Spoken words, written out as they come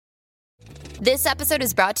This episode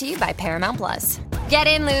is brought to you by Paramount Plus. Get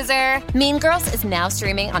in, loser! Mean Girls is now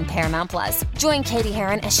streaming on Paramount Plus. Join Katie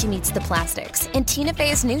Heron as she meets the plastics in Tina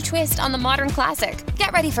Fey's new twist on the modern classic.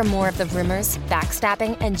 Get ready for more of the rumors,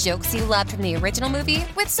 backstabbing, and jokes you loved from the original movie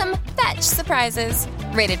with some fetch surprises.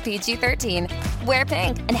 Rated PG-13. Wear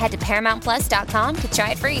pink and head to ParamountPlus.com to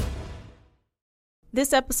try it free.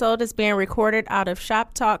 This episode is being recorded out of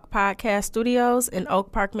Shop Talk Podcast Studios in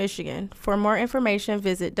Oak Park, Michigan. For more information,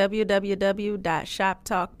 visit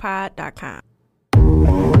www.shoptalkpod.com.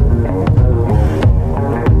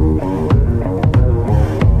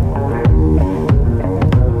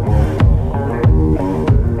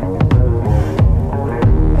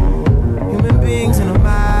 Human beings in a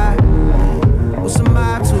mob. What's a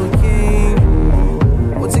mob to a king?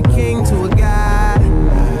 What's a king to a god?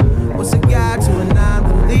 What's a god to a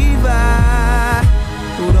non-believer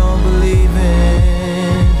who don't believe in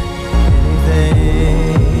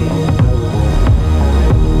anything?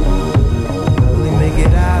 Will he make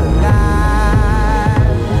it out alive?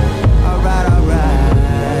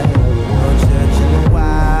 Alright. No church in a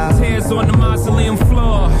while. Tears on the mausoleum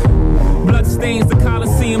floor. Blood stains the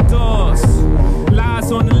Coliseum doors.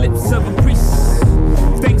 Lies on the lips of a priest.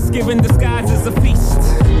 Thanksgiving disguised as a feast.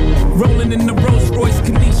 Rolling in the Rolls Royce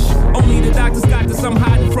Caniche. Only the doctors got this, I'm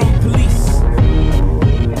hiding from police.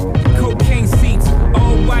 Cocaine seats,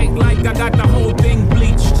 all white like I got the whole thing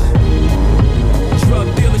bleached. Drug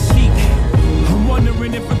dealer chic. I'm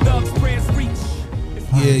wondering if a thug's prayers reach.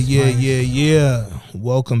 Yeah.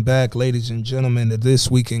 Welcome back, ladies and gentlemen, to This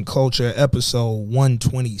Week in Culture, episode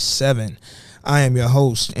 127. I am your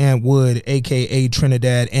host, Ant Wood, a.k.a.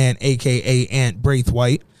 Trinidad, and a.k.a. Ant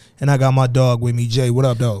Braithwaite. And I got my dog with me, Jay. What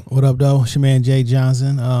up, though? What up, though? It's your man, Jay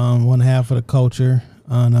Johnson, one half of the culture.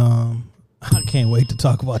 And I can't wait to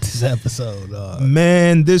talk about this episode.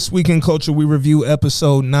 Man, This Week in Culture, we review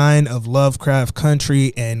episode 9 of Lovecraft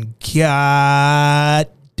Country, and god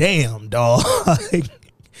damn, dog.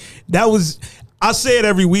 That was... I say it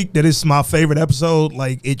every week that it's my favorite episode.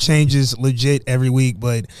 Like, it changes legit every week,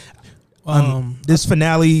 but this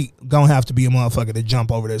finale gonna have to be a motherfucker to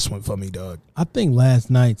jump over this one for me, dog. I think last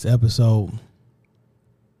night's episode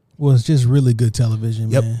was just really good television,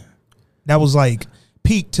 man. That was like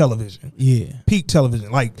peak television. Yeah. Peak television.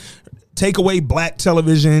 Like, take away black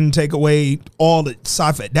television, take away all the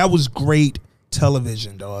sci-fi. That was great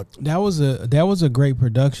television, dog. That was a great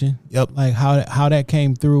production. Yep. Like how that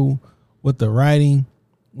came through with the writing,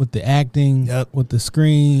 with the acting, with the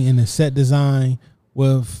screen and the set design,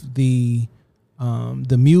 with the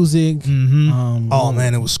music. Mm-hmm.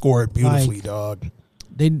 Man, it was scored beautifully, like, dog.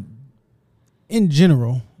 In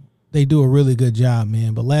general, they do a really good job,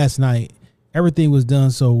 man. But last night, everything was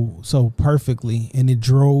done so perfectly, and it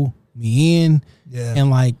drove me in. Yeah.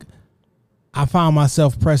 And like, I found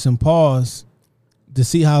myself pressing pause to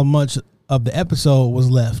see how much of the episode was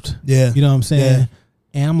left. Yeah. You know what I'm saying? Yeah.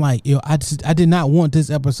 And I'm like, I did not want this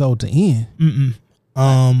episode to end.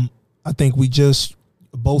 I think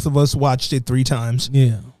both of us watched it 3 times.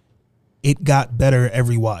 Yeah. It got better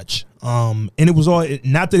every watch. And it was all,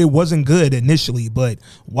 not that it wasn't good initially, but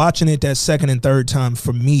watching it that second and third time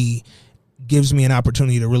for me gives me an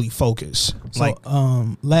opportunity to really focus. So,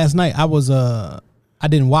 last night I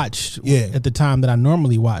didn't watch at the time that I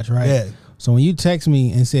normally watch, right? Yeah. So when you text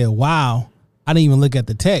me and said, wow, I didn't even look at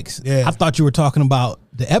the text. Yeah. I thought you were talking about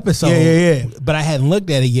the episode. Yeah. But I hadn't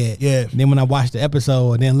looked at it yet. Yeah. And then when I watched the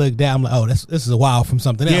episode and then looked down, I'm like, oh, this is a while from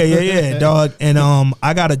something else. Yeah, dog. And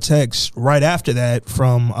I got a text right after that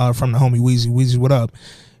from the homie Weezy. Weezy, what up?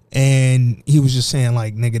 And he was just saying,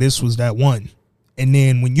 like, nigga, this was that one. And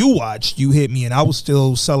then when you watched, you hit me, and I was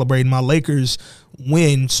still celebrating my Lakers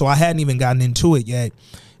win, so I hadn't even gotten into it yet.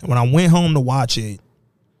 And when I went home to watch it,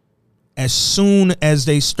 as soon as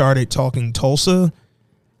they started talking Tulsa,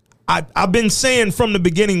 I've been saying from the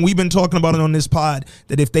beginning, we've been talking about it on this pod,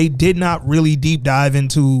 that if they did not really deep dive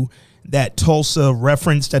into that Tulsa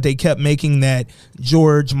reference that they kept making, that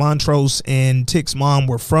George Montrose and Tick's mom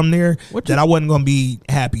were from there, that I wasn't going to be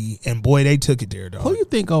happy. And boy, they took it there, dog. Who you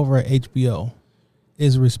think over at HBO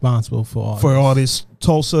is responsible for all this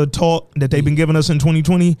Tulsa talk that they've been giving us in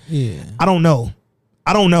 2020? Yeah. I don't know.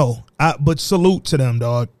 But salute to them,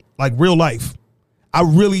 dog. Like, real life. I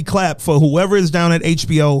really clap for whoever is down at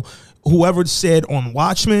HBO, whoever said on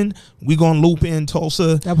Watchmen, we gonna loop in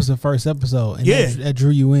Tulsa. That was the first episode. And that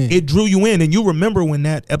drew you in. It drew you in. And you remember when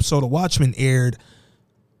that episode of Watchmen aired,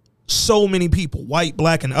 so many people, white,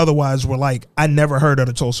 black, and otherwise, were like, I never heard of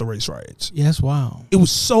the Tulsa race riots. Yeah, that's wild. It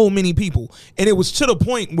was so many people. And it was to the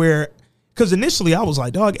point where, because initially I was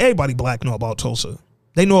like, dog, everybody black know about Tulsa.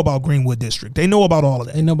 They know about Greenwood District. They know about all of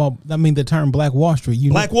that. They know about, the term Black Wall Street.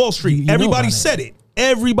 Wall Street. Everybody said it.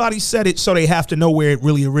 Everybody said it, so they have to know where it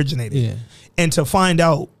really originated. Yeah. And to find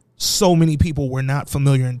out so many people were not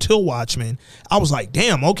familiar until Watchmen, I was like,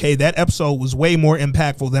 damn, okay, that episode was way more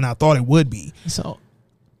impactful than I thought it would be. So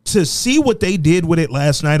to see what they did with it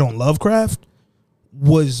last night on Lovecraft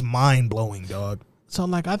was mind-blowing, dog. So,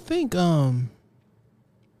 like, I think on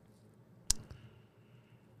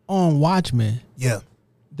Watchmen,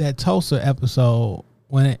 that Tulsa episode,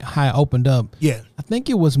 how it opened up, I think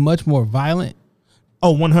it was much more violent.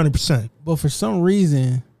 Oh, 100%. But for some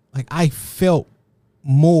reason, like, I felt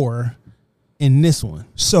more in this one.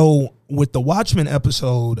 So with the Watchmen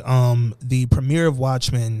episode, the premiere of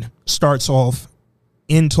Watchmen starts off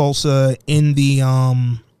in Tulsa in the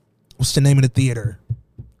what's the name of the theater?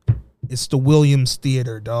 It's the Williams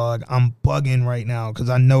Theater, dog. I'm bugging right now because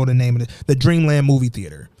I know the name of the Dreamland Movie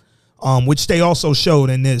Theater, which they also showed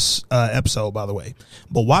in this episode, by the way.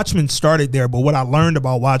 But Watchmen started there. But what I learned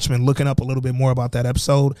about Watchmen, looking up a little bit more about that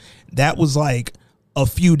episode, that was like a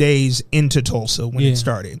few days into Tulsa when it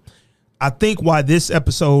started. I think why this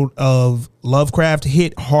episode of Lovecraft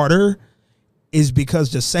hit harder is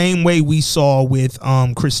because the same way we saw with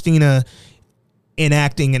Christina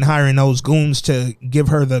enacting and hiring those goons to give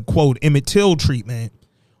her the, quote, Emmett Till treatment,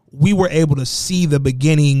 we were able to see the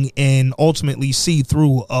beginning and ultimately see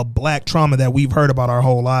through a black trauma that we've heard about our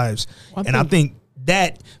whole lives. I think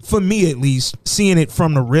that, for me at least, seeing it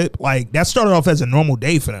from the rip, like, that started off as a normal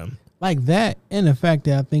day for them. Like that, and the fact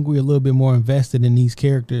that I think we're a little bit more invested in these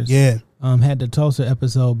characters. Yeah. Had the Tulsa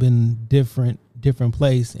episode been different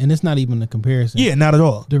place, and it's not even a comparison. Yeah, not at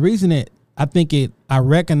all. The reason I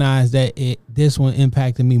recognize that this one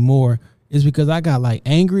impacted me more is because I got like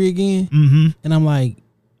angry again, and I'm like,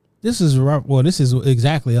 this is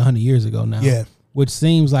exactly 100 years ago now. Yeah. Which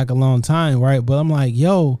seems like a long time, right? But I'm like,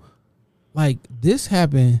 yo, like this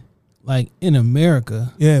happened like in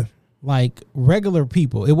America. Yeah. Like regular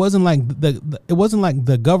people. It wasn't like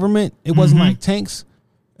the government. It wasn't like tanks.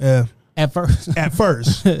 Yeah. At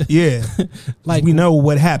first. Yeah. Like we know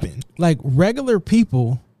what happened. Like regular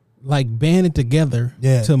people like banded together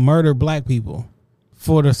to murder black people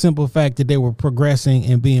for the simple fact that they were progressing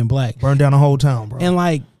and being black. Burn down the whole town, bro. And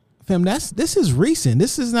like, fam, this is recent.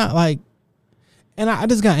 This is not like, and I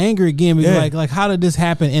just got angry again because like how did this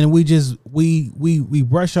happen? And we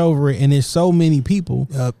brush over it, and there's so many people,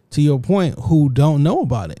 to your point, who don't know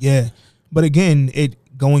about it. Yeah. But again,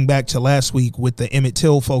 going back to last week with the Emmett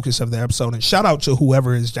Till focus of the episode, and shout out to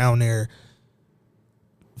whoever is down there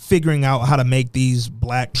figuring out how to make these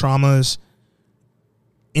black traumas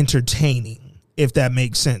entertaining, if that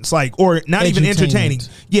makes sense. Like, or not even entertaining.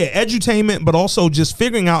 Yeah, edutainment, but also just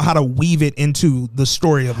figuring out how to weave it into the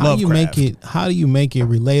story of Lovecraft. How do you make it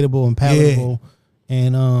relatable and palatable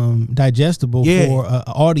and digestible for an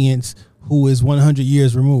audience who is 100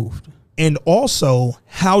 years removed? And also,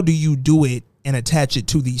 how do you do it and attach it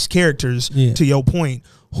to these characters, to your point,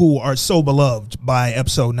 who are so beloved by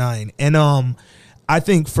episode 9? And I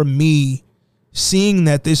think for me, seeing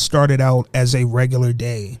that this started out as a regular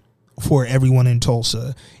day for everyone in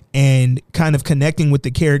Tulsa and kind of connecting with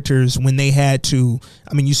the characters when they had to,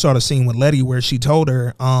 I mean, you saw the scene with Letty where she told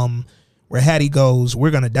her, where Hattie goes,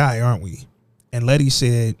 "We're going to die, aren't we?" And Letty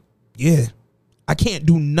said, "Yeah, I can't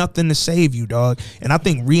do nothing to save you, dog." And I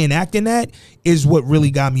think reenacting that is what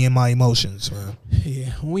really got me in my emotions, man.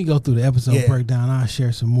 Yeah, when we go through the episode breakdown, I'll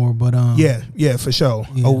share some more. But yeah, for sure.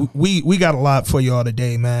 Yeah. Oh, we got a lot for y'all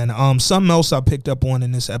today, man. Something else I picked up on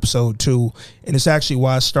in this episode too, and it's actually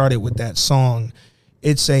why I started with that song.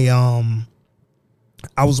 It's a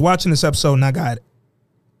I was watching this episode and I got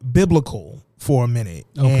biblical for a minute,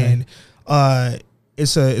 and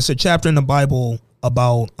it's a chapter in the Bible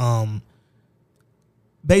about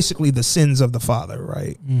basically the sins of the father,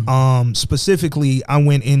 right? Specifically, I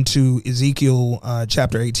went into Ezekiel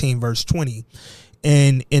chapter 18, verse 20.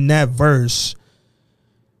 And in that verse,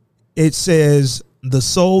 it says, "The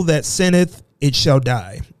soul that sinneth, it shall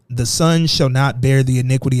die. The son shall not bear the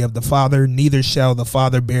iniquity of the father, neither shall the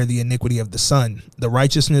father bear the iniquity of the son. The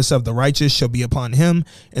righteousness of the righteous shall be upon him,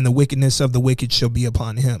 and the wickedness of the wicked shall be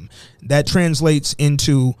upon him." That translates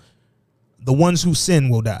into the ones who sin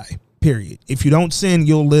will die. Period. If you don't sin,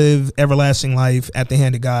 you'll live everlasting life at the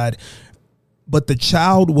hand of God. But the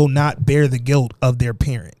child will not bear the guilt of their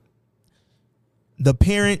parent. The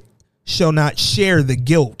parent shall not share the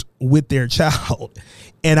guilt with their child.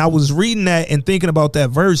 And I was reading that and thinking about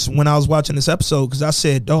that verse when I was watching this episode, because I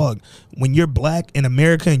said, dog, when you're black in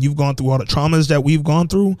America and you've gone through all the traumas that we've gone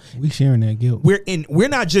through, we sharing that guilt. We're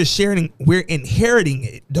not just sharing, we're inheriting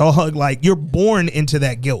it, dog. Like, you're born into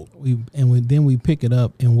that guilt. Then we pick it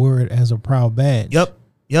up and wear it as a proud badge.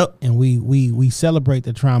 Yep. And we celebrate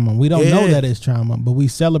the trauma. We don't know that it's trauma, but we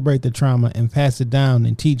celebrate the trauma and pass it down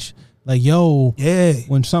and teach. Like, yo,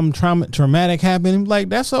 when some traumatic happened, like,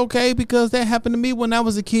 that's okay because that happened to me when I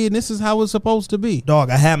was a kid. And this is how it's supposed to be. Dog,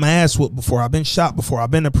 I had my ass whooped before. I've been shot before. I've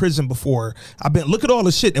been to prison before. Look at all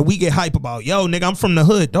the shit that we get hype about. Yo, nigga, I'm from the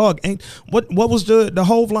hood. Dog, what was the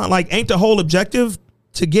whole line? Like, ain't the whole objective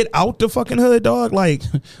to get out the fucking hood, dog? Like,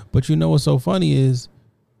 but you know what's so funny is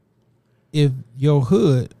if your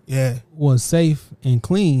hood was safe and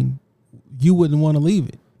clean, you wouldn't want to leave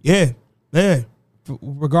it. Yeah.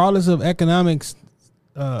 Regardless of economic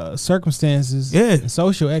circumstances and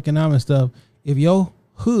social economic stuff, if your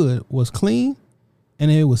hood was clean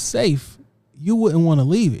and it was safe, you wouldn't want to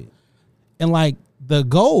leave it. And like, the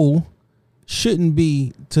goal shouldn't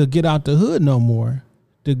be to get out the hood no more.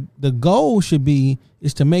 The goal should be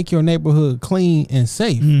is to make your neighborhood clean and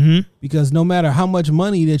safe. Mm-hmm. Because no matter how much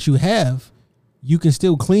money that you have, you can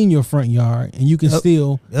still clean your front yard and you can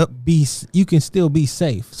still be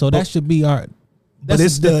safe. So that should be our. But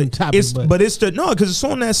it's because it's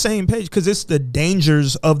on that same page, because it's the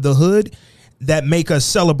dangers of the hood that make us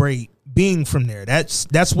celebrate being from there.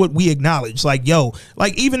 That's what we acknowledge. Like, yo,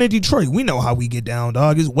 like, even in Detroit, we know how we get down,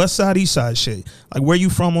 dog. It's west side, east side shit. Like, where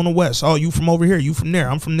you from on the west? Oh, you from over here, you from there.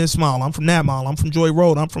 I'm from this mile, I'm from that mile, I'm from Joy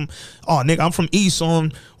Road, I'm from I'm from east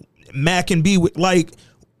on Mac and B. Like,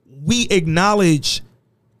 we acknowledge.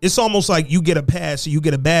 It's almost like you get a pass, you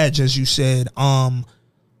get a badge, as you said,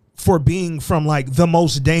 for being from like the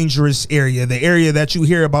most dangerous area, the area that you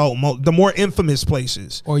hear about, the more infamous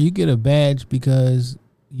places. Or you get a badge because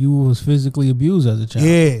you was physically abused as a child.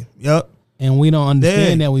 Yeah, yep. And we don't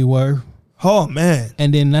understand that we were. Oh, man.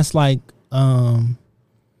 And then that's like,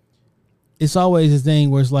 it's always a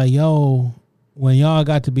thing where it's like, yo, when y'all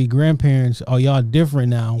got to be grandparents, oh, y'all different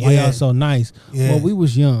now. Why y'all so nice? Well, we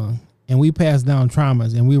was young and we passed down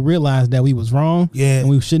traumas and we realized that we was wrong. And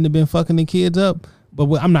we shouldn't have been fucking the kids up. But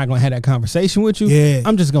I'm not going to have that conversation with you.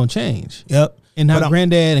 I'm just going to change. Yep. And how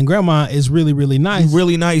granddad and grandma is really, really nice.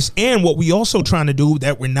 Really nice. And what we also trying to do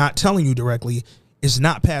that we're not telling you directly is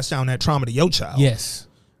not pass down that trauma to your child. Yes.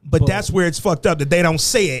 But that's where it's fucked up, that they don't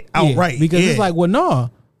say it outright. Because it's like, well, no.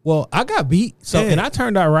 Well, I got beat. And I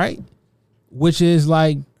turned out right. Which is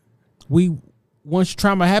like, once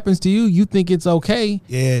trauma happens to you, you think it's okay.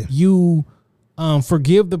 Yeah. You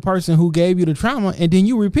forgive the person who gave you the trauma and then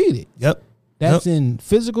you repeat it. Yep. That's in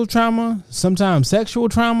physical trauma, sometimes sexual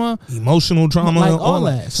trauma, emotional trauma, like all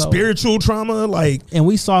that, spiritual trauma, like. And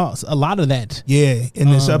we saw a lot of that.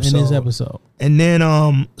 In this episode. And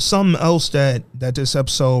then something else that this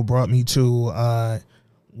episode brought me to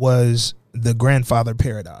was the grandfather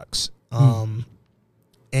paradox.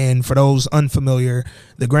 And for those unfamiliar,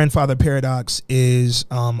 the grandfather paradox is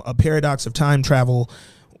a paradox of time travel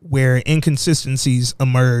where inconsistencies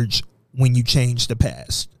emerge when you change the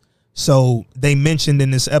past. So they mentioned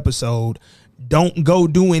in this episode, don't go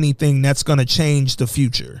do anything that's going to change the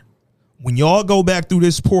future. When y'all go back through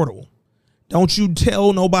this portal, don't you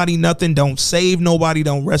tell nobody nothing. Don't save nobody.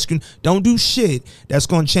 Don't rescue. Don't do shit that's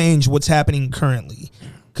going to change what's happening currently.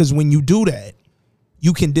 Because when you do that,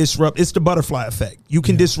 you can disrupt. It's the butterfly effect. You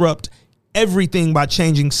can disrupt everything by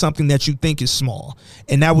changing something that you think is small.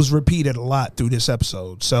 And that was repeated a lot through this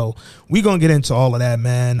episode. So we're going to get into all of that,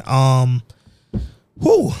 man.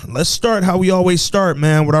 Let's start how we always start,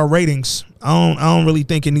 man, with our ratings. I don't really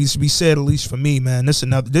think it needs to be said, at least for me, man.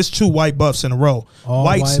 This 2 white buffs in a row. All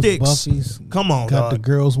white sticks. Buffies Come on, got dog. The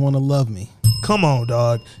girls want to love me. Come on,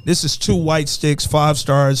 dog. This is 2 white sticks, 5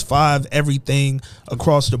 stars, 5 everything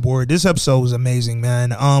across the board. This episode was amazing,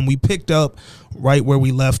 man. We picked up right where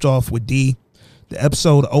we left off with D. The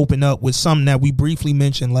episode opened up with something that we briefly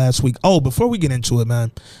mentioned last week. Oh, before we get into it,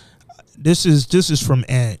 man, this is from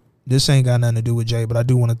Ant. This ain't got nothing to do with Jay, but I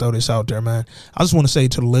do want to throw this out there, man. I just want to say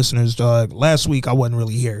to the listeners, dog, last week I wasn't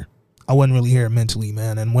really here. I wasn't really here mentally,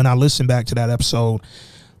 man. And when I listened back to that episode,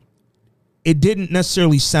 it didn't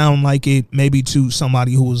necessarily sound like it maybe to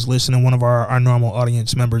somebody who was listening, one of our normal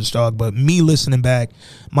audience members, dog. But me listening back,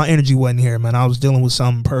 my energy wasn't here, man. I was dealing with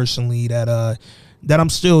something personally that that I'm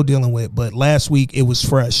still dealing with. But last week it was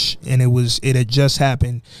fresh, and it had just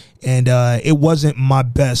happened, and it wasn't my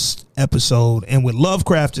best episode. And with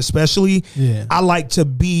Lovecraft especially, I like to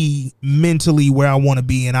be mentally where I want to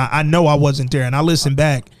be, and I know I wasn't there. And I listened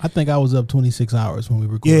back. I think I was up 26 hours when we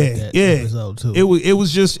recorded that episode too. It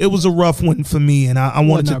was a rough one for me, and I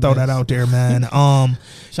wanted to throw that out there, man.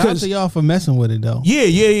 Shout out to y'all for messing with it though.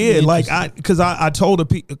 Yeah. Like I told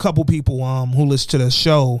a couple people who listened to the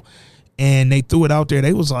show, and they threw it out there.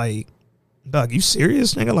 They was like, "Dog, you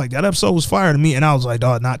serious, nigga? Like, that episode was fire to me." And I was like,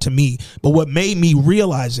 "Dog, not to me." But what made me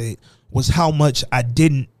realize it was how much I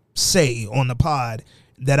didn't say on the pod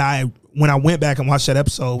that when I went back and watched that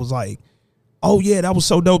episode, was like, "Oh yeah, that was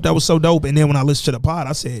so dope. That was so dope." And then when I listened to the pod,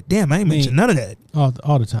 I said, "Damn, I ain't mentioned none of that."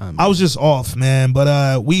 All the time. I was just off, man.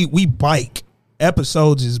 But we bike.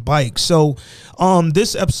 Episodes is bike. So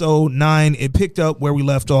this episode 9, it picked up where we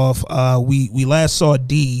left off. We last saw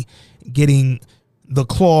Dee getting the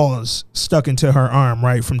claws stuck into her arm,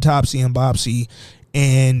 right, from Topsy and Bopsy.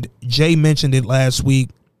 And Jay mentioned it last week.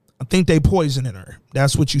 I think they poisoning her.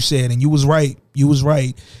 That's what you said, and you was right.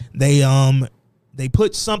 They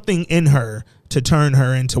put something in her to turn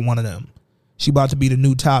her into one of them. She about to be the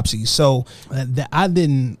new Topsy. So I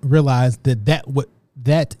didn't realize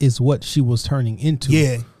that is what she was turning into.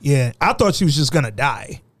 Yeah. I thought she was just gonna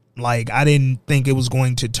die. Like, I didn't think it was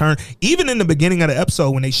going to turn. Even in the beginning of the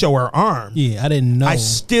episode when they show her arm. Yeah, I didn't know. I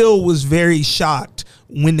still was very shocked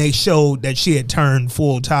when they showed that she had turned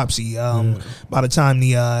full Topsy by the time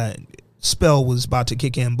the spell was about to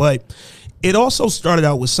kick in. But it also started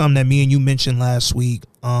out with something that me and you mentioned last week.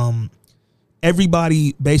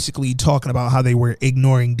 Everybody basically talking about how they were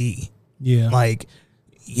ignoring Dee. Yeah. Like,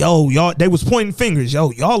 y'all, they was pointing fingers.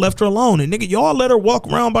 Y'all left her alone, and nigga, y'all let her walk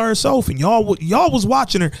around by herself, and y'all was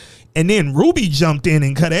watching her. And then Ruby jumped in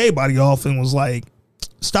and cut everybody off and was like,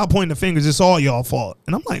 "Stop pointing the fingers. It's all y'all fault."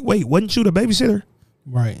 And I'm like, "Wait, wasn't you the babysitter?"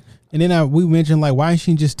 Right. And then we mentioned, like, why didn't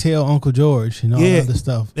she just tell Uncle George and all that other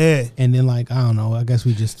stuff? Yeah. And then, like, I don't know. I guess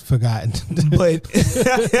we just forgot. But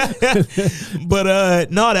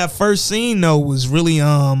no, that first scene though was really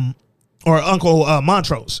or Uncle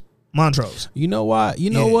Montrose. You know why?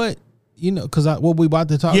 You know what? You know, because what we about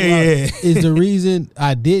to talk about is the reason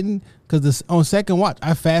I didn't. Because on second watch,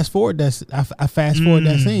 I fast forward that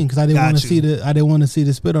scene because I didn't want to see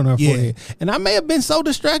the spit on her forehead, and I may have been so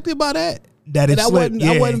distracted by that I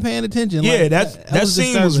wasn't paying attention. Yeah, that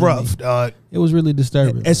scene was rough, dog. It was really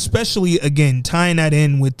disturbing, especially again tying that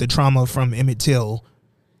in with the trauma from Emmett Till,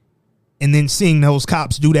 and then seeing those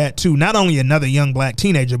cops do that too. Not only another young black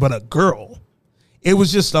teenager, but a girl. It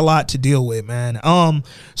was just a lot to deal with, man.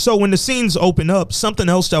 So when the scenes open up, something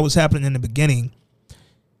else that was happening in the beginning,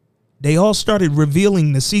 they all started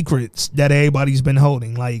revealing the secrets that everybody's been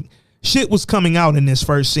holding. Like, shit was coming out in this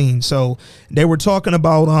first scene. So they were talking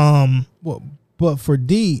about but for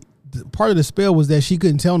Dee, part of the spell was that she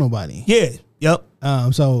couldn't tell nobody. Yeah. Yep.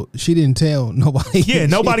 So she didn't tell nobody. Yeah,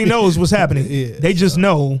 nobody knows what's happening. They just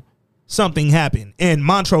know something happened. And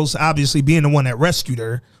Montrose, obviously being the one that rescued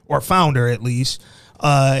her, or found her at least,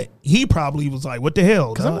 he probably was like, "What the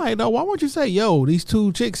hell?" Because I'm like, no, why won't you say, "Yo, these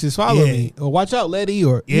two chicks is following me," or "Watch out, Letty,"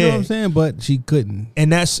 or you know what I'm saying? But she couldn't.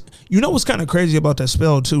 And that's, you know what's kind of crazy about that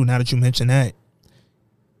spell too, now that you mention that,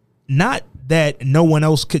 not that no one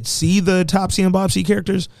else could see the Topsy and Bopsy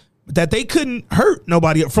characters, but that they couldn't hurt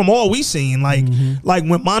nobody from all we seen. Like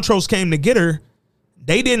when Montrose came to get her,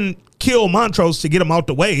 they didn't kill Montrose to get him out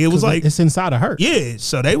the way. It was like, it's inside of her. Yeah.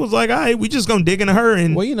 So they was like, all right, we just gonna dig into her.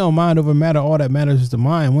 And well, you know, mind over matter, all that matters is the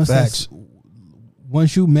mind.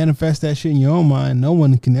 Once you manifest that shit in your own mind, no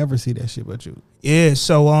one can ever see that shit but you. Yeah.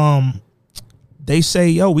 So they say,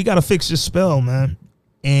 "Yo, we gotta fix this spell, man."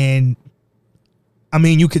 And I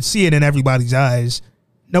mean, you could see it in everybody's eyes.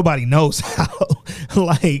 Nobody knows how.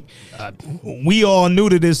 Like, we all new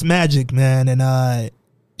to this magic, man. And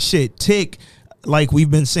shit, Tick, like we've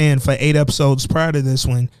been saying for 8 episodes prior to this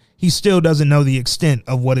one, he still doesn't know the extent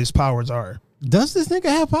of what his powers are. Does this nigga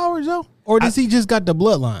have powers though? Or does he just got the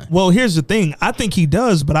bloodline? Well, here's the thing. I think he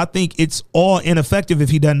does, but I think it's all ineffective if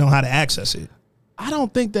he doesn't know how to access it. I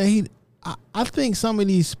don't think that I think some of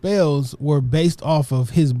these spells were based off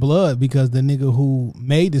of his blood because the nigga who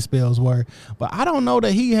made the spells were. But I don't know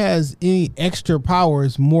that he has any extra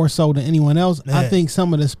powers more so than anyone else. Man. I think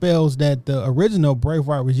some of the spells that the original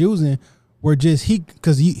Braveheart was using were just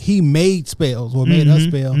because he made spells or made a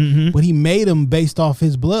spell, but he made them based off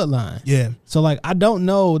his bloodline. Yeah. So like, I don't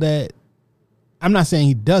know that. I'm not saying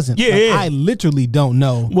he doesn't. Yeah. I literally don't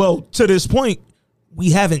know. Well, to this point, we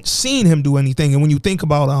haven't seen him do anything. And when you think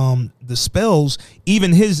about the spells,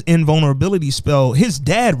 even his invulnerability spell, his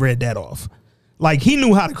dad read that off. Like, he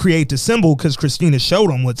knew how to create the symbol because Christina showed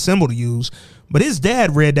him what symbol to use. But his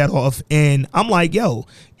dad read that off, and I'm like, yo,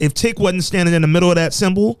 if Tick wasn't standing in the middle of that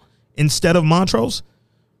symbol instead of Montrose,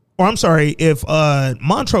 or I'm sorry, if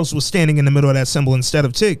Montrose was standing in the middle of that symbol instead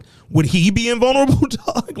of Tick, would he be invulnerable,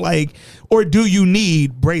 dog? Like, or do you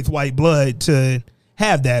need Braithwaite blood to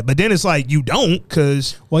have that? But then it's like, you don't,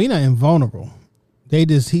 because... Well, you're not invulnerable.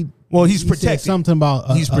 He's protected. Said something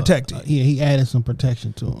about... he's protected. Yeah, he added some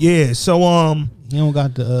protection to him. Yeah, so... He don't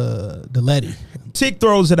got the Letty. Tick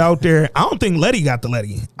throws it out there. I don't think Letty got the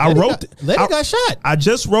Letty. Letty got shot. I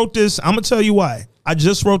just wrote this. I'm going to tell you why. I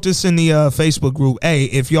just wrote this in the Facebook group. Hey,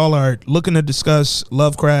 if y'all are looking to discuss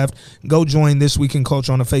Lovecraft, go join This Week in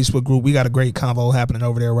Culture on the Facebook group. We got a great convo happening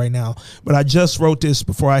over there right now. But I just wrote this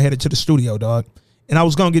before I headed to the studio, dog. And I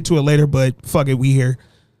was going to get to it later, but fuck it, we here.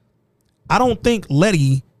 I don't think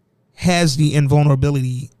Letty has the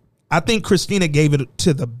invulnerability. I think Christina gave it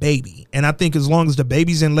to the baby. And I think as long as the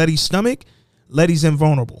baby's in Letty's stomach, Letty's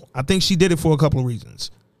invulnerable. I think she did it for a couple of reasons.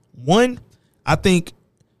 One, I think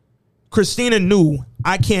Christina knew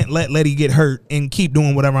I can't let Letty get hurt and keep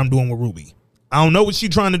doing whatever I'm doing with Ruby. I don't know what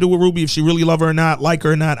she's trying to do with Ruby, if she really love her or not, like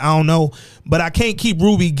her or not, I don't know. But I can't keep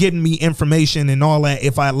Ruby getting me information and all that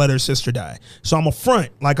if I let her sister die. So I'm a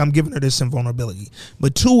front like I'm giving her this invulnerability.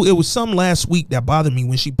 But two, it was some last week that bothered me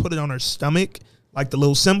when she put it on her stomach, like the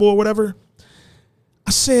little symbol or whatever.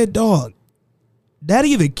 I said, dog, that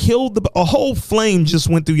either killed a whole flame just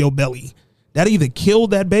went through your belly. That either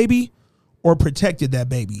killed that baby or protected that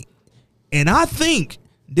baby. And I think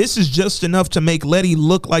this is just enough to make Letty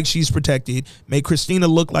look like she's protected, make Christina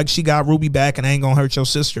look like she got Ruby back and ain't gonna hurt your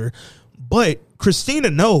sister. But Christina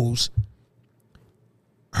knows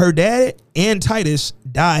her dad and Titus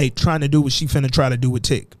died trying to do what she finna try to do with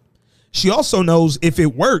Tick. She also knows if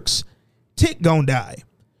it works, Tick gonna die.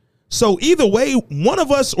 So either way, one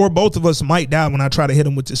of us or both of us might die when I try to hit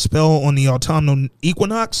him with the spell on the autumnal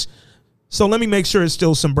equinox. So let me make sure it's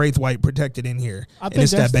still some Braithwaite protected in here. And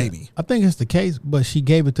it's that baby. I think it's the case, but she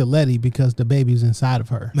gave it to Letty because the baby's inside of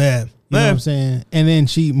her. Man. You know what I'm saying? And then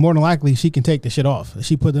she, more than likely, she can take the shit off. If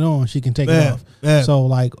she put it on, she can take it off. So,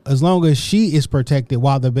 like, as long as she is protected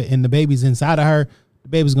while the baby's inside of her, the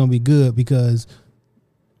baby's going to be good because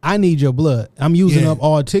I need your blood. I'm using up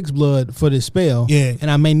all Tick's blood for this spell. Yeah. And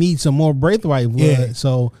I may need some more Braithwaite blood. Yeah.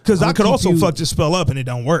 So because I could also fuck this spell up and it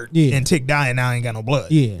don't work. Yeah. And Tick die and now I ain't got no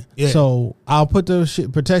blood. Yeah. So I'll put the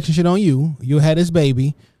protection shit on you. You'll have this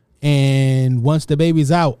baby. And once the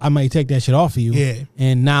baby's out, I may take that shit off of you. Yeah.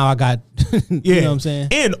 And now I got you know what I'm saying?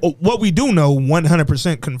 And what we do know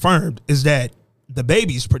 100% confirmed is that the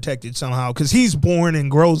baby's protected somehow because he's born and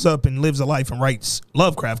grows up and lives a life and writes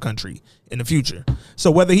Lovecraft Country in the future.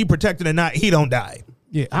 So whether he protected or not, he don't die.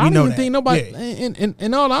 Yeah, I don't even think nobody. Yeah.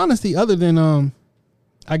 In all honesty, other than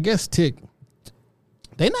I guess Tick,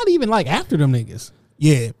 they not even like after them niggas.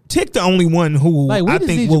 Yeah, Tick the only one who like, I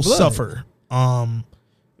think will suffer.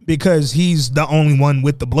 Because he's the only one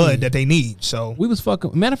with the blood that they need. So we was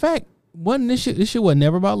fucking. Matter of fact, wasn't this shit was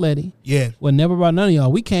never about Letty. Yeah, was never about none of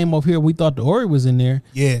y'all. We came over here. We thought the Ori was in there.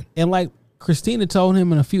 Yeah, and like Christina told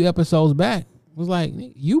him in a few episodes back. Was like,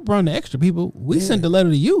 you brought the extra people. We sent the letter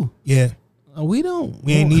to you. Yeah. We don't.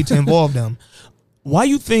 We ain't need to involve them. Why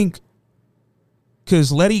you think?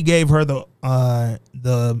 Because Letty gave her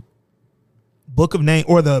the book of name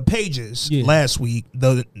or the pages last week.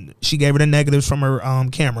 She gave her the negatives from her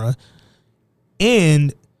camera,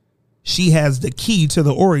 and she has the key to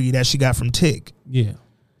the Ori that she got from Tick. Yeah.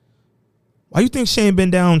 Why you think she ain't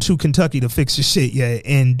been down to Kentucky to fix the shit yet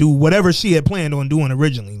and do whatever she had planned on doing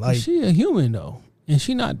originally? Like, she a human though, and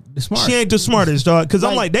she not the smartest. She ain't the smartest, dog. Because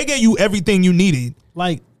I'm like, they gave you everything you needed,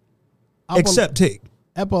 like except Tick.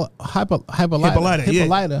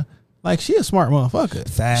 Hippolyta. Like, she a smart motherfucker.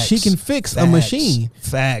 Facts. She can fix a machine.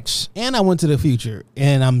 Facts. And I went to the future,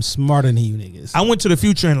 and I'm smarter than you niggas. I went to the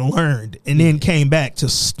future and learned, and then came back to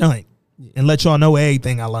stunt and let y'all know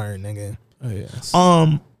everything I learned, nigga. Oh yes.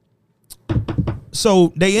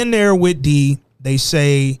 So they in there with D. They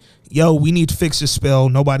say, yo, we need to fix this spell.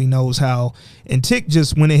 Nobody knows how. And Tick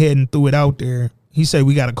just went ahead and threw it out there. He said,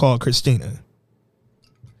 we got to call Christina.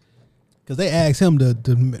 Because they asked him to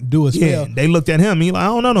do a spell. Yeah, they looked at him. He like, I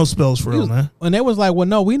don't know no spells for real, man. And they was like, well,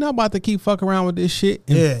 no, we not about to keep fucking around with this shit.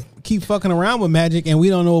 And keep fucking around with magic and we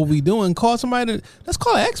don't know what we doing. Call somebody. Let's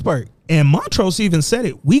call an expert. And Montrose even said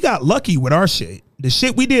it. We got lucky with our shit. The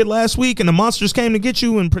shit we did last week and the monsters came to get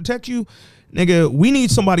you and protect you. Nigga, we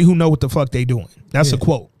need somebody who know what the fuck they doing. That's a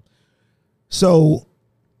quote. So,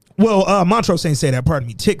 well, Montrose ain't say that. Pardon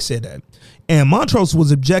me. Tick said that. And Montrose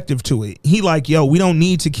was objective to it. He like, yo, we don't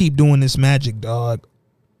need to keep doing this magic, dog.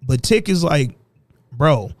 But Tick is like,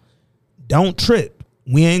 bro, don't trip.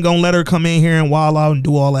 We ain't gonna let her come in here and wild out and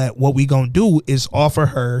do all that. What we gonna do is offer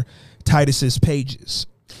her Titus's pages.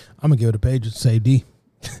 I'm gonna give it a page to save D.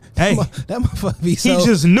 Hey, that motherfucker be so. He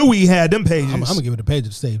just knew he had them pages. I'm gonna give it a page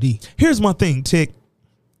to save D. Here's my thing, Tick.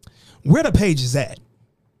 Where the pages at?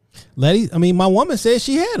 My woman said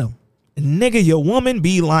she had them. Nigga, your woman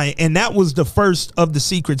be lying. And that was the first of the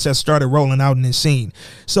secrets that started rolling out in this scene.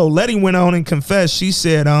 So Letty went on and confessed. She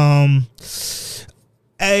said,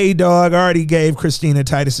 hey, dog, I already gave Christina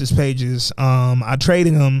Titus's pages. I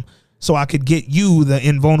traded them so I could get you the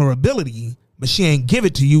invulnerability, but she ain't give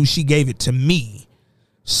it to you. She gave it to me.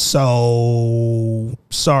 So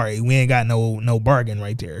sorry, we ain't got no bargain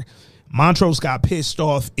right there. Montrose got pissed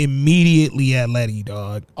off immediately at Letty,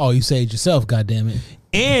 dog. Oh, you saved yourself, goddammit.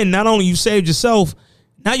 And not only you saved yourself,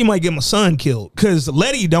 now you might get my son killed. Because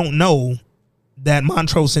Letty don't know that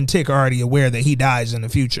Montrose and Tick are already aware that he dies in the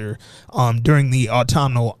future during the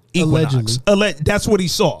autumnal equinox. That's what he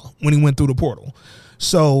saw when he went through the portal.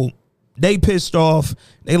 So they pissed off.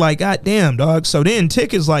 They like, God damn, dog. So then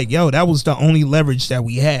Tick is like, yo, that was the only leverage that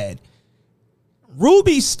we had.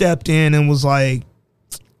 Ruby stepped in and was like,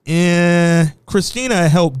 Christina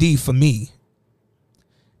helped D for me.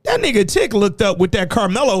 That nigga Tick looked up with that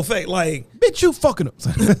Carmelo face like, bitch, you fucking up.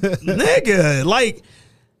 Nigga, like,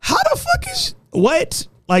 how the fuck is, what?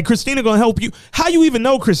 Like, Christina gonna help you? How you even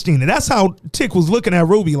know Christina? That's how Tick was looking at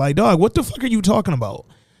Ruby like, dog, what the fuck are you talking about?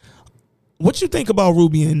 What you think about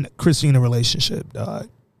Ruby and Christina relationship, dog?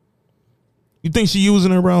 You think she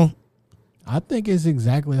using her, bro? I think it's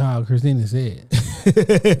exactly how Christina said.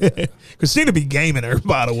 Christina be gaming her,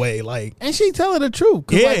 by the way, like, and she tell her the truth.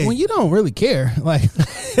 Yeah, like, when you don't really care, like,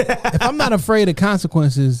 if I'm not afraid of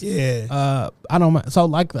consequences, I don't. So,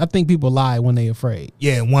 like, I think people lie when they afraid.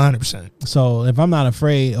 Yeah, 100%. So, if I'm not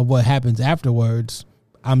afraid of what happens afterwards,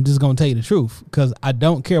 I'm just gonna tell you the truth because I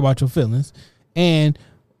don't care about your feelings. And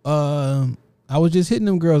I was just hitting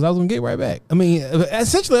them girls. I was gonna get right back. I mean,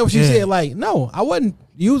 essentially, what she said, like, no, I wasn't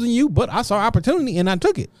using you, but I saw opportunity and I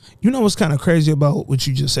took it. You know what's kind of crazy about what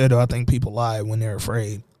you just said, though? I think people lie when they're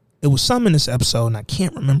afraid. It was some in this episode, and I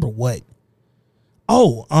can't remember what.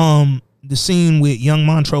 Oh, the scene with young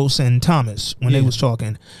Montrose and Thomas when they was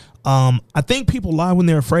talking. I think people lie when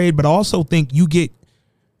they're afraid, but I also think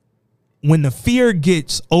when the fear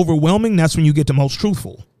gets overwhelming, that's when you get the most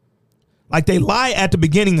truthful. Like, they lie at the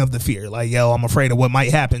beginning of the fear. Like, yo, I'm afraid of what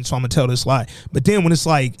might happen, so I'm going to tell this lie. But then when it's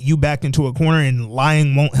like you backed into a corner and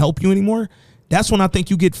lying won't help you anymore, that's when I think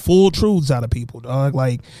you get full truths out of people, dog.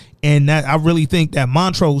 Like, and that I really think that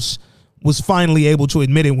Montrose was finally able to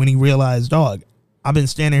admit it when he realized, dog, I've been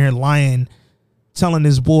standing here lying, telling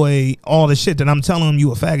this boy all the shit that I'm telling him,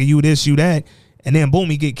 you a faggot, you this, you that. And then, boom,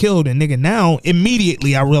 he get killed. And, nigga, now,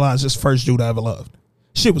 immediately I realized this first dude I ever loved.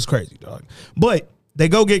 Shit was crazy, dog. But they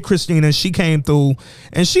go get Christina. She came through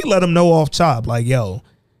and she let him know off top, like, yo,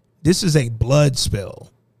 this is a blood spill.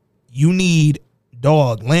 You need,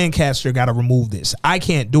 dog, Lancaster got to remove this. I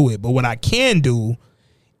can't do it. But what I can do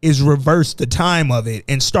is reverse the time of it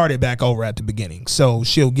and start it back over at the beginning. So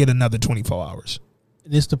she'll get another 24 hours.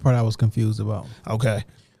 This is the part I was confused about. Okay.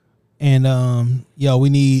 And, we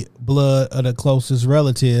need blood of the closest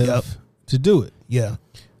relative to do it. Yeah.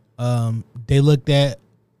 They looked at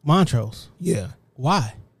Montrose. Yeah.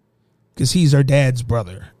 Why? Because he's her dad's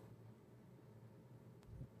brother.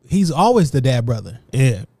 He's always the dad brother.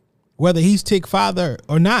 Yeah. Whether he's Tick father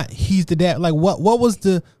or not, he's the dad. Like, what was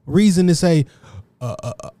the reason to say,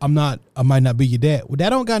 I might not be your dad? Well, that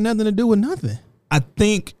don't got nothing to do with nothing. I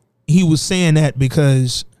think he was saying that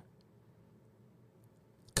because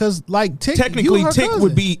like, Tick, technically Tick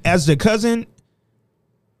would be, as the cousin,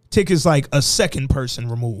 Tick is like a second person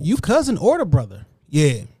removed. You cousin or the brother.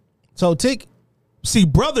 Yeah. So Tick, see,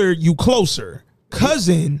 brother, you closer.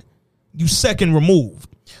 Cousin, you second removed.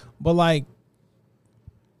 But like,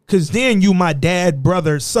 because then you my dad,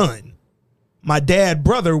 brother, son. My dad,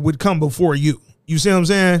 brother would come before you. You see what I'm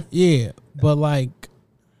saying? Yeah. But like,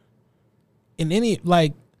 in any,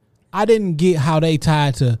 like, I didn't get how they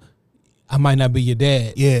tied to, I might not be your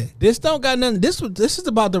dad. Yeah. This don't got nothing. This is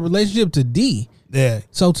about the relationship to D. Yeah.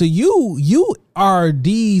 So to you are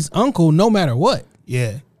D's uncle no matter what.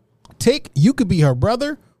 Yeah. Tick, you could be her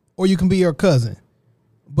brother or you can be her cousin.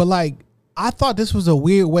 But like, I thought this was a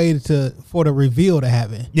weird way for the reveal to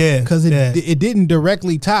happen. Yeah. Because it didn't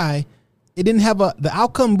directly tie. It didn't have the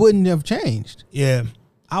outcome wouldn't have changed. Yeah.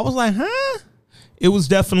 I was like, huh? It was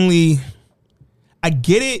definitely, I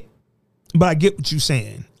get it, but I get what you're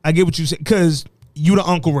saying. I get what you're saying. Because you the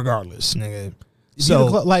uncle regardless, nigga. So,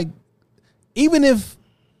 like, even if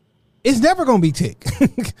it's never going to be Tick.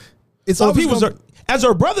 It's all he was as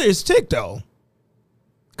her brother is Tick though.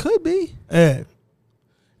 Could be. Yeah.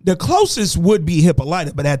 The closest would be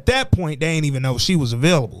Hippolyta, but at that point, they ain't even know she was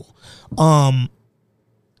available.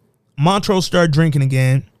 Montrose started drinking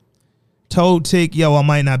again. Told Tick, yo, I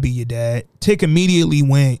might not be your dad. Tick immediately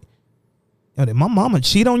went, yo, did my mama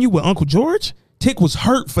cheat on you with Uncle George? Tick was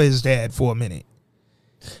hurt for his dad for a minute.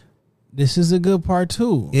 This is a good part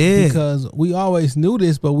too. Yeah. Because we always knew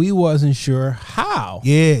this, but we wasn't sure how.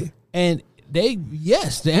 Yeah. And the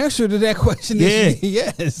answer to that question is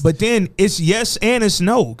yes. But then it's yes and it's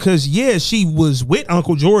no. Because, yeah, she was with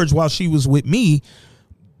Uncle George while she was with me.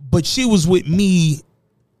 But she was with me,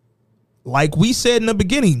 like we said in the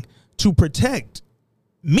beginning, to protect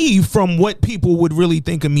me from what people would really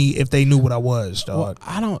think of me if they knew what I was, dog.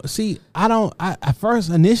 Well, I first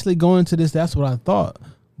initially going into this, that's what I thought.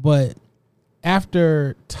 But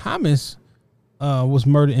after Thomas was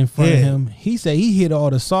murdered in front of him, he said he hid all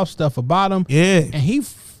the soft stuff about him. Yeah.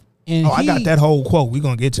 I got that whole quote. We're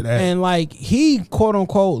going to get to that. And like he, quote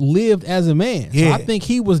unquote, lived as a man. Yeah. So I think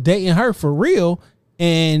he was dating her for real.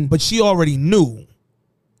 But she already knew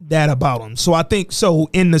that about him. So I think, so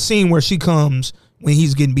in the scene where she comes when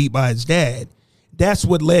he's getting beat by his dad, that's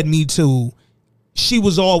what led me to, she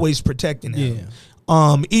was always protecting him.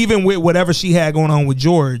 Yeah. Even with whatever she had going on with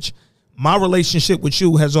George, my relationship with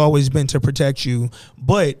you has always been to protect you.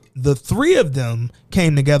 But the three of them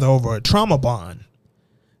came together over a trauma bond.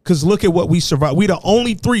 Because look at what we survived. We the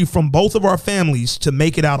only three from both of our families to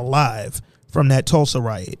make it out alive from that Tulsa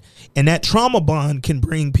riot. And that trauma bond can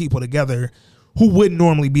bring people together who wouldn't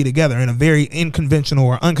normally be together in a very unconventional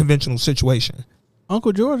or unconventional situation.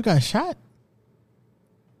 Uncle George got shot?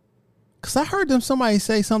 Because I heard somebody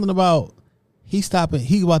say something about he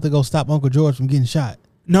about to go stop Uncle George from getting shot.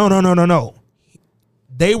 No.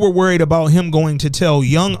 They were worried about him going to tell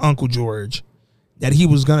young Uncle George that he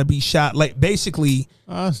was going to be shot. Like, basically,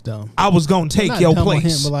 that's dumb. I was going to take your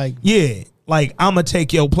place. Him, but I'm going to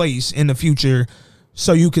take your place in the future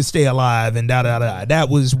so you could stay alive and da-da-da. That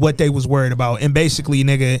was what they was worried about. And basically,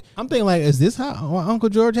 nigga, I'm thinking, like, is this how Uncle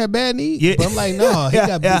George had bad knees? Yeah. But I'm like, no, he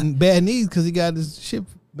got bad knees because he got his shit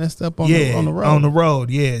messed up on the road. On the road,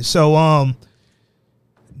 yeah. So,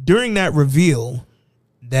 during that reveal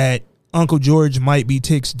that Uncle George might be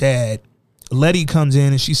Tick's dad, Letty comes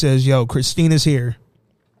in and she says, yo, Christina's here.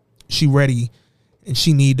 She ready and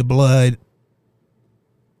she need the blood.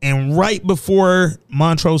 And right before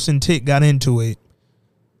Montrose and Tick got into it,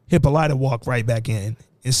 Hippolyta walked right back in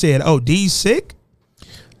and said, oh, D's sick?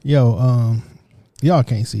 Yo, y'all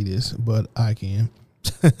can't see this, but I can.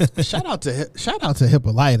 Shout out to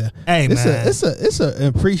Hippolyta. Hey, man. It's a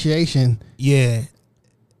appreciation. Yeah.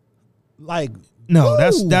 Like, no, woo.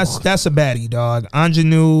 that's a baddie, dog.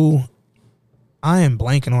 Ingenue, I am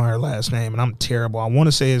blanking on her last name, and I'm terrible. I want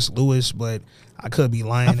to say it's Lewis, but I could be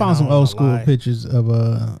lying. I found some old school pictures of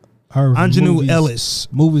her. Ingenue Ellis.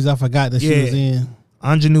 Movies I forgot that she was in.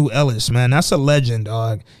 Ingenue Ellis, man, that's a legend,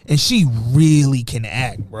 dog. And she really can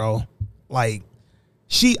act, bro. Like,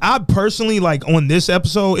 I personally, like, on this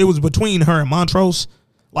episode, it was between her and Montrose,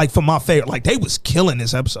 like, for my favorite. Like, they was killing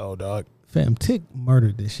this episode, dog. Fam, Tick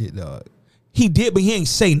murdered this shit, dog. He did, but he ain't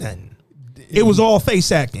say nothing. It was all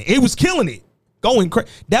face acting. It was killing it. Going crazy.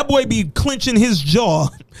 That boy be clenching his jaw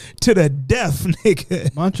to the death,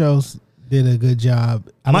 nigga. Montrose did a good job.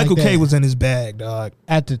 Michael K was in his bag, dog.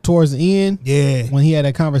 Towards the end, yeah, when he had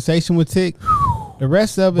a conversation with Tick, the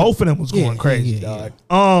rest of it, both of them was going crazy, dog.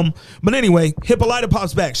 But anyway, Hippolyta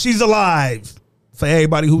pops back. She's alive. For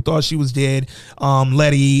everybody who thought she was dead,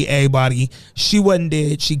 Letty, everybody, she wasn't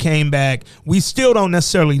dead. She came back. We still don't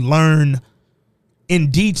necessarily learn in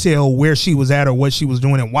detail where she was at or what she was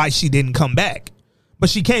doing and why she didn't come back. But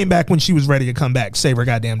she came back when she was ready to come back, save her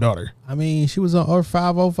goddamn daughter. I mean, she was on Earth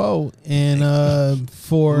 504 and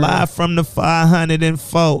for live from the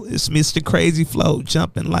 504, it's Mr. Crazy Flow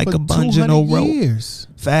jumping like a bungee no rope. Years.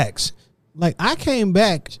 Facts. Like, I came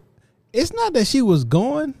back. It's not that she was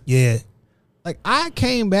gone. Yeah. Like, I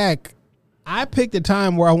came back. I picked a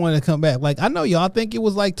time where I wanted to come back. Like, I know y'all think it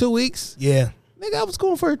was like 2 weeks. Yeah. Nigga, I was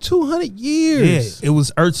going for 200 years. Yeah, it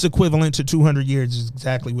was Earth's equivalent to 200 years is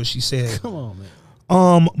exactly what she said. Come on,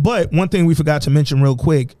 man. But one thing we forgot to mention real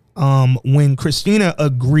quick, when Christina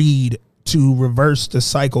agreed to reverse the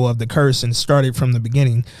cycle of the curse and started from the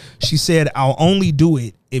beginning, she said, I'll only do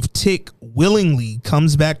it if Tick willingly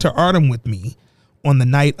comes back to Artem with me on the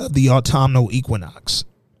night of the autumnal equinox.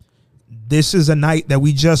 This is a night that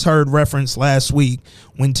we just heard referenced last week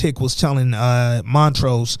when Tick was telling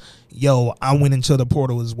Montrose, yo, I went into the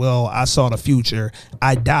portal as well. I saw the future.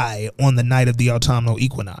 I die on the night of the autumnal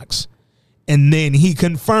equinox. And then he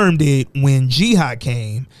confirmed it when Jihad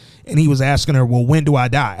came and he was asking her, well, when do I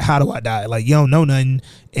die? How do I die? Like, you don't know nothing.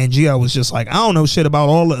 And Gio was just like, I don't know shit about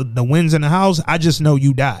all of the winds in the house. I just know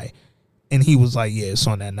you die. And he was like, yeah, it's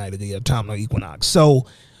on that night of the autumnal equinox. So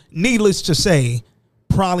needless to say,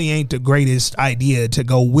 probably ain't the greatest idea to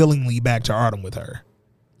go willingly back to Artem with her.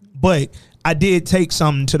 But I did take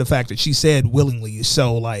something to the fact that she said willingly.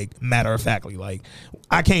 So, like, matter of factly, like,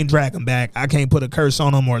 I can't drag him back. I can't put a curse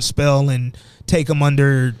on him or a spell and take him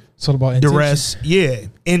under duress. Yeah,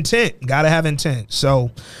 intent. Gotta have intent.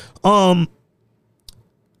 So,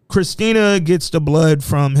 Christina gets the blood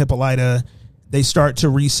from Hippolyta. They start to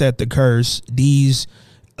reset the curse.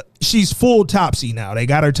 She's full Topsy now. They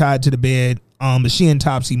got her tied to the bed. But she in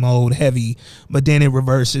Topsy mode, heavy. But then it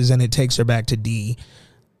reverses and it takes her back to D.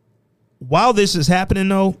 While this is happening,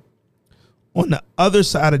 though, on the other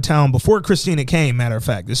side of town, before Christina came, matter of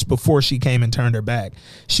fact, this is before she came and turned her back,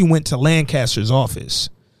 she went to Lancaster's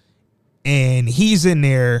office. And he's in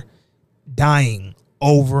there dying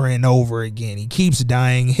over and over again. He keeps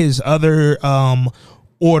dying. His other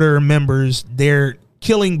order members, they're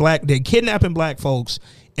kidnapping black folks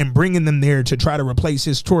and bringing them there to try to replace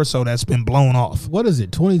his torso that's been blown off. What is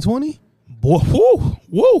it, 2020? Boy,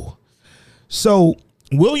 woo. So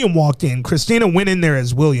William walked in. Christina went in there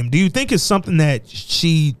as William. Do you think it's something that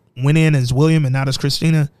she went in as William and not as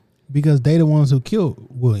Christina? Because they the ones who killed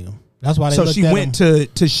William. That's why they so looked she at went him.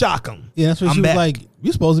 to shock him. Yeah, that's what she was like,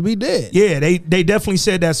 you're supposed to be dead. Yeah, they definitely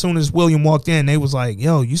said that as soon as William walked in. They was like,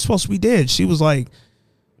 yo, you supposed to be dead. She was like,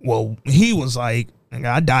 well, he was like,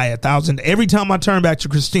 I die 1,000. Every time I turn back to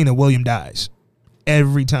Christina, William dies.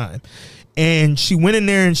 Every time. And she went in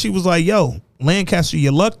there and she was like, yo, Lancaster,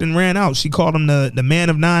 you lucked and ran out. She called him the man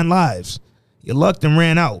of 9 lives. You lucked and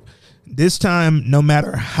ran out. This time, no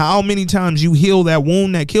matter how many times you heal that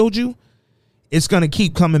wound that killed you, it's going to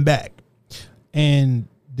keep coming back. And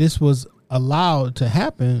this was allowed to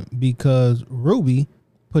happen because Ruby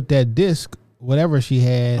put that disc, whatever she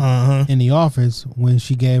had in the office when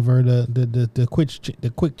she gave her the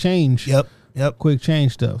quick change. Yep. Quick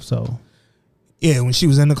change stuff. So yeah, when she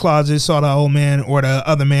was in the closet, saw the old man or the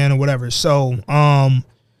other man or whatever. So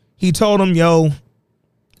he told him, yo,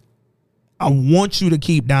 I want you to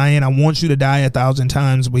keep dying. I want you to die 1,000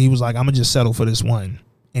 times. But he was like, I'm gonna just settle for this one.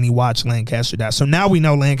 And he watched Lancaster die. So now we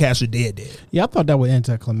know Lancaster dead. Yeah, I thought that was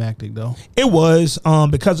anticlimactic though. It was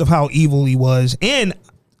because of how evil he was. And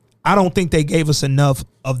I don't think they gave us enough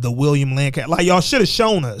of the William Lancaster. Like, y'all should have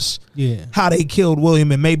shown us how they killed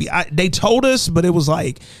William. And maybe they told us, but it was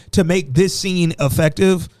like, to make this scene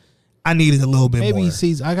effective, I needed a little bit more.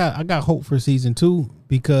 Maybe I got hope for season 2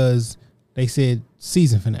 because they said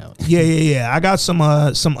season finale. Yeah. I got some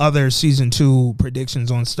other season 2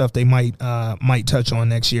 predictions on stuff they might touch on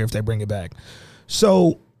next year if they bring it back.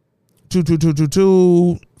 So,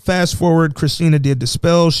 fast forward, Christina did the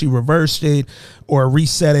spell. She reversed it or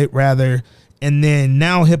reset it rather. And then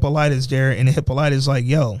now Hippolyta's there, and Hippolyta's like,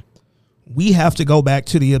 yo, we have to go back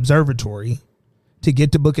to the observatory to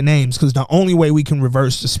get the Book of Names, because the only way we can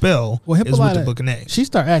reverse the spell is with the Book of Names. She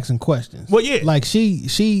start asking questions. Well, yeah. Like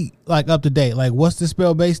she like up to date. Like, what's the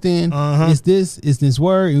spell based in? Is this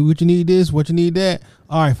word? What you need this? What you need that?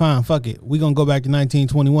 All right, fine. Fuck it. We gonna go back to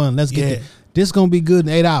 1921. Let's get it. This gonna be good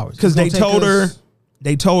in 8 hours. Because they told her,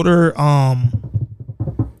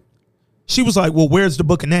 she was like, well, where's the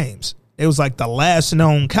Book of Names? It was like the last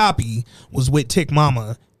known copy was with Tick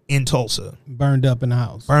Mama in Tulsa. Burned up in the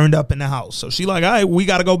house. So she like, all right, we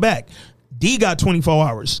got to go back. D got 24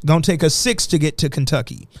 hours. Gonna take us 6 to get to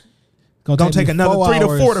Kentucky. Gonna take another 3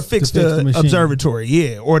 to 4 to fix the observatory.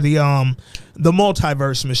 Yeah, or the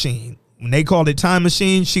multiverse machine. When they called it time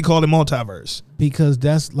machine, she called it multiverse. Because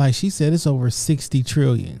that's, like she said, it's over 60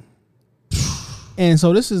 trillion. And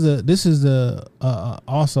so this is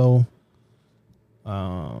also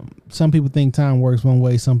some people think time works one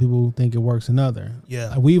way, some people think it works another.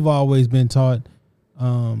 Yeah. We've always been taught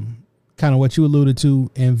kind of what you alluded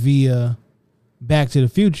to, and via Back to the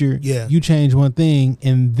Future, you change one thing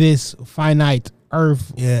in this finite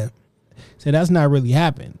earth. Yeah. So that's not really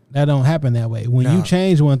happen. That don't happen that way. When you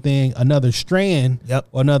change one thing, another strand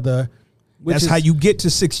or another. That's how you get to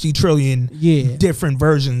 60 trillion different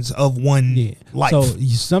versions of one life. So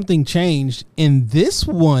something changed in this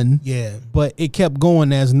one, but it kept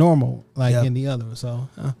going as normal, like in the other. So,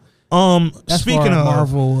 that's speaking of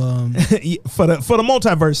Marvel, for the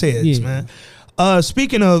multiverse heads, man.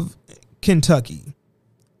 Speaking of Kentucky,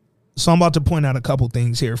 so I'm about to point out a couple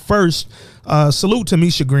things here. First, salute to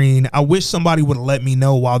Misha Green. I wish somebody would have let me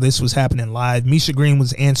know while this was happening live. Misha Green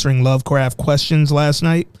was answering Lovecraft questions last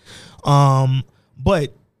night.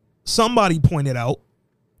 But somebody pointed out,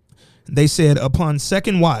 they said upon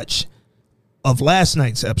second watch, of last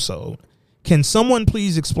night's episode. Can someone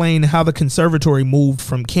please explain how the conservatory moved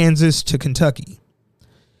from Kansas to Kentucky?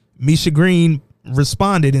 Misha Green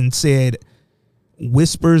responded and said,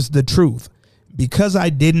 whispers the truth. Because I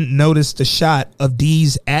didn't notice the shot of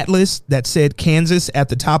Dee's atlas that said Kansas at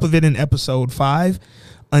the top of it in episode 5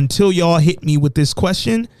 until y'all hit me with this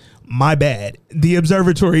question, my bad. The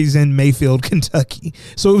observatory's in Mayfield, Kentucky.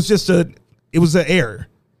 So it was an error.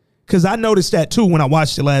 Because I noticed that too when I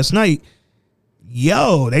watched it last night.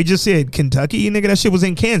 Yo, they just said Kentucky, nigga, that shit was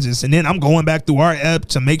in Kansas. And then I'm going back through our app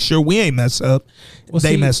to make sure we ain't messed up.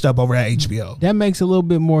 They messed up over at HBO. That makes a little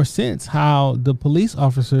bit more sense how the police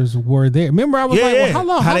officers were there. Remember, I was well, how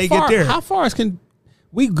long? How they get there? How far is I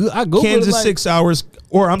Googled Kansas 6 hours,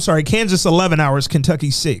 or I'm sorry, Kansas 11 hours,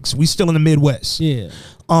 Kentucky 6. We still in the Midwest. Yeah.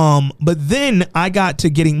 But then I got to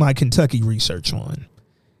getting my Kentucky research on,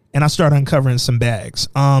 and I started uncovering some bags.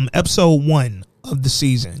 Episode 1 of the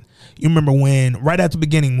season. You remember when, right at the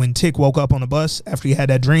beginning, when Tick woke up on the bus after he had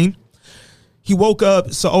that dream? He woke up,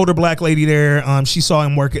 it's an older black lady there. She saw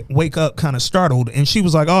him wake up kind of startled, and she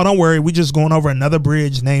was like, oh, don't worry, we just going over another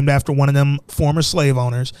bridge named after one of them former slave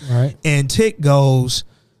owners. Right. And Tick goes,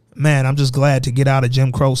 man, I'm just glad to get out of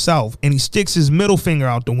Jim Crow South. And he sticks his middle finger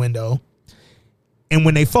out the window. And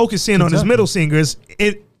when they focus in on his middle fingers,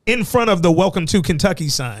 it in front of the Welcome to Kentucky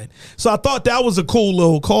sign. So I thought that was a cool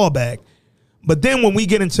little callback. But then when we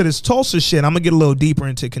get into this Tulsa shit, I'm going to get a little deeper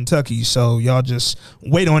into Kentucky. So y'all just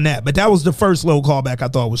wait on that. But that was the first little callback I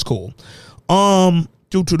thought was cool.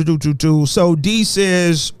 So D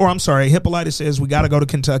says, or I'm sorry, Hippolyta says, we got to go to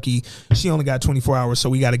Kentucky. She only got 24 hours,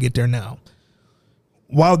 so we got to get there now.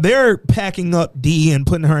 While they're packing up D and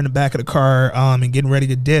putting her in the back of the car and getting ready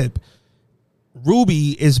to dip,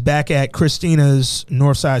 Ruby is back at Christina's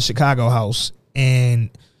Northside Chicago house.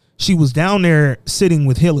 And she was down there sitting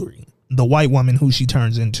with Hillary, the white woman who she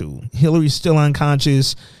turns into. Hillary's still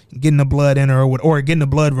unconscious, getting the blood in her or getting the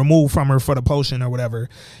blood removed from her for the potion or whatever.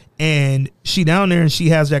 And she down there and she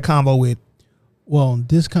has that convo with. Well,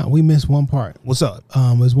 we missed one part. What's up?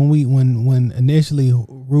 Was when initially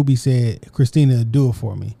Ruby said, Christina, do it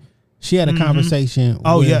for me. She had a conversation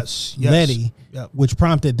with Letty, which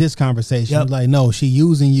prompted this conversation. Yep. Like, no, she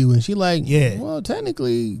using you. And she like, well,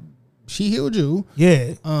 technically she healed you.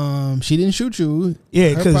 Yeah. She didn't shoot you.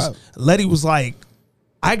 Yeah, because Letty was like,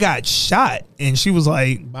 I got shot. And she was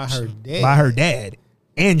like, by her dad.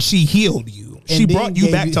 And she healed you. She brought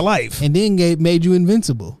you back to life. And then made you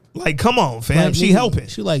invincible. Like, come on, fam. Like, she helping.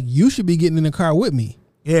 She like, you should be getting in the car with me.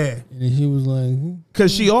 Yeah. And then she was like,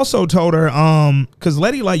 because she also told her, because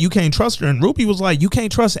Letty like, you can't trust her. And Ruby was like, you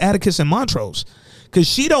can't trust Atticus and Montrose. Because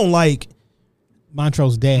she don't like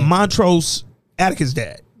Montrose dad. Atticus'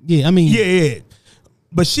 dad. Yeah, I mean. Yeah.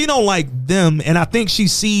 But she don't like them. And I think she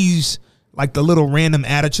sees like the little random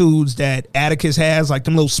attitudes that Atticus has, like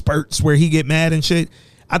them little spurts where he get mad and shit.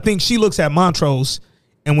 I think she looks at Montrose,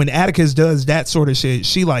 and when Atticus does that sort of shit,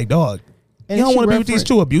 she like, dog, you don't want to be with these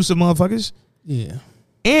two abusive motherfuckers? Yeah.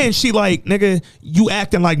 And she like, nigga, you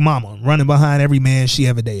acting like mama, running behind every man she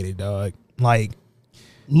ever dated, dog. Like,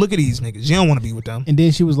 look at these niggas. You don't want to be with them. And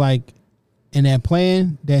then she was like, in that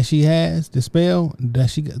plan that she has, the spell,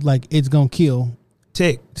 that she, like, it's going to kill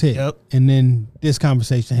Tick. Yep. And then this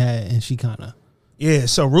conversation and she kind of. Yeah,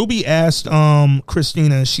 so Ruby asked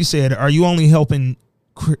Christina, she said, are you only helping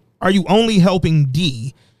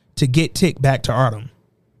D to get Tick back to Artem?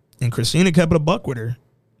 And Christina kept it a buck with her.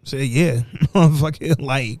 Said, yeah, motherfucker,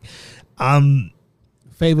 like,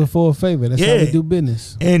 favor for a favor. That's how we do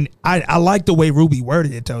business. And I like the way Ruby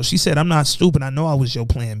worded it, though. She said, I'm not stupid. I know I was your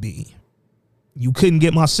plan B. You couldn't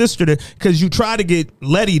get my sister to, because you tried to get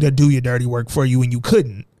Letty to do your dirty work for you, and you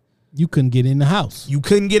couldn't. You couldn't get in the house. You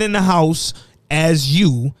couldn't get in the house as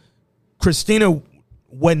you. Christina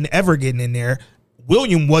wasn't ever getting in there.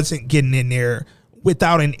 William wasn't getting in there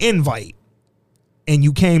without an invite. And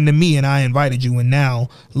you came to me and I invited you, and now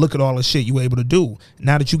look at all the shit you were able to do.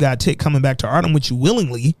 Now that you got Tick coming back to Artem with you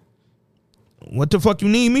willingly, what the fuck you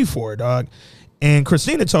need me for, dog? And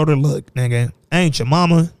Christina told her, look, nigga, I ain't your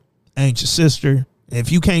mama, I ain't your sister.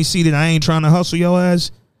 If you can't see that I ain't trying to hustle your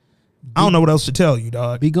ass, I don't know what else to tell you,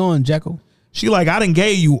 dog. Be going, Jekyll. She like, I done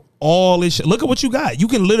gave you all this shit. Look at what you got. You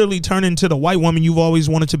can literally turn into the white woman you've always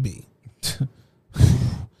wanted to be.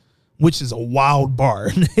 Which is a wild bar,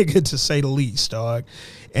 nigga, to say the least, dog.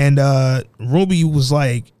 And Ruby was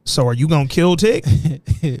like, so are you going to kill Tick?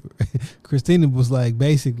 Christina was like,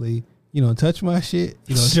 basically, you don't touch my shit.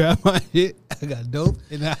 You don't try my shit. I got dope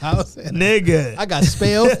in the house. Nigga. I got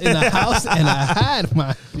spells in the house, and I hide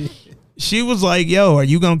my shit. She was like, yo, are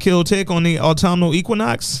you going to kill Tick on the autumnal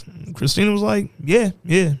equinox? Christina was like, yeah,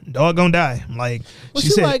 dog gonna die. I'm like, Well, she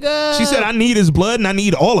said, I need his blood and I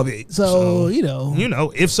need all of it. So, you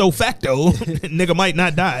know, if so facto, nigga might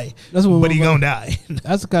not die, but he gonna die.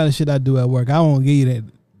 That's the kind of shit I do at work. I won't give you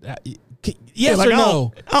that. Yes like, or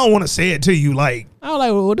no? I don't want to say it to you like. I'm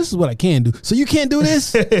like, well, this is what I can do. So you can't do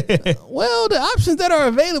this? Well, the options that are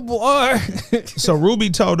available are. So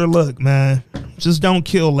Ruby told her, look, man, just don't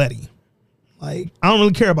kill Letty. Like, I don't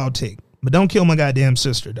really care about Tick, but don't kill my goddamn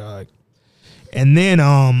sister, dog. And then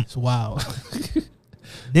It's wild.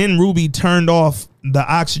 then Ruby turned off the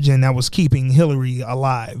oxygen that was keeping Hillary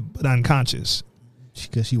alive but unconscious.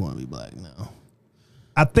 Because she want to be black now.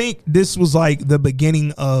 I think this was like the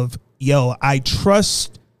beginning of, yo, I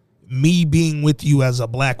trust me being with you as a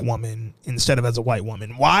black woman instead of as a white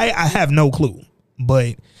woman. Why? I have no clue.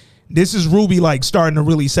 But this is Ruby like starting to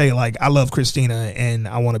really say like, I love Christina and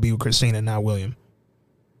I want to be with Christina, not William.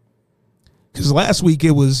 Because last week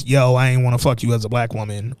it was, yo, I ain't want to fuck you as a black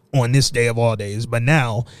woman on this day of all days. But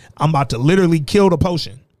now I'm about to literally kill the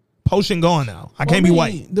potion. Potion gone now. I can't be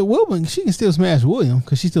white. The woman, she can still smash William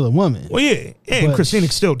because she's still a woman. Well, yeah. And Christina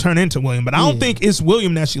can still turn into William. But I don't think it's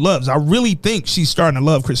William that she loves. I really think she's starting to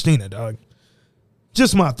love Christina, dog.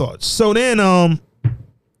 Just my thoughts. So then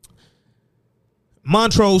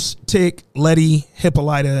Montrose, Tick, Letty,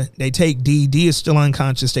 Hippolyta, they take D. D is still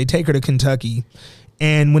unconscious. They take her to Kentucky.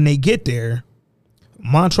 And when they get there,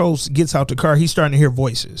 Montrose gets out the car. He's starting to hear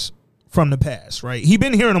voices from the past, right? He'd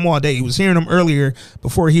been hearing them all day. He was hearing them earlier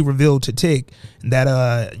before he revealed to Tick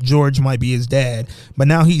that George might be his dad. But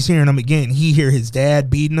now he's hearing them again. He hear his dad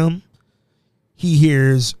beating him. He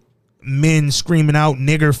hears men screaming out,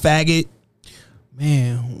 nigger, faggot.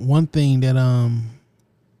 Man, one thing that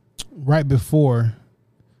right before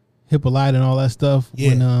Hippolyta and all that stuff,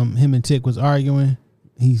 when him and Tick was arguing,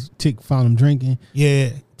 Tick found him drinking. Yeah.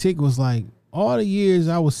 Tick was like, all the years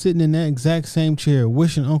I was sitting in that exact same chair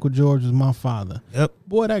wishing Uncle George was my father. Yep.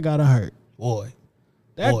 Boy, that gotta hurt. Boy.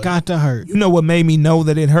 That got to hurt. You know what made me know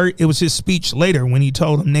that it hurt? It was his speech later when he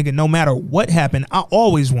told him, nigga, no matter what happened, I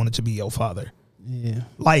always wanted to be your father. Yeah.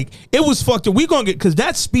 Like, it was fucked up. We gonna get, because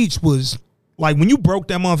that speech was, like, when you broke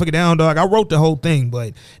that motherfucker down, dog, I wrote the whole thing,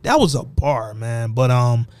 but that was a bar, man. But,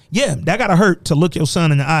 yeah, that gotta hurt to look your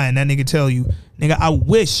son in the eye and that nigga tell you, nigga, I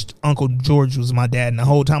wished Uncle George was my dad, and the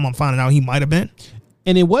whole time I'm finding out he might have been.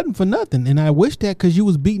 And it wasn't for nothing. And I wish that because you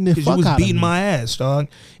was beating the fuck out of me. You was beating my ass, dog.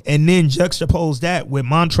 And then juxtapose that with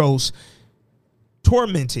Montrose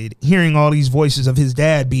tormented, hearing all these voices of his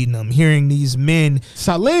dad beating him, hearing these men.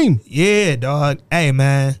 Salim. Yeah, dog. Hey,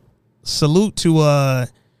 man. Salute to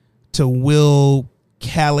Will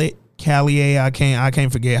Callier. I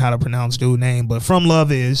can't forget how to pronounce dude's name, but from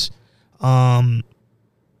Love Is,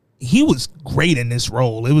 he was great in this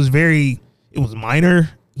role. It was minor.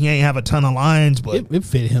 He ain't have a ton of lines, but it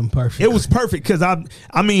fit him perfect. It was perfect because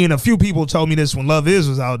I mean, a few people told me this when Love Is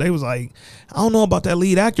was out. They was like, I don't know about that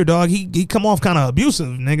lead actor, dog. He come off kind of abusive,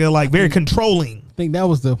 nigga, like very controlling. I think that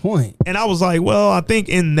was the point. And I was like, well, I think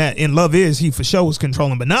in Love Is, he for sure was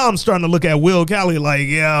controlling. But now I'm starting to look at Will Callier like,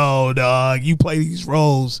 yo, dog, you play these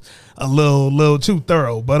roles a little too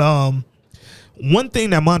thorough. But one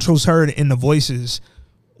thing that Montrose heard in the voices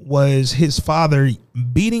was his father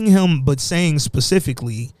beating him, but saying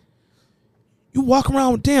specifically, you walk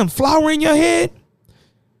around with damn flour in your head,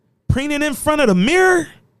 preening in front of the mirror.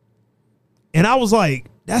 And I was like,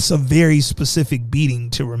 that's a very specific beating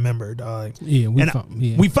to remember, dog. Yeah,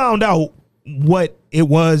 we found out what it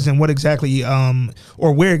was and what exactly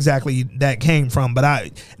or where exactly that came from,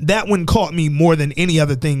 but that one caught me more than any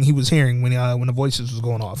other thing he was hearing when the voices was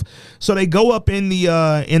going off. So they go up in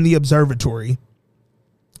the observatory.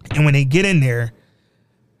 And when they get in there,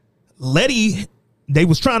 Letty, they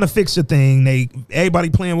was trying to fix the thing. Everybody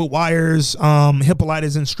playing with wires.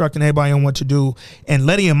 Hippolyta's instructing everybody on what to do. And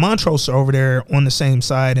Letty and Montrose are over there on the same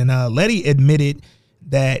side. And Letty admitted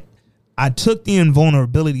that I took the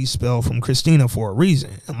invulnerability spell from Christina for a reason.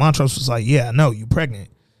 And Montrose was like, yeah, I know, you pregnant.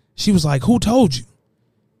 She was like, who told you?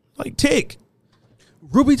 Like, Tick.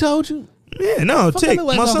 Ruby told you? Yeah, no, Tick,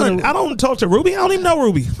 my son. I don't talk to Ruby. I don't even know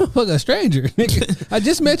Ruby. Fuck a stranger, nigga. I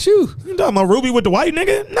just met you. You talking about Ruby with the white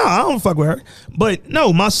nigga? No, I don't fuck with her. But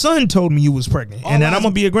no, my son told me you was pregnant and that I'm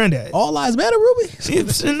gonna be a granddad. All lives matter,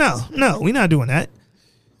 Ruby? No, we not doing that.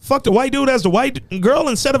 Fuck the white dude as the white girl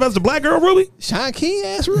instead of as the black girl, Ruby. Sean King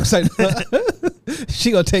ass Ruby.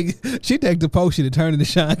 She take the potion and turn into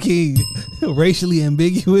Sean King. Racially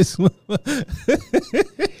ambiguous. Yo,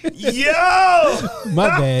 my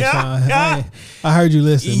bad, Sean. I heard you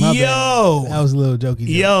listen. My bad. That was a little jokey.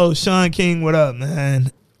 Yo, Sean King, what up,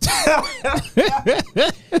 man?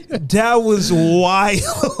 That was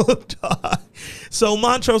wild, dog. So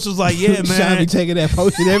Montrose was like, yeah, Sean man. be taking that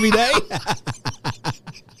potion every day.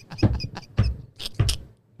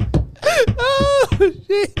 Oh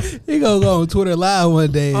shit! He gonna go on Twitter Live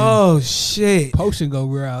one day. Oh shit! Potion go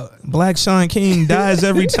wear out. Black Sean King dies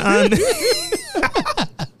every time.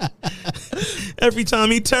 Every time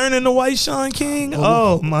he turn into white Sean King.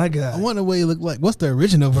 Oh my I god, wonder what he look like. What's the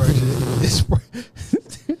original version?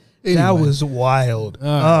 Anyway. that was wild.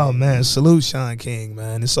 All Oh man, salute Sean King,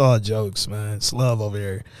 man. It's all jokes, man. It's love over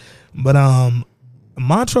here. But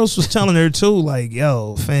Montrose was telling her too, like,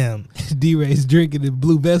 yo, fam. D-Ray's drinking the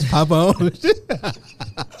blue vest pop on.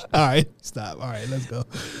 All right, stop. All right, let's go.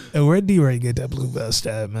 And where'd D-Ray get that blue vest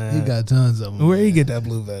at, man? He got tons of them. Where he man. get that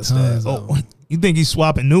blue vest Tons at? of Oh, you think he's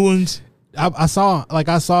swapping new ones? I saw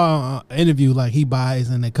an interview like he buys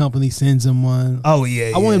and the company sends him one. Oh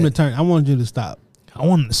yeah. I want him to turn. I wanted you to stop. I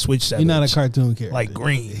want him to switch that. He's not a bitch. cartoon character. Like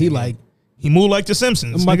green. He nigga. like he moved like the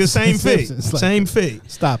Simpsons. Like Nigga, the same fit. Simpsons, like- Same fit.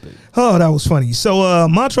 stop it. Oh, that was funny. So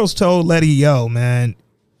Montrose told Letty, yo, man,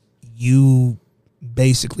 you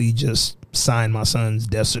basically just signed my son's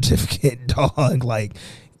death certificate, dog. Like,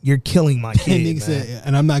 you're killing my And kid. nigga man. said,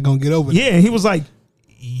 and I'm not gonna get over it. Yeah, he was like,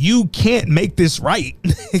 you can't make this right.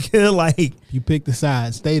 Like, You pick the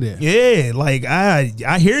side, stay there. yeah, like I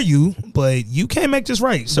hear you, but you can't make this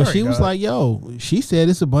right. So Sorry, she was dog. like, yo, she said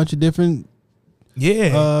it's a bunch of different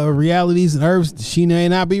yeah. realities and herbs. She may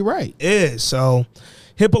not be right. Yeah, so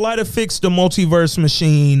Hippolyta fixed the multiverse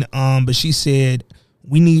machine, but she said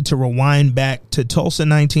we need to rewind back to Tulsa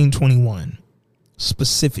 1921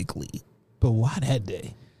 specifically. But why that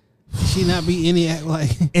day? Should she not be any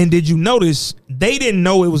like And did you notice they didn't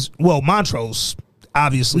know it was, well, Montrose,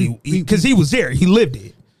 obviously, because he was there, he lived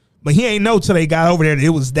it, but he ain't know till they got over there that it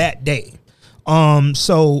was that day.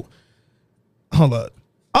 So hold up.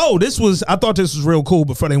 Oh, I thought this was real cool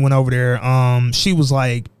before they went over there. She was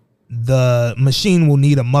like, the machine will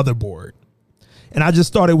need a motherboard. And I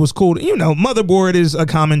just thought it was cool. You know, motherboard is a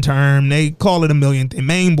common term. They call it a million things.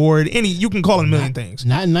 Mainboard, you can call it a million things.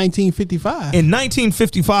 not in 1955? In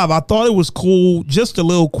 1955, I thought it was cool. Just a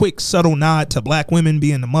little quick, subtle nod to black women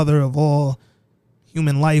being the mother of all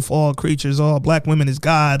human life, all creatures, all black women is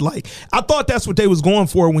God. Like, I thought that's what they was going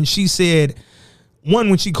for when she said,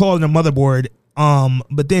 when she called it a motherboard.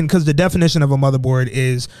 But then, because the definition of a motherboard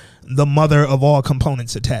is the mother of all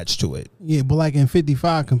components attached to it. Yeah, but like in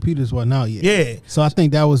 55, computers weren't out yet. Yeah. So I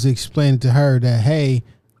think that was explaining to her that, hey,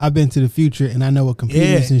 I've been to the future and I know what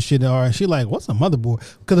computers Yeah. and shit are. She like, what's a motherboard?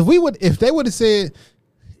 Because if they would have said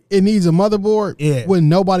it needs a motherboard, Yeah. when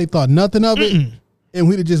nobody thought nothing of it, and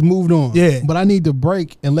we'd have just moved on. Yeah. But I need to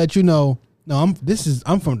break and let you know, no,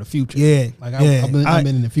 I'm from the future. Yeah. Like Yeah. I've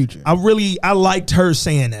been in the future. I liked her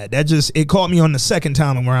saying that. That just, it caught me on the second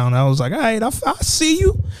time around. I was like, all right, I see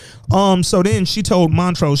you. So then she told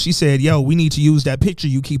Montrose, she said, yo, we need to use that picture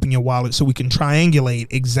you keep in your wallet so we can triangulate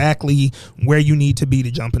exactly where you need to be to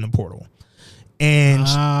jump in the portal. And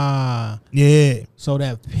yeah. So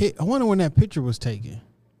I wonder when that picture was taken.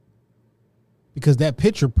 Because that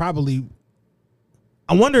picture probably,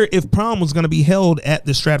 I wonder if prom was going to be held at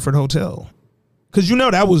the Stratford Hotel. Because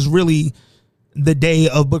that was really the day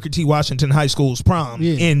of Booker T. Washington High School's prom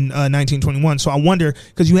in 1921. So I wonder,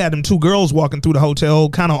 because you had them two girls walking through the hotel,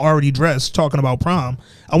 kind of already dressed, talking about prom.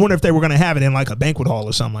 I wonder if they were going to have it in like a banquet hall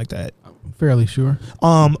or something like that. I'm fairly sure.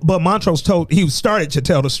 But Montrose he started to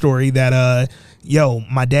tell the story that,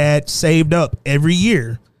 my dad saved up every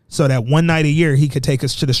year so that one night a year he could take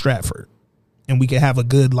us to the Stratford and we could have a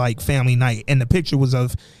good like family night. And the picture was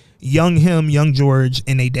of young George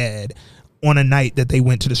and their dad on a night that they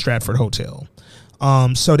went to the Stratford Hotel.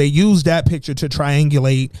 So they used that picture to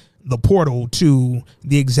triangulate the portal to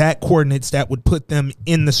the exact coordinates that would put them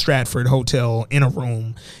in the Stratford Hotel in a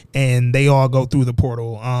room, and they all go through the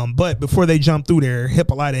portal. But before they jump through there,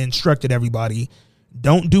 Hippolyta instructed everybody,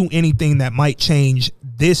 don't do anything that might change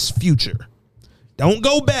this future. Don't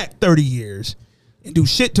go back 30 years and do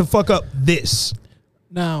shit to fuck up this.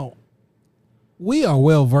 Now, we are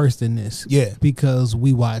well versed in this. Yeah. Because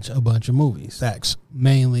we watch a bunch of movies. Facts.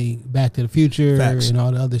 Mainly Back to the Future Facts. and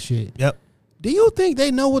all the other shit. Yep. Do you think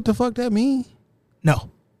they know what the fuck that means? No.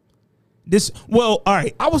 All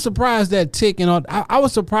right. I was surprised that Tick and all. I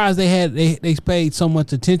was surprised they paid so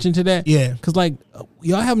much attention to that. Yeah. Because like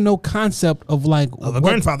y'all have no concept of like Of a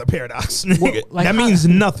grandfather paradox. Nigga. like that how- means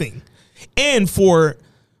nothing. And for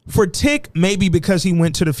Tick, maybe because he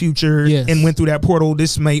went to the future Yes. and went through that portal,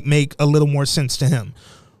 this might make a little more sense to him.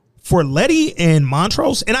 For Letty and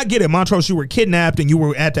Montrose, and I get it, Montrose, you were kidnapped and you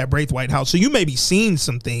were at that Braithwaite house, so you maybe seen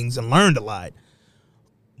some things and learned a lot.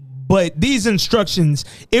 But these instructions,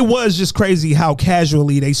 it was just crazy how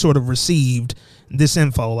casually they sort of received this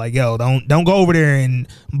info. Like, yo, don't go over there and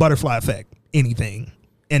butterfly effect anything.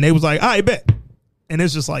 And they was like, I bet. And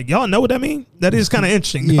it's just like, y'all know what that mean? That is kind of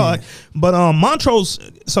interesting. Yeah. But Montrose,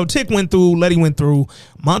 so Tick went through, Letty went through.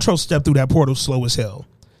 Montrose stepped through that portal slow as hell.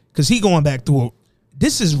 Because he going back through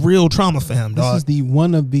this is real trauma for him, dog. This is the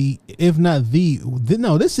one of the, if not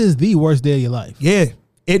no, this is the worst day of your life. Yeah.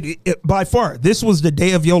 It by far, this was the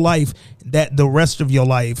day of your life that the rest of your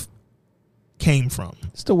life came from.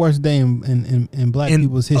 It's the worst day in black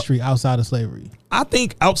people's history outside of slavery. I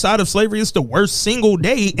think outside of slavery, it's the worst single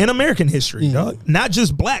day in American history, dog. Not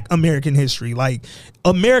just black American history. Like,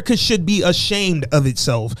 America should be ashamed of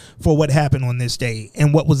itself for what happened on this day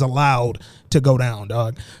and what was allowed to go down,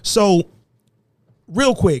 dog. So,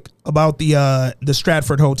 real quick about the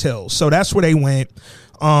Stratford Hotel. So that's where they went.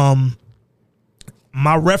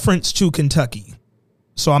 My reference to Kentucky.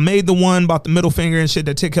 So I made the one about the middle finger and shit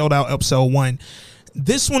that Tick held out episode 1.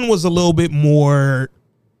 This one was a little bit more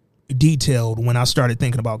detailed when I started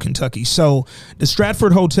thinking about Kentucky. So the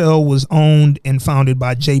Stratford Hotel was owned and founded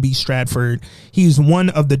by J.B. Stratford. He's one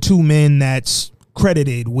of the 2 men that's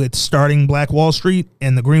credited with starting Black Wall Street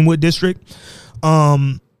and the Greenwood District.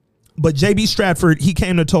 But J.B. Stratford, he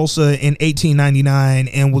came to Tulsa in 1899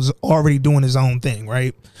 and was already doing his own thing,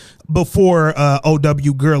 right? Before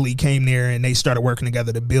O.W. Gurley came there and they started working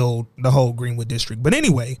together to build the whole Greenwood District. But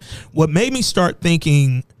anyway, what made me start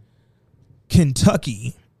thinking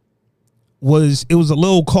Kentucky was a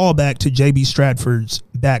little callback to J.B. Stratford's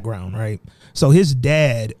background, right? So his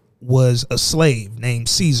dad was a slave named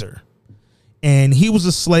Caesar, and he was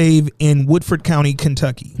a slave in Woodford County,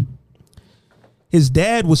 Kentucky. His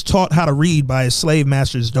dad was taught how to read by his slave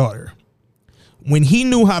master's daughter. When he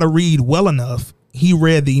knew how to read well enough, he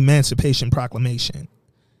read the Emancipation Proclamation.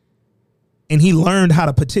 And he learned how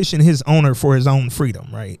to petition his owner for his own freedom,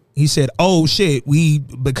 right? He said, oh shit,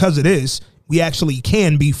 because of this, we actually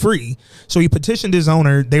can be free. So he petitioned his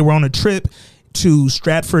owner. They were on a trip to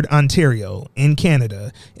Stratford, Ontario in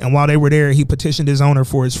Canada. And while they were there, he petitioned his owner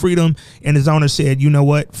for his freedom. And his owner said, you know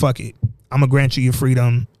what? Fuck it. I'm going to grant you your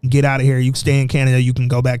freedom. Get out of here. You can stay in Canada. You can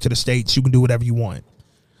go back to the States. You can do whatever you want.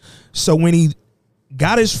 So when he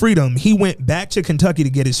got his freedom, he went back to Kentucky to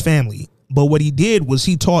get his family. But what he did was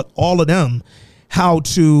he taught all of them how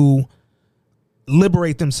to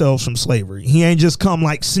liberate themselves from slavery. He ain't just come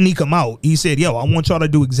like sneak them out. He said, yo, I want y'all to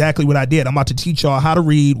do exactly what I did. I'm about to teach y'all how to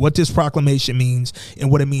read, what this proclamation means, and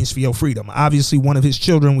what it means for your freedom. Obviously, one of his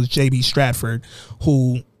children was J.B. Stratford,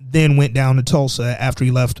 who then went down to Tulsa after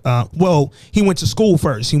he left. He went to school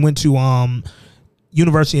first. He went to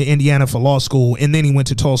University of Indiana for law school, and then he went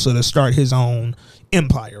to Tulsa to start his own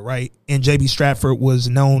empire, right? And J.B. Stratford was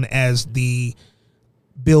known as the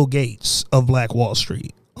Bill Gates of Black Wall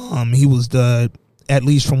Street. He was at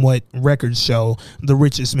least from what records show, the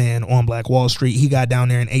richest man on Black Wall Street. He got down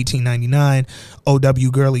there in 1899.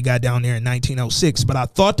 O.W. Gurley got down there in 1906. But I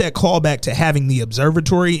thought that callback to having the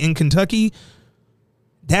observatory in Kentucky,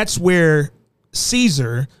 that's where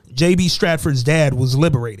Caesar, J.B. Stratford's dad, was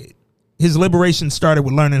liberated. His liberation started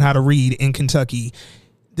with learning how to read in Kentucky.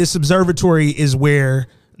 This observatory is where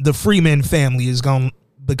the Freeman family is going to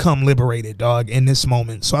become liberated, dog, in this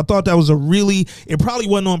moment. So I thought that was it probably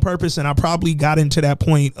wasn't on purpose, and I probably got into that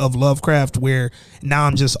point of Lovecraft where now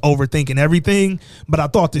I'm just overthinking everything, but I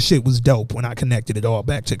thought the shit was dope when I connected it all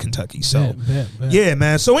back to Kentucky. So yeah,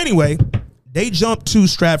 man. So anyway, they jump to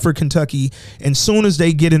Stratford, Kentucky, and soon as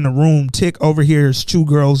they get in the room, Tick overhears 2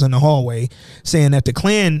 girls in the hallway saying that the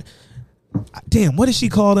Klan, damn, what did she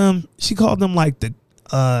call them? She called them like the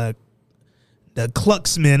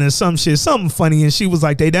Kluxmen or some shit, something funny. And she was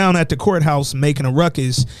like, they down at the courthouse making a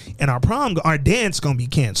ruckus, and our dance gonna be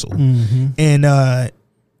canceled. Mm-hmm. And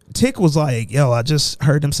Tick was like, yo, I just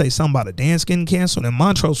heard them say something about a dance getting canceled. And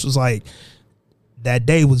Montrose was like, that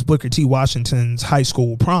day was Booker T. Washington's high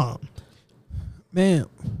school prom. Man,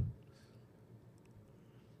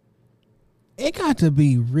 it got to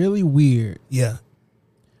be really weird. Yeah.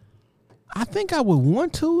 I think I would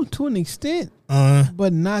want to an extent,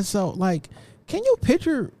 but not so. Like, can you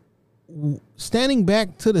picture standing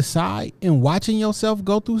back to the side and watching yourself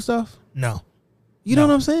go through stuff? No. You know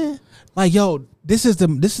what I'm saying? Like, yo, this is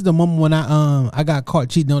the moment when I got caught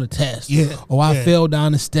cheating on the test. Yeah. Or I fell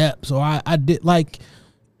down the steps, or I did, like,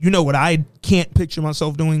 you know what I can't picture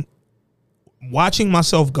myself doing? Watching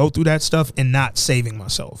myself go through that stuff and not saving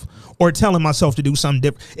myself or telling myself to do something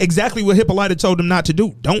different. Exactly what Hippolyta told him not to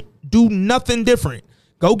do. Don't do nothing different.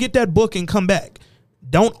 Go get that book and come back.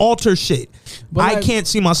 Don't alter shit. But I can't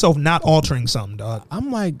see myself not altering something, dog.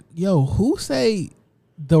 I'm like, yo, who say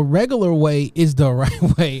the regular way is the right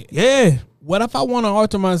way? Yeah. What if I want to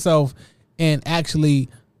alter myself and actually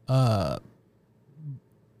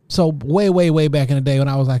So way back in the day when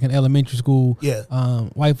I was like in elementary school,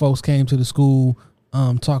 white folks came to the school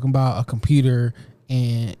talking about a computer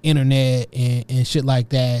and internet and shit like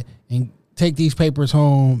that, and take these papers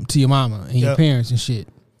home to your mama and your parents and shit.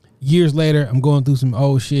 Years later, I'm going through some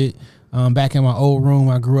old shit back in my old room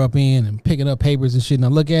I grew up in and picking up papers and shit, and I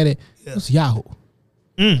look at it, it's Yahoo.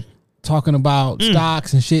 Talking about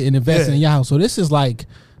stocks and shit and investing in Yahoo. So this is like,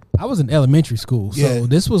 I was in elementary school, so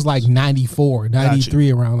this was like 94,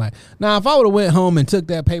 93 around like. Now, if I would have went home and took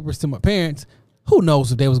that papers to my parents, who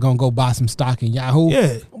knows if they was going to go buy some stock in Yahoo.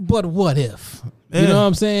 Yeah. But what if? You know what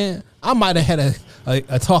I'm saying? I might have had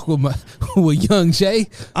a talk with young Jay.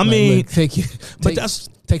 I mean, look, take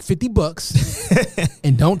 $50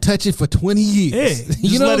 and don't touch it for 20 years. Yeah,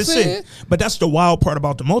 you know what I'm saying? But that's the wild part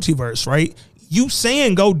about the multiverse, right? You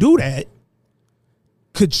saying go do that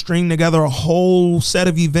could string together a whole set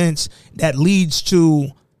of events that leads to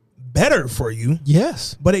better for you.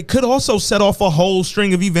 Yes. But it could also set off a whole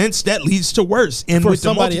string of events that leads to worse. And for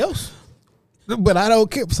somebody else. But I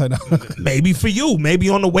don't care. So no. Maybe for you. Maybe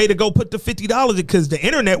on the way to go put the $50, because the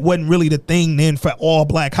internet wasn't really the thing then for all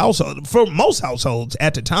black households. For most households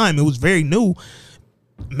at the time, it was very new.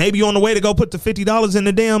 Maybe on the way to go put the $50 in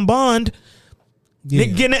the damn bond,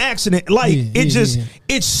 get in an accident. Like,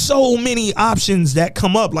 it's so many options that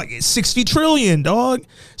come up. Like, it's 60 trillion, dog.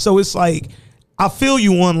 So it's like, I feel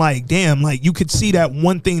you on like, damn, like you could see that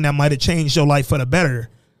one thing that might have changed your life for the better.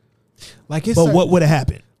 Like, but what would have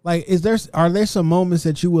happened? Like, are there some moments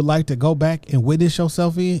that you would like to go back and witness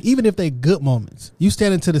yourself in, even if they're good moments? You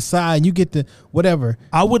standing to the side and you get to whatever.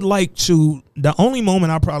 I would like to. The only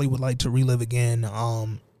moment I probably would like to relive again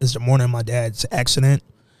is the morning of my dad's accident.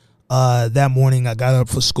 That morning I got up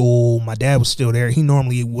for school. My dad was still there. He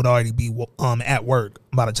normally would already be at work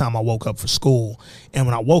by the time I woke up for school. And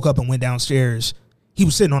when I woke up and went downstairs, he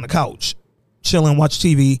was sitting on the couch, chilling,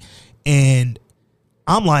 watching TV. And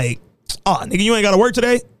I'm like, oh, nigga, you ain't got to work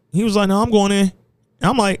today? He was like, no, I'm going in. And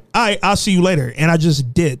I'm like, all right, I'll see you later. And I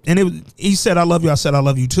just dipped. And he said, I love you. I said, I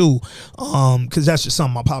love you too. Because that's just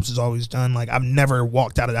something my pops has always done. Like, I've never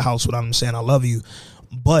walked out of the house without him saying, I love you.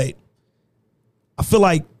 But I feel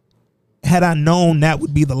like had I known that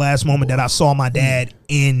would be the last moment that I saw my dad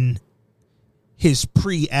in his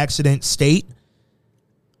pre-accident state,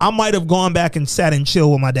 I might have gone back and sat and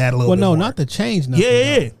chill with my dad a little bit more. Not to change nothing.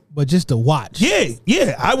 Yeah. But just to watch.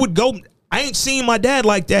 Yeah. I would go. I ain't seen my dad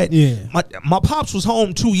like that. Yeah. My pops was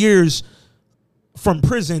home 2 years from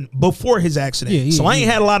prison before his accident. So I ain't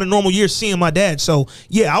had a lot of normal years seeing my dad. So,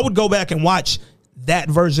 yeah, I would go back and watch that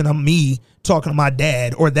version of me talking to my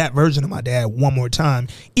dad, or that version of my dad one more time,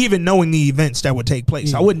 even knowing the events that would take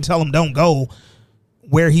place. I wouldn't tell him don't go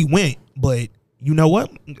where he went, but you know what?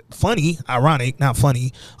 Funny, ironic, not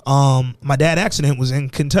funny. My dad's accident was in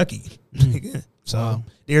Kentucky. So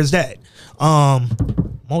there's that.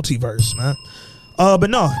 Multiverse, man. But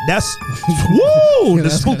no, that's woo.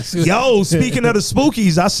 Yo, speaking of the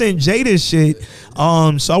spookies, I sent Jay this shit.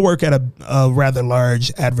 So I work at a rather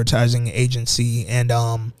large advertising agency, and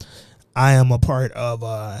I am a part of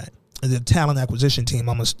the talent acquisition team.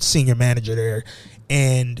 I'm a senior manager there,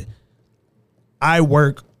 and I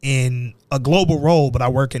work in a global role, but I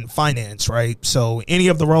work in finance, right? So any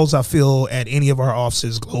of the roles I fill at any of our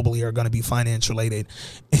offices globally are going to be finance related.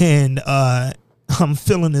 And I'm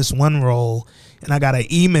filling this one role, and I got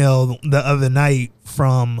an email the other night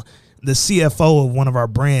from the CFO of one of our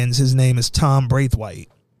brands. His name is Tom Braithwaite.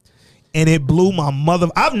 And it blew my mother.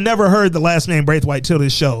 I've never heard the last name Braithwaite till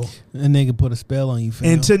this show. That nigga put a spell on you,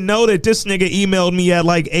 fam. And to know that this nigga emailed me at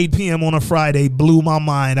like 8 p.m. on a Friday blew my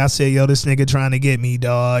mind. I said, yo, this nigga trying to get me,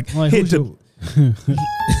 dog. Like,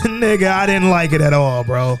 nigga, I didn't like it at all,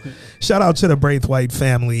 bro. Shout out to the Braithwaite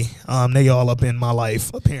family. They all up in my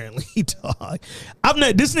life, apparently, dog.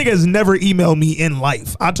 This nigga has never emailed me in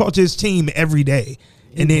life. I talk to his team every day.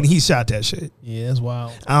 And then he shot that shit. Yeah, that's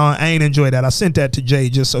wild. I ain't enjoy that. I sent that to Jay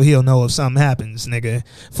just so he'll know if something happens, nigga.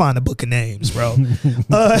 Find a book of names, bro.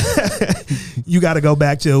 You got to go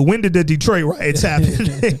back to, when did the Detroit riots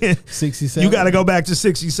happen? 67. You got to go back to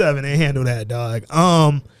 67 and handle that, dog.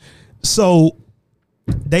 So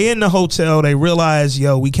they in the hotel. They realize,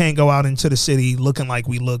 yo, we can't go out into the city looking like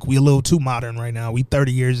we look. We a little too modern right now. We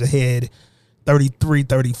 30 years ahead. 33,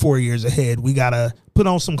 34 years ahead. We got to put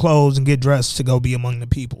on some clothes and get dressed to go be among the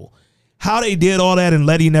people. How they did all that and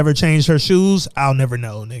Letty never changed her shoes, I'll never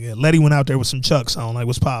know, nigga. Letty went out there with some Chucks on, like,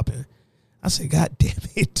 what's popping? I said, God damn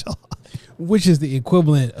it, dog. Which is the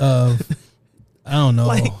equivalent of, I don't know,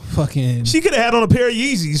 like, fucking. She could have had on a pair of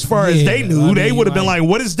Yeezys as far as they knew. They would have been like,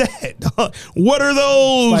 what is that, dog? What are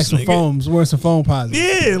those? Like some foams, wearing some foam posits.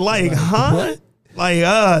 Yeah, like, huh? Like,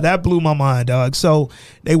 that blew my mind, dog. So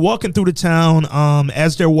they walking through the town.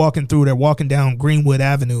 As they're walking through, they're walking down Greenwood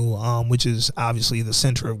Avenue, which is obviously the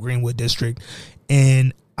center of Greenwood District.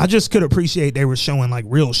 And I just could appreciate they were showing like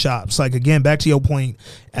real shops. Like, again, back to your point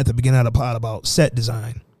at the beginning of the pod about set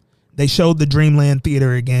design. They showed the Dreamland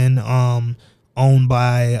Theater again, owned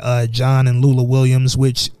by John and Lula Williams,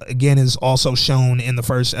 which again is also shown in the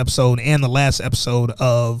first episode and the last episode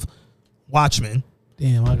of Watchmen.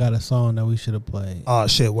 Damn, I got a song that we should have played. Oh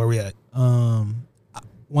shit, where we at?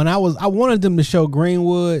 When I wanted them to show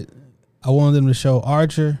Greenwood, I wanted them to show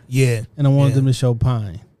Archer, Yeah, and I wanted them to show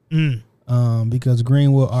Pine. Because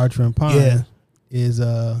Greenwood, Archer, and Pine is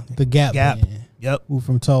the Gap band. Yep. Who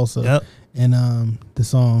from Tulsa. Yep. And the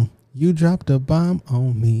song "You Dropped a Bomb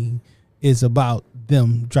on Me" is about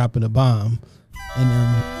them dropping a bomb, and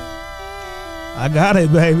I got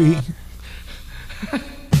it, baby.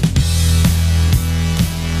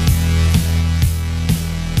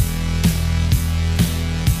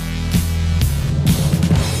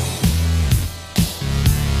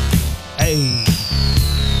 Hey.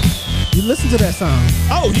 You listen to that song.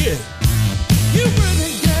 Oh yeah. You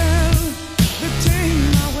really girl, the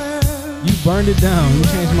change my world. You burned it down. You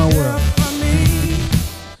changed my world.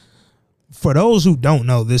 For those who don't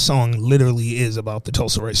know, this song literally is about the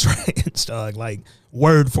Tulsa race riots, dog. Like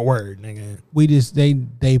word for word, nigga. We just they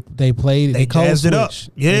played it. They jazzed it up.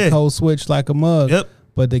 Yeah. They code switched like a mug. Yep.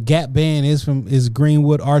 But the Gap band is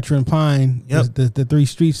Greenwood, Archer, and Pine. Yep. The three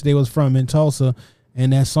streets they was from in Tulsa.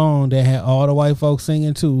 And that song that had all the white folks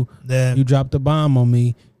singing too. Yeah. You dropped a bomb on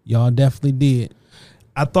me. Y'all definitely did.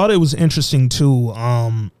 I thought it was interesting too,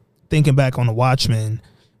 thinking back on the Watchmen,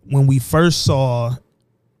 when we first saw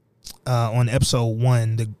on episode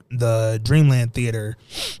 1 the Dreamland Theater,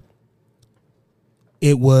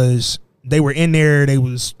 they were in there, they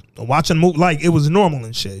was watching movie, like it was normal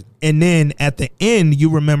and shit. And then at the end, you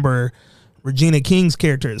remember Regina King's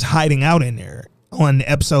character is hiding out in there on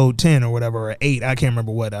episode 10 or whatever, or 8. I can't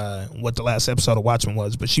remember what the last episode of Watchmen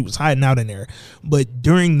was, but she was hiding out in there. But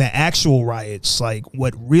during the actual riots, like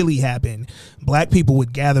what really happened, black people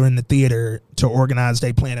would gather in the theater to organize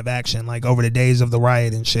their plan of action, like over the days of the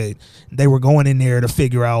riot and shit. They were going in there to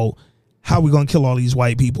figure out how we going to kill all these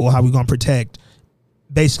white people, how we going to protect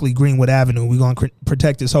basically Greenwood Avenue, we going to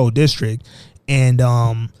protect this whole district. And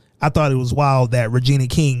I thought it was wild that Regina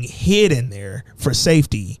King hid in there for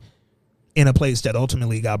safety in a place that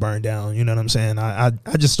ultimately got burned down. You know what I'm saying? I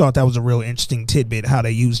just thought that was a real interesting tidbit, how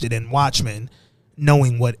they used it in Watchmen,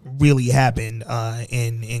 knowing what really happened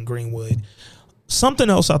in Greenwood. Something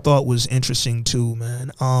else I thought was interesting too,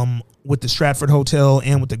 man, with the Stratford Hotel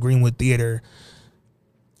and with the Greenwood Theater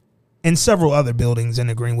and several other buildings in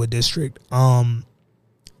the Greenwood District,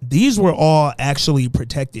 these were all actually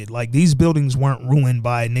protected. Like, these buildings weren't ruined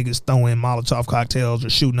by niggas throwing Molotov cocktails or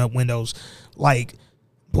shooting up windows. Like,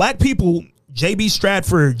 black people, J.B.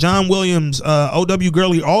 Stratford, John Williams, O.W.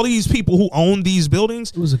 Gurley, all these people who owned these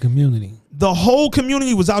buildings. It was a community. The whole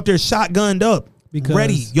community was out there shotgunned up, because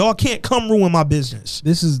ready. Y'all can't come ruin my business.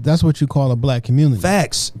 That's what you call a black community.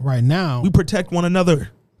 Facts. Right now, We protect one another.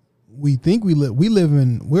 we think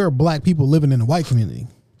we're black people living in a white community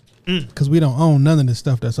because we don't own none of the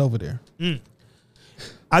stuff that's over there.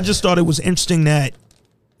 I just thought it was interesting that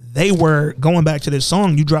they were going back to this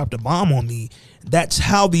song, "You Dropped a Bomb on Me." That's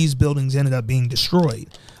how these buildings ended up being destroyed.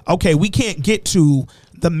 Okay, we can't get to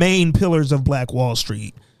the main pillars of Black Wall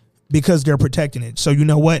Street because they're protecting it. So you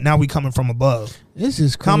know what? Now we coming from above. This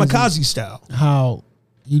is crazy. Kamikaze style. How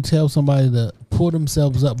you tell somebody to pull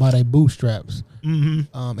themselves up by their bootstraps, and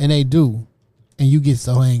they do, and you get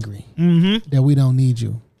so angry that we don't need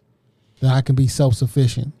you, that I can be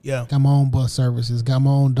self-sufficient. Yeah. Got my own bus services, got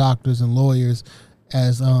my own doctors and lawyers,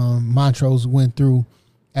 as Montrose went through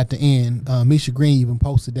at the end. Misha Green even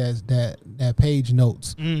posted that page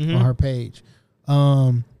notes on her page.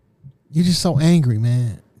 You're just so angry,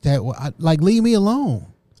 man. That leave me alone.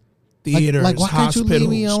 Theaters, like why can't you hospitals, leave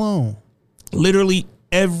me alone? literally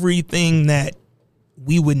everything that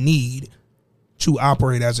we would need to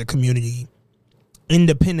operate as a community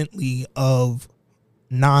independently of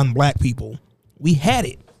non-black people. We had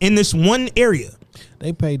it in this one area.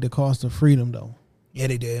 They paid the cost of freedom, though. Yeah,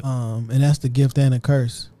 they did. And that's the gift and the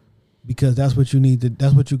curse, because that's what you need to.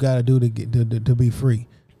 That's what you got to do to get to be free.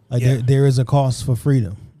 Like there is a cost for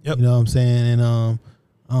freedom. Yep. You know what I'm saying? And I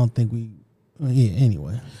don't think we. Yeah.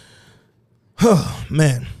 Anyway.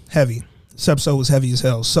 Man, heavy. This episode was heavy as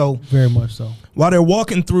hell. So Very much so. while they're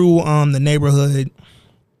walking through the neighborhood,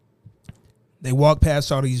 they walk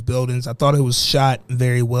past all these buildings. I thought it was shot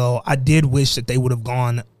very well. I did wish that they would have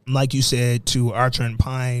gone like you said, to Archer and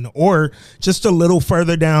Pine, or just a little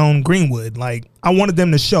further down Greenwood. Like, I wanted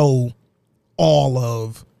them to show all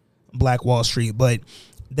of Black Wall Street, but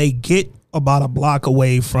they get about a block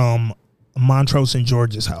away from Montrose and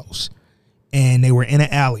George's house, and they were in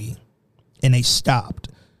an alley, and they stopped.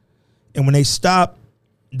 And when they stopped,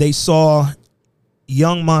 they saw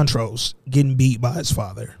young Montrose getting beat by his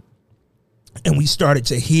father. And we started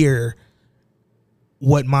to hear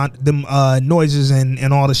what noises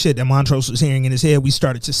and all the shit that Montrose was hearing in his head. We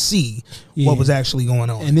started to see what was actually going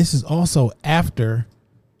on. And this is also after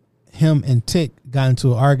him and Tick got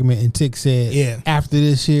into an argument, and Tick said, after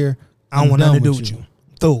this here, I don't want nothing to do with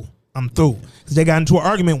you. I'm through. Because they got into an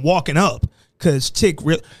argument walking up, because Tick...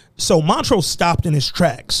 So Montrose stopped in his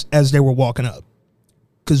tracks as they were walking up.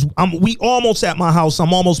 Because we almost at my house.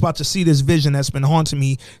 I'm almost about to see this vision that's been haunting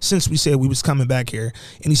me since we said we was coming back here.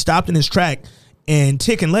 And he stopped in his track, and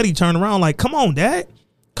Tick and Letty turned around like, come on, Dad.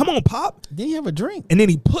 Come on, Pop. Didn't he have a drink? And then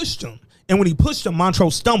he pushed him. And when he pushed him,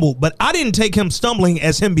 Montrose stumbled. But I didn't take him stumbling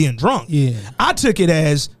as him being drunk. Yeah. I took it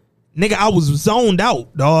as, nigga, I was zoned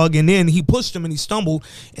out, dog. And then he pushed him and he stumbled.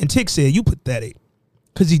 And Tick said, you pathetic.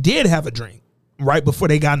 Because he did have a drink right before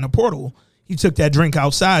they got in the portal. He took that drink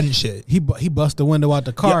outside and shit. He bust the window out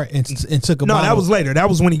the car and took a bottle. No, that was later. That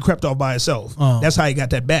was when he crept off by himself. That's how he got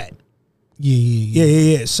that bat.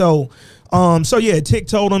 Yeah. So Tick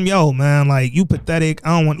told him, yo, man, like, you pathetic.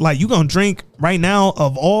 I don't want, like, you gonna drink right now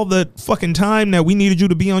of all the fucking time that we needed you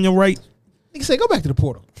to be on your right? Nigga said, go back to the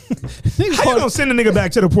portal. How you gonna send a nigga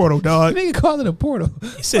back to the portal, dog? Nigga called it a portal.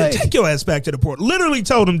 He said, take your ass back to the portal. Literally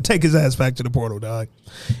told him to take his ass back to the portal, dog.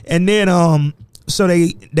 And then, so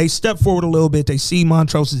they step forward a little bit. They see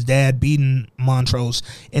Montrose's dad beating Montrose,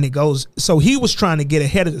 and it goes. So he was trying to get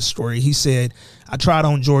ahead of the story. He said, I tried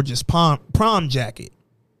on George's prom jacket.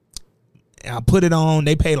 I put it on.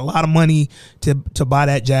 They paid a lot of money to buy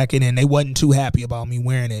that jacket, and they wasn't too happy about me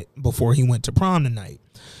wearing it before he went to prom tonight.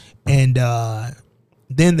 And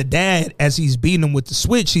then the dad, as he's beating him with the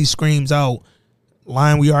switch, he screams out,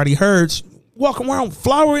 line we already heard, walking around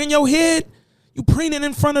flour in your head. You preening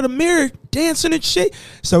in front of the mirror, dancing and shit.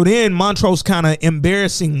 So then Montrose kind of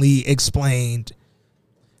embarrassingly explained,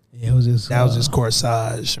 that was his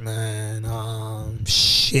corsage, man.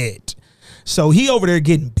 Shit. So he over there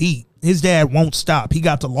getting beat. His dad won't stop. He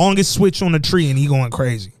got the longest switch on the tree, and he going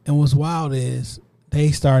crazy. And what's wild is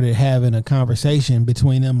they started having a conversation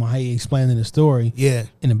between them on how he explaining the story. Yeah.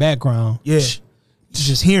 In the background. Yeah.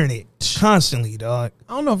 Just hearing it constantly, dog.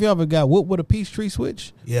 I don't know if y'all ever got whooped with a Peachtree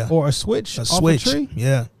switch. Yeah. Or a switch off a tree.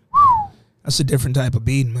 Yeah. That's a different type of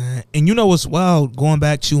beating, man. And you know what's wild? Going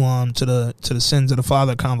back to the Sins of the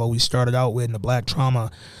Father convo we started out with, in the Black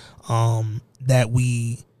trauma that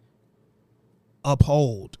we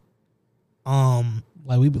uphold.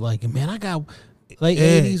 Like we be like, man, I got late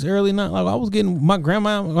 80s, early 90s. Like I was getting my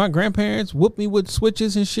grandparents whooped me with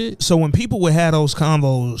switches and shit. So when people would have those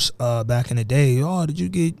combos back in the day, oh, did you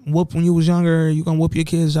get whooped when you was younger? You gonna whoop your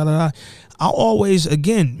kids? I always,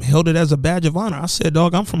 again, held it as a badge of honor. I said,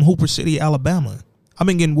 dog, I'm from Hooper City, Alabama. I've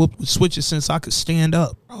been getting whooped with switches since I could stand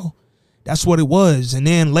up, bro. That's what it was. And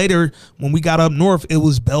then later, when we got up north, it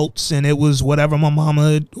was belts and it was whatever my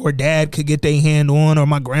mama or dad could get their hand on, or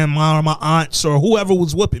my grandma or my aunts or whoever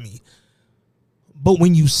was whooping me. But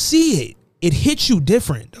when you see it, it hits you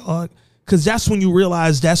different, dog. Because that's when you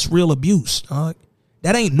realize that's real abuse, dog.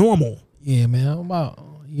 That ain't normal. Yeah, man. About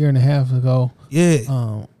a year and a half ago,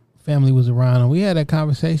 family was around and we had that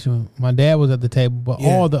conversation. My dad was at the table, but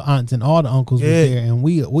all the aunts and all the uncles was there, and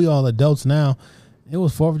we all adults now. It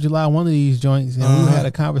was 4th of July, one of these joints, and we had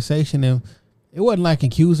a conversation, and it wasn't like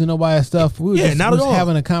accusing nobody of stuff. We were just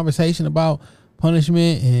having a conversation about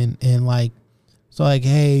punishment and like, so like,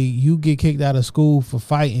 hey, you get kicked out of school for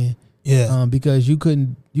fighting, because you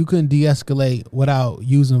couldn't de-escalate without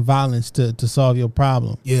using violence to solve your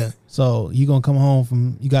problem. Yeah. So you gonna come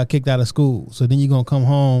home you got kicked out of school, so then you're gonna come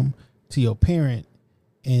home to your parent,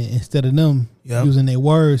 and instead of them using their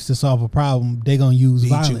words to solve a problem, they gonna use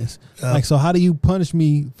violence. Like, so how do you punish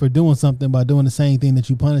me for doing something by doing the same thing that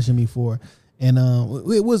you punishing me for? And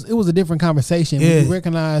it was a different conversation. We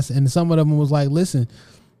recognized, and some of them was like, listen,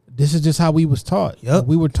 this is just how we was taught.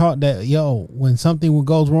 We were taught that, when something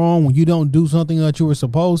goes wrong, when you don't do something that you were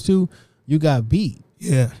supposed to, you got beat.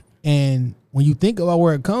 Yeah. And when you think about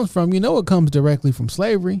where it comes from, it comes directly from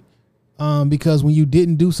slavery. Because when you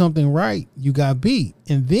didn't do something right, you got beat.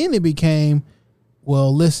 And then it became,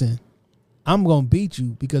 well, listen, I'm going to beat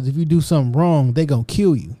you because if you do something wrong, they going to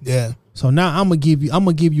kill you. Yeah. So now I'm going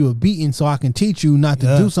to give you a beating so I can teach you not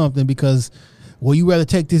to do something, because well, you rather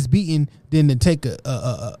take this beating than to take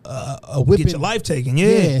a whipping. Get your life taken.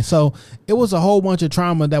 Yeah. So it was a whole bunch of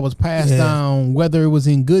trauma that was passed down, whether it was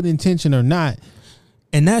in good intention or not.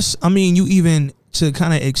 And that's, I mean, you even to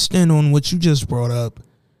kind of extend on what you just brought up,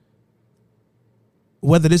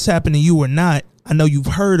 whether this happened to you or not, I know you've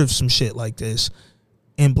heard of some shit like this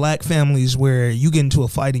in black families where you get into a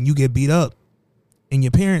fight and you get beat up and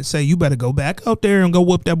your parents say, you better go back out there and go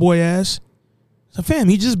whoop that boy ass. So fam,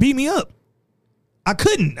 he just beat me up. I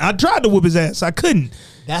couldn't. I tried to whoop his ass. I couldn't.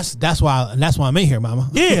 That's why I'm in here, mama.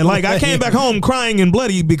 Yeah, like I came back home crying and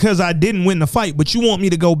bloody because I didn't win the fight, but you want me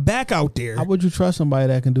to go back out there. How would you trust somebody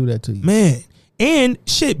that can do that to you? Man. And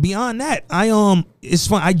shit, beyond that, it's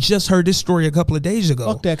fun. I just heard this story a couple of days ago.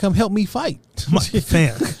 Fuck that, come help me fight.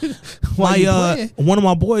 Fam. One of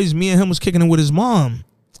my boys, me and him was kicking it with his mom.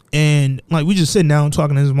 And like we just sitting down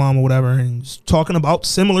talking to his mom or whatever and just talking about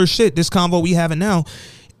similar shit, this convo we having now.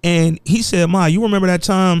 And he said, Ma, you remember that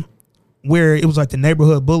time where it was like the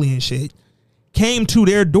neighborhood bullying shit? Came to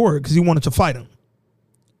their door because he wanted to fight him.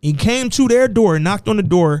 He came to their door, knocked on the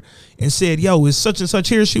door and said, yo, is such and such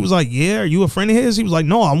here? She was like, yeah, are you a friend of his? He was like,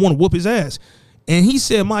 no, I want to whoop his ass. And he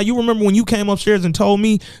said, Ma, you remember when you came upstairs and told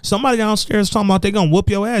me somebody downstairs talking about they gonna whoop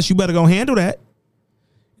your ass? You better go handle that.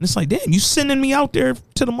 And it's like, damn, you sending me out there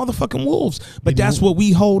to the motherfucking wolves. But that's what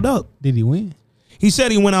we hold up. Did he win? He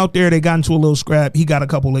said he went out there, they got into a little scrap. He got a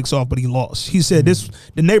couple licks off, but he lost. He said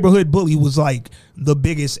the neighborhood bully was like the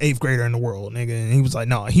biggest 8th grader in the world, nigga. And he was like,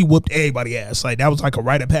 no, he whooped everybody's ass. Like that was like a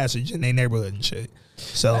rite of passage in their neighborhood and shit.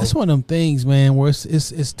 So that's one of them things, man, where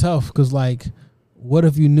it's tough because like, what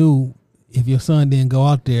if you knew if your son didn't go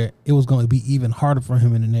out there, it was going to be even harder for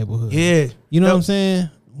him in the neighborhood? Yeah. You know what I'm saying?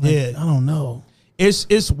 Like, yeah. I don't know.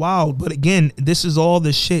 It's wild, but again, this is all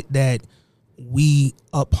the shit that we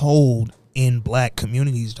uphold in black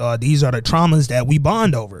communities, dog. These are the traumas that we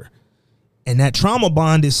bond over. And that trauma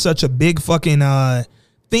bond is such a big fucking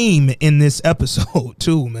theme in this episode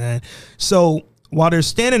too, man. So while they're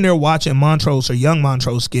standing there watching Montrose or young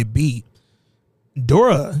Montrose get beat,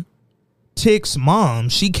 Dora, Tick's mom,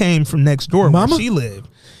 she came from next door where she lived.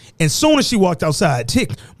 And soon as she walked outside,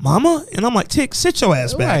 Tick, mama? And I'm like, Tick, sit your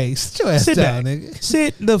ass back. Right, sit your ass down, nigga.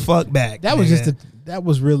 Sit the fuck back. That was just that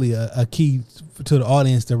was really a key to the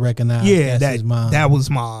audience to recognize. Yeah, that's his mom. That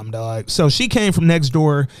was mom, dog. So she came from next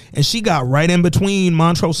door and she got right in between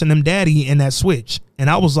Montrose and them daddy in that switch. And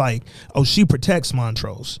I was like, oh, she protects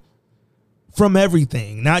Montrose from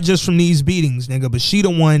everything, not just from these beatings, nigga, but she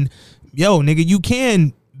the one, yo, nigga, you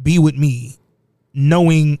can be with me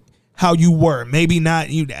knowing how you were. Maybe not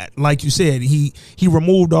you, like you said, he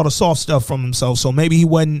removed all the soft stuff from himself, so maybe he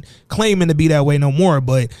wasn't claiming to be that way no more,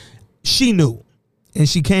 but she knew. And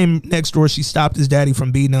she came next door, she stopped his daddy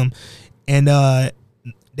from beating him, and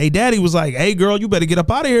they daddy was like, hey girl, you better get up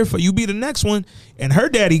out of here for you be the next one. And her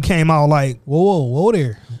daddy came out like, whoa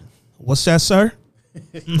there, what's that, sir?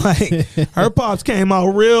 Like her pops came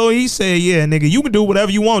out real. He said, yeah, nigga, you can do whatever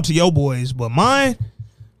you want to your boys, but mine,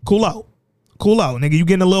 cool out, nigga. You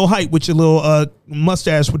getting a little hype with your little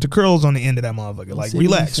mustache with the curls on the end of that motherfucker. Like,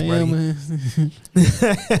 relax, bro.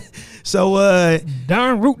 So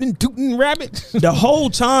darn rootin' tootin' rabbit. The whole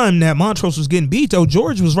time that Montrose was getting beat, though,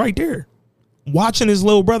 George was right there watching his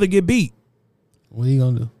little brother get beat. What are you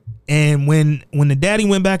gonna do? And when the daddy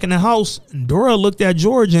went back in the house, Dora looked at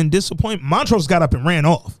George in disappointment. Montrose got up and ran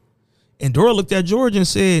off, and Dora looked at George and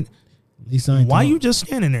said, why you just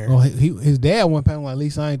standing there? Well, his dad went back like,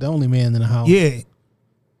 Lisa, I ain't the only man in the house. Yeah.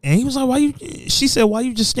 And he was like, she said, why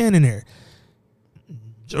you just standing there?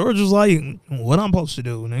 George was like, what I'm supposed to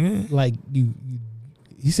do, nigga? Like,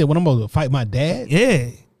 he said, what I'm supposed to fight my dad?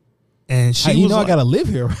 Yeah. And she was I gotta live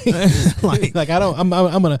here, right? like I'm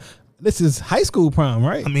gonna, this is high school prom,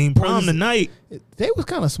 right? I mean, prom tonight. They was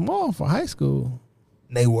kind of small for high school.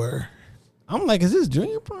 They were. I'm like, is this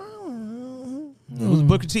junior prom? It was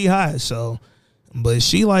Booker T high, so. But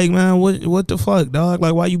she like, man, what the fuck, dog?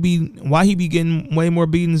 Like, why he be getting way more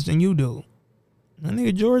beatings than you do? That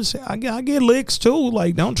nigga George said, I get licks too.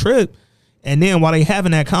 Like, don't trip. And then while they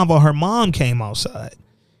having that convo, her mom came outside,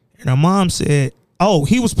 and her mom said, oh,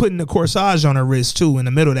 he was putting the corsage on her wrist too in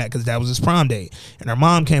the middle of that because that was his prom date. And her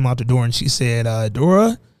mom came out the door and she said,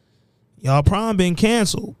 Dora, y'all prom been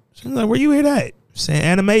canceled. She was like, where you hear that? Saying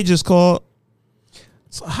Anna Mae just called.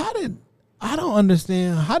 So I don't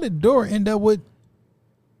understand. How did Dora end up with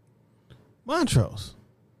Montrose?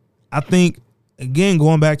 I think, again,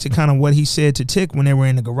 going back to kind of what he said to Tick when they were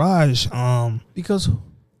in the garage, because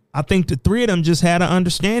I think the three of them just had an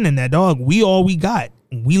understanding that, dog, we all we got.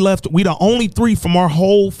 We the only three from our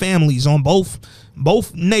whole families on both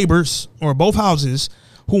neighbors or both houses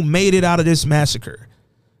who made it out of this massacre.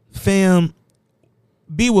 Fam,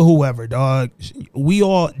 be with whoever, dog. We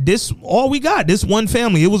all we got. This one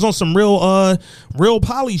family. It was on some real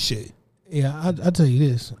poly shit. Yeah, I tell you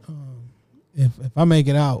this. If I make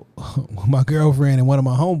it out with my girlfriend and one of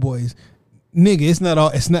my homeboys, nigga, it's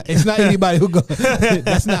not anybody who go.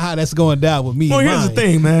 That's not how that's going down with me. Well, here's the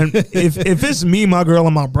thing, man. If it's me, my girl,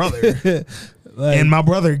 and my brother, like, and my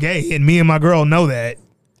brother gay, and me and my girl know that.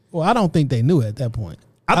 Well, I don't think they knew at that point.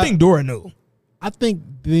 I think Dora knew. I think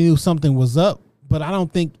they knew something was up, but I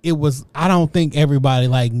don't think it was. I don't think everybody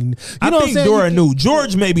like. I think Dora knew.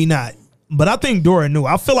 George maybe not. But I think Dora knew.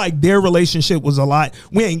 I feel like their relationship was a lot.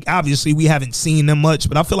 We haven't seen them much,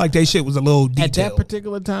 but I feel like their shit was a little detailed. At that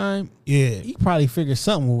particular time, yeah, he probably figured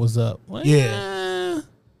something was up. Well, yeah.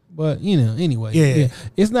 But, anyway. Yeah.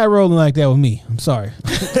 It's not rolling like that with me. I'm sorry.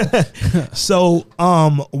 So,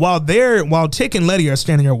 while Tick and Letty are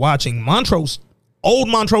standing there watching, old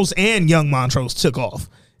Montrose and young Montrose took off.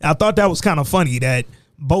 I thought that was kind of funny that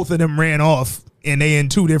both of them ran off. And they in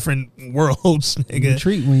two different worlds, nigga.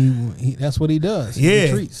 Retreat that's what he does. He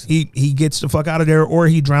retreats. He gets the fuck out of there, or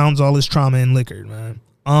he drowns all his trauma in liquor,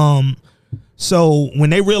 man. So when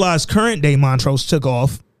they realized current day Montrose took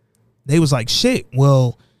off, they was like, shit,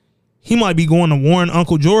 well, he might be going to warn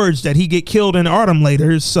Uncle George that he get killed in Artem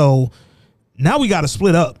later. So now we got to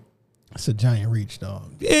split up. That's a giant reach,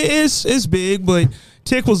 dog. It's big, but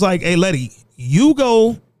Tick was like, hey, Letty, you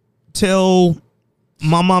go tell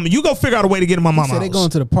my mom, you go figure out a way to get to my mama's house. They going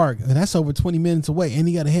to the park, and that's over 20 minutes away, and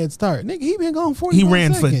he got a head start. Nigga, he been going 40 seconds. He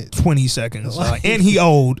ran for 20 seconds, and he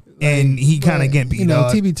old, and he kind of gimpy.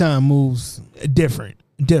 TV time moves different.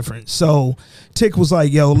 So Tick was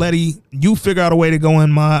like, yo, Letty, you figure out a way to go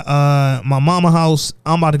in my mama house.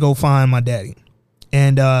 I'm about to go find my daddy.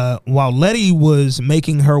 And while Letty was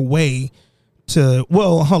making her way to,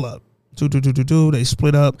 well, hold up. They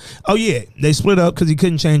split up. Oh yeah, they split up because he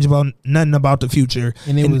couldn't change nothing about the future.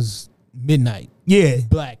 And it was midnight. Yeah,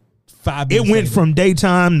 black. 5 minutes. It went from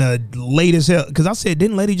daytime to late as hell. Because I said,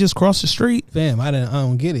 didn't Letty just cross the street? Fam, I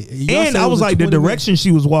don't get it. And I was like, the direction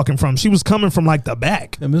she was walking from, she was coming from like the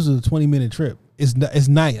back. Fam, this was a 20-minute trip. It's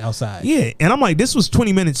night outside. Yeah, and I'm like, this was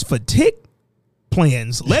 20 minutes for Tick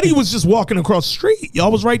plans. Letty was just walking across the street.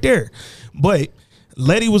 Y'all was right there, but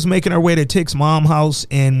Letty was making her way to Tick's mom house,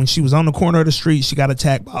 and when she was on the corner of the street, she got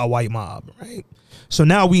attacked by a white mob, right? So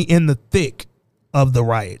now we in the thick of the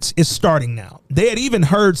riots. It's starting now. They had even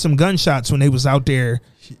heard some gunshots when they was out there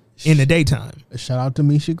in the daytime. Shout out to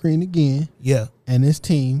Misha Green again. Yeah. And his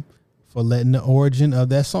team for letting the origin of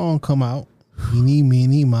that song come out. Eeny,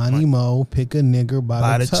 meeny, miny, mo, pick a nigger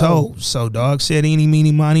by the toe. So dog said, eeny,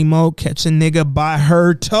 meeny, miny, mo, catch a nigga by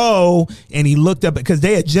her toe. And he looked up because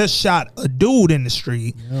they had just shot a dude in the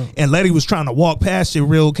street. Yeah. And Letty was trying to walk past it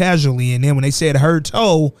real casually. And then when they said her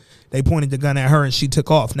toe, they pointed the gun at her and she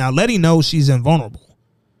took off. Now Letty knows she's invulnerable.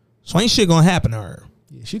 So ain't shit gonna happen to her.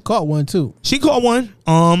 Yeah, she caught one too. She caught one,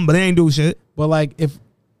 but they ain't do shit. But like, if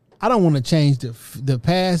I don't want to change the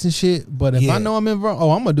past and shit, but if I know I'm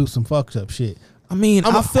invulnerable, I'm gonna do some fucked up shit. I mean,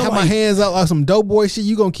 I feel have my hands out like some dope boy shit.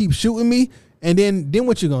 You gonna keep shooting me, and then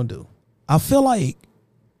what you gonna do? I feel like,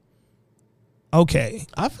 okay,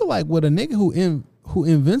 I feel like with a nigga who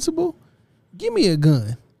invincible, give me a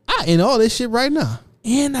gun. I end all this shit right now.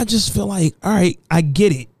 And I just feel like, all right, I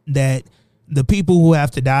get it that the people who have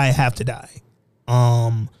to die.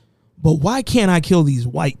 But why can't I kill these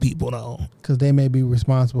white people though? Because they may be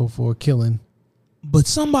responsible for killing. But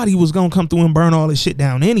somebody was gonna come through and burn all this shit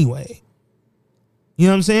down anyway. You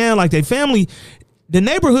know what I'm saying? Like their family, the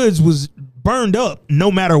neighborhoods was burned up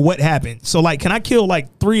no matter what happened. So like, can I kill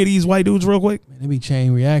like 3 of these white dudes real quick? Man, it be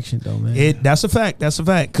chain reaction though, man. That's a fact.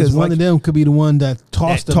 Because one of them could be the one that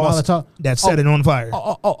tossed the Molotov. That set it on fire.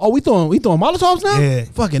 We throwing Molotovs now? Yeah.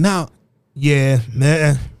 Fucking now. Yeah,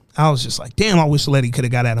 man. I was just like, damn, I wish Letty could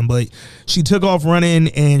have got at him. But she took off running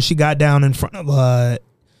and she got down in front of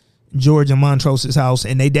George and Montrose's house,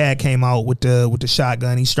 and they dad came out with the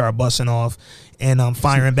shotgun. He started busting off and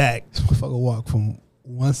firing back. This motherfucker walked from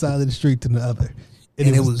one side of the street to the other.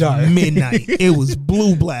 And it was dark. Midnight. It was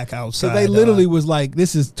blue black outside. So they literally was like,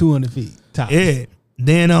 this is 200 feet top. Yeah.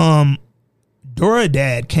 Then Dora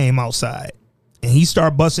dad came outside. And he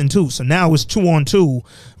started busting too. So now it's 2-on-2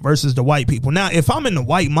 versus the white people. Now, if I'm in the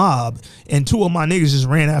white mob and 2 of my niggas just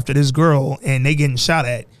ran after this girl and they getting shot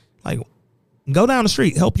at, like, go down the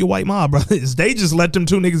street, help your white mob brothers. They just let them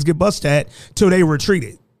 2 niggas get busted at till they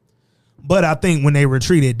retreated. But I think when they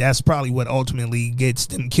retreated, that's probably what ultimately gets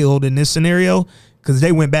them killed in this scenario, because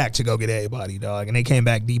they went back to go get everybody, dog, and they came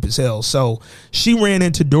back deep as hell. So she ran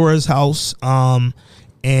into Dora's house, and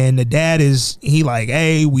the dad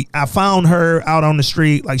I found her out on the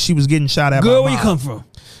street, like she was getting shot at. Girl, where you come from?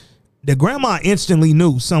 The grandma instantly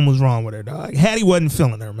knew something was wrong with her, dog. Hattie wasn't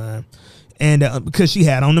feeling her, man. And because she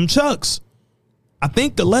had on them Chucks. I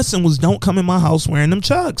think the lesson was don't come in my house wearing them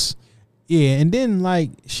Chucks. Yeah, and then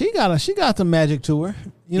like she got the magic to her.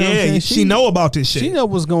 You know what I'm saying? She know about this shit. She know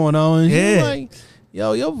what's going on. Yeah. She like,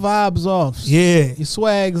 yo, your vibes off. Yeah. Your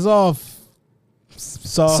swag's off.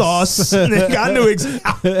 Sauce. Nigga, I knew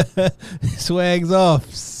exactly. Swag's off.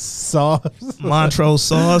 Sauce. Montrose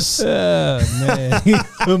sauce. Man.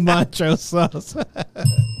 Montrose sauce.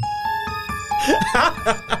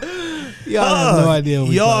 Y'all have no idea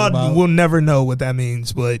what y'all will never know what that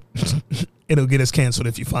means, but it'll get us canceled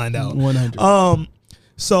if you find out. 100.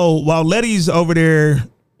 So while Letty's over there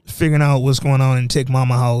figuring out what's going on in Tick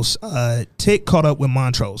Mama house, Tick caught up with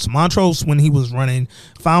Montrose. Montrose, when he was running,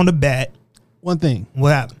 found a bat. One thing.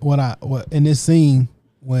 What happened? What in this scene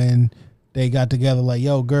when they got together, like,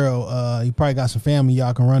 yo, girl, you probably got some family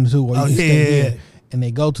y'all can run to, or you can stay here. And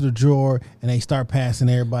they go to the drawer and they start passing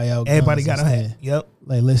everybody out. Everybody got a hat. Yep.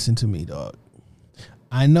 Like, listen to me, dog.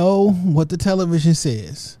 I know what the television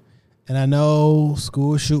says, and I know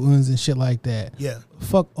school shootings and shit like that. Yeah.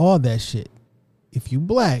 Fuck all that shit. If you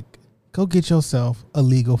black, go get yourself a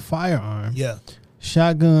legal firearm. Yeah.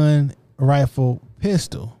 Shotgun, rifle,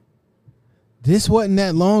 pistol. This wasn't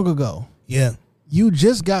that long ago. Yeah. You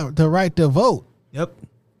just got the right to vote. Yep.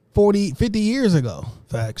 40, 50 years ago.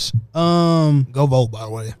 Facts. Go vote, by the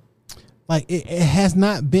way. Like, it has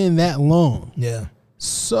not been that long. Yeah.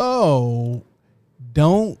 So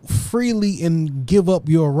don't freely and give up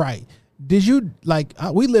your right. Did you, like,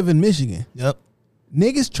 we live in Michigan. Yep.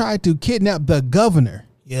 Niggas tried to kidnap the governor.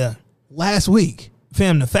 Yeah. Last week.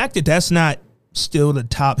 Fam, the fact that that's not still the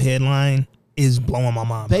top headline is blowing my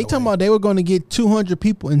mind. They talking about they were going to get 200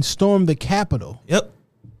 people and storm the Capitol. Yep.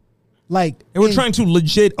 Like, they were trying to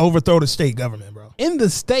legit overthrow the state government, bro. In the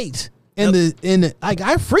state, in the like,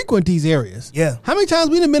 I frequent these areas. Yeah. How many times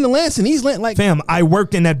we done been to Lansing, East Lansing? Like, fam, I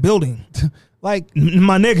worked in that building. Like,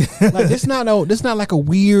 my nigga. Like, this not like a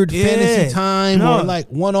weird fantasy time or like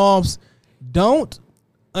one-offs. Don't,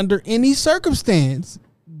 under any circumstance,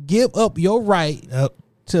 give up your right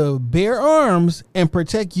to bear arms and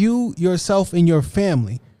protect you, yourself, and your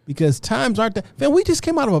family, because times aren't that. Man, we just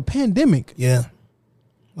came out of a pandemic. Yeah.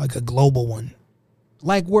 Like a global one.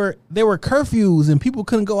 Like, where there were curfews and people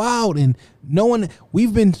couldn't go out, and no one.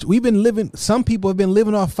 We've been living. Some people have been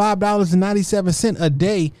living off $5.97 a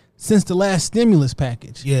day since the last stimulus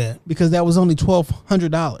package. Yeah, because that was only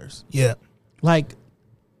 $1,200. Yeah, like,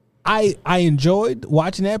 I enjoyed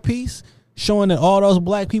watching that piece, showing that all those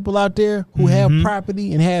black people out there who have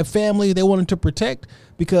property and have family they wanted to protect,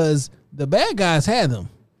 because the bad guys had them.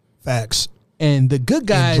 Facts. And the good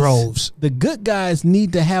guys, in droves. The good guys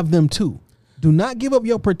need to have them too. Do not give up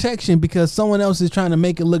your protection because someone else is trying to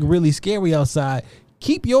make it look really scary outside.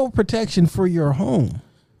 Keep your protection for your home.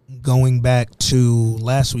 Going back to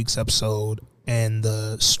last week's episode and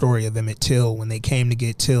the story of Emmett Till, when they came to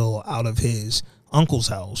get Till out of his uncle's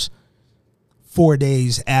house 4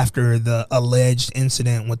 days after the alleged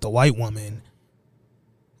incident with the white woman,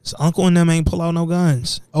 his uncle and them ain't pull out no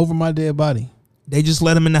guns. Over my dead body. They just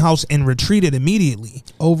let him in the house and retreated immediately.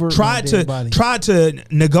 Tried to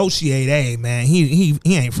negotiate. Hey man, he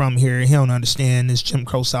ain't from here. He don't understand this Jim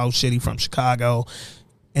Crow South shit. He from Chicago.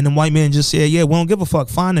 And the white man just said, yeah, we don't give a fuck.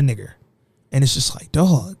 Find a nigger. And it's just like,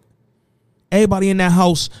 dog, everybody in that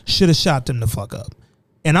house should have shot them the fuck up.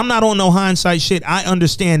 And I'm not on no hindsight shit. I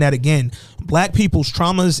understand that, again, black people's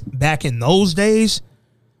traumas back in those days,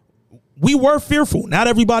 we were fearful. Not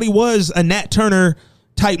everybody was a Nat Turner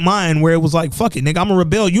type mind where it was like, fuck it, nigga, I'm a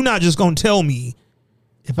rebel. You're not just gonna tell me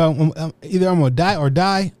if I'm either I'm gonna die or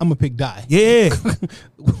die. I'm gonna pick die. Yeah.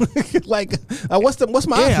 Like, what's my options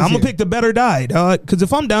I'm gonna here? pick the better die, dog. Because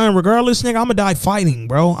if I'm dying regardless, nigga, I'm gonna die fighting,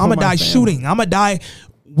 bro. I'm gonna die shooting. I'm gonna die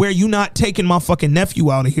where you not taking my fucking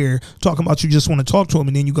nephew out of here talking about you just want to talk to him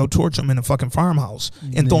and then you go torture him in a fucking farmhouse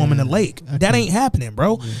and throw him in the lake. That ain't happening,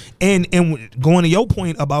 bro. And going to your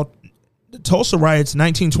point about the Tulsa riots,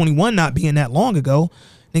 1921 not being that long ago,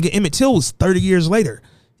 nigga, Emmett Till was 30 years later.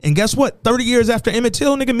 And guess what? 30 years after Emmett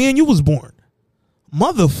Till, nigga, me and you was born.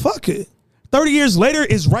 Motherfucker. 30 years later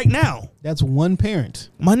is right now. That's one parent.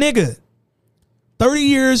 My nigga. 30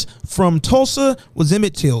 years from Tulsa was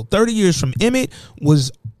Emmett Till. 30 years from Emmett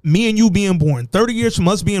was me and you being born. 30 years from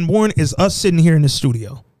us being born is us sitting here in the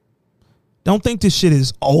studio. Don't think this shit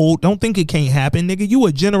is old. Don't think it can't happen, nigga. You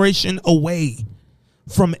a generation away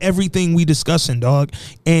from everything we discussing, dog.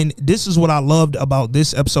 And this is what I loved about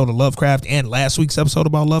this episode of Lovecraft and last week's episode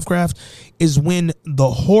about Lovecraft, is when the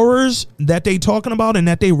horrors that they talking about and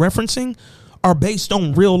that they referencing are based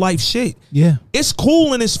on real life shit. Yeah. It's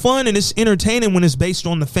cool and it's fun and it's entertaining when it's based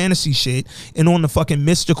on the fantasy shit and on the fucking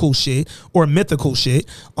mystical shit or mythical shit.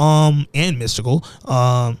 And mystical.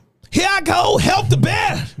 Here I go, help the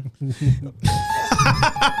bear.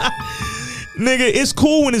 Nigga, it's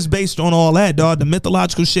cool when it's based on all that, dog. The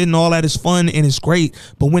mythological shit and all that is fun and it's great.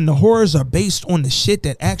 But when the horrors are based on the shit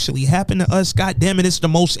that actually happened to us, god damn it, it's the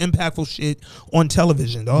most impactful shit on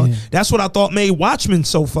television, dog. Yeah. That's what I thought made Watchmen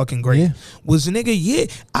so fucking great. Yeah. Was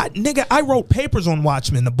I wrote papers on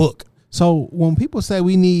Watchmen, the book. So when people say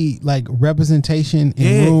we need like representation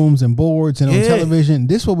in rooms and boards and on television,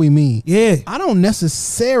 this is what we mean. Yeah. I don't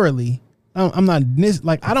necessarily I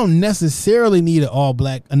don't necessarily need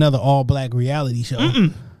another all black reality show.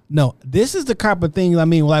 Mm-mm. No, this is the type of thing I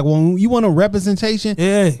mean. Like when you want a representation,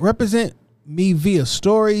 represent me via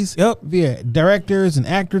stories, via directors and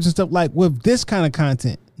actors and stuff, like with this kind of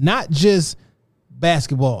content, not just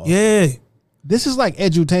basketball. Yeah, this is like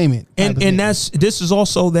edutainment, and this is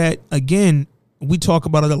also that, again, we talk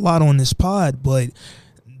about it a lot on this pod, but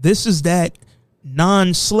this is that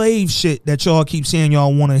non-slave shit that y'all keep saying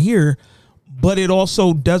y'all want to hear. But it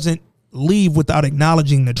also doesn't leave without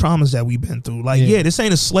acknowledging the traumas that we've been through. Like, this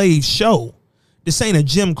ain't a slave show. This ain't a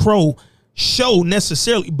Jim Crow show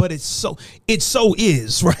necessarily, but it so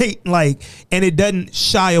is, right? Like, and it doesn't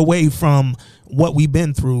shy away from what we've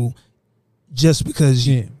been through just because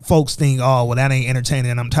folks think, oh, well, that ain't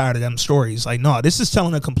entertaining and I'm tired of them stories. Like, no, this is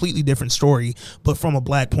telling a completely different story, but from a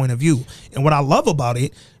black point of view. And what I love about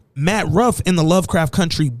it, Matt Ruff in the Lovecraft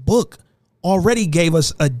Country book already gave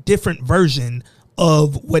us a different version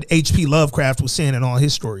of what H.P. Lovecraft was saying in all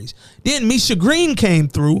his stories. Then Misha Green came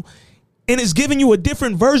through and is giving you a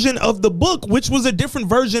different version of the book, which was a different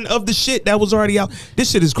version of the shit that was already out. This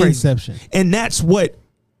shit is crazy. Inception. And that's what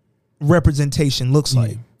representation looks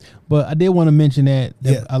like. But I did want to mention that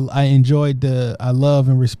I enjoyed I love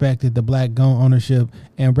and respected the black gun ownership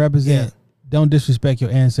and represent. Don't disrespect your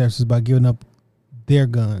ancestors by giving up their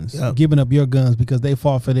guns, giving up your guns because they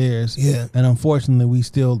fought for theirs. Yeah. And unfortunately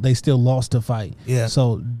they still lost the fight. Yeah.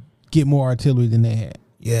 So get more artillery than they had.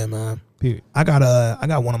 Yeah, man. Period. I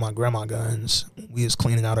got one of my grandma guns. We was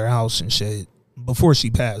cleaning out her house and shit. Before she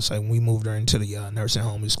passed, like when we moved her into the nursing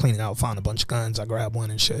home, we was cleaning out, found a bunch of guns. I grabbed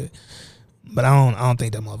one and shit. But I don't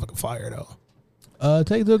think that motherfucker fire though.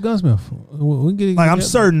 Take it to a gunsmith. We get like I'm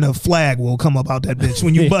certain a flag will come up out that bitch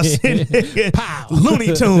when you bust it. Pow.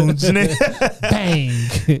 Looney Tunes, nigga.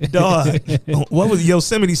 Bang. Dog. What was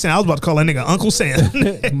Yosemite Sam? I was about to call that nigga Uncle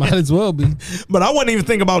Sam. Might as well be. But I wasn't even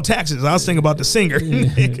thinking about taxes. I was thinking about the singer.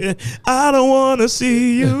 I don't want to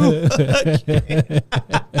see you.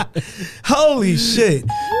 Holy shit.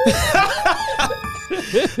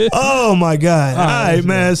 Oh my God. All right,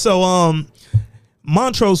 man. So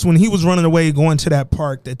Montrose, when he was running away going to that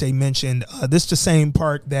park that they mentioned, this is the same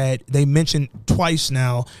park that they mentioned twice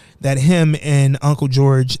now that him and Uncle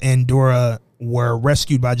George and Dora were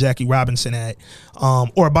rescued by Jackie Robinson at,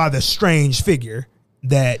 or by the strange figure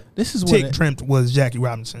that Tick dreamt was Jackie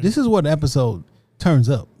Robinson. This is what episode turns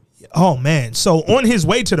up. Oh man. So on his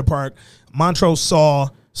way to the park, Montrose saw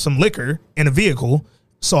some liquor in a vehicle,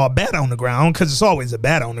 saw a bat on the ground, because it's always a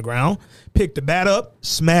bat on the ground, picked the bat up,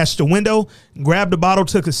 smashed the window, grabbed the bottle,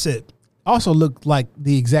 took a sip. Also looked like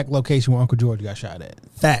the exact location where Uncle George got shot at.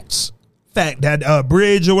 Facts. Fact. That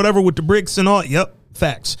bridge or whatever with the bricks and all. Yep.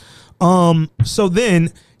 Facts. So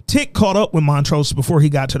then Tick caught up with Montrose before he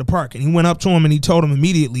got to the park, and he went up to him and he told him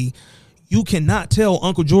immediately, you cannot tell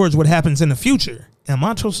Uncle George what happens in the future. And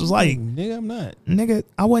Montrose was like, nigga, I'm not. Nigga,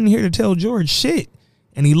 I wasn't here to tell George shit.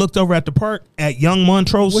 And he looked over at the park at young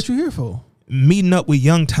Montrose. What you here for? Meeting up with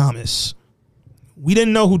young Thomas. We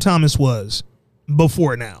didn't know who Thomas was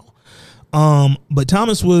before now. But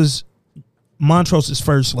Thomas was Montrose's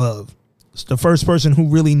first love. It's the first person who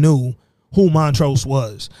really knew who Montrose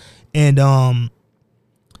was. And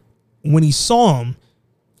when he saw him,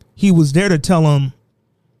 he was there to tell him,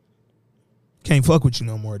 can't fuck with you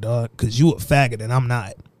no more, dog, because you a faggot and I'm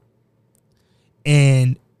not.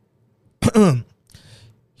 And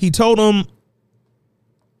he told him,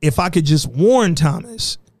 if I could just warn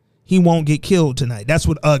Thomas, he won't get killed tonight. That's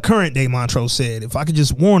what current day Montrose said. If I could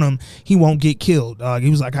just warn him, he won't get killed, dog. He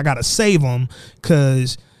was like, I got to save him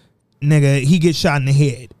because, nigga, he gets shot in the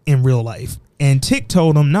head in real life. And Tick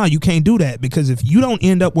told him, no, you can't do that, because if you don't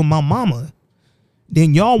end up with my mama,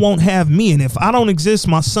 then y'all won't have me. And if I don't exist,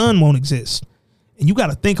 my son won't exist. And you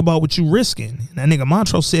got to think about what you risking. And that nigga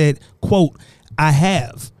Montrose said, quote, I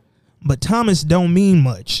have. But Thomas don't mean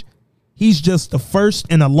much. He's just the first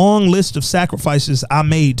in a long list of sacrifices I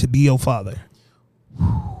made to be your father.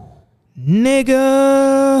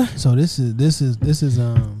 Nigga. So this is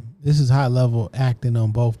This is high level acting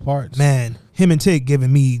on both parts. Man, him and Tick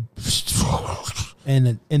giving me.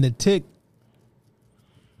 And the Tick,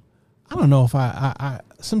 I don't know if I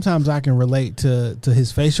sometimes I can relate to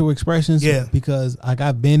his facial expressions. Yeah. Because like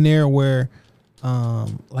I've been there where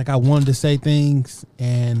like I wanted to say things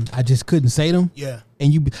and I just couldn't say them. Yeah.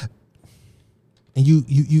 And you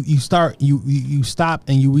stop and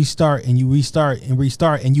you restart and you restart and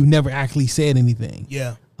restart and you never actually said anything.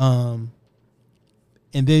 Yeah.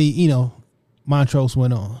 And then Montrose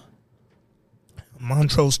went on.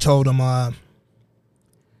 Montrose told him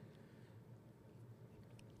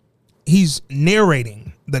he's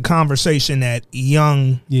narrating the conversation that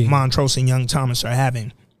young Montrose and young Thomas are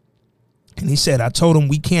having. And he said, I told him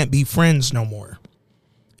we can't be friends no more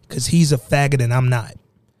because he's a faggot and I'm not.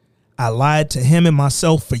 I lied to him and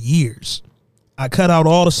myself for years. I cut out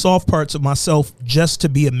all the soft parts of myself just to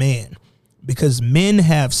be a man because men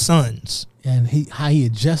have sons. And how he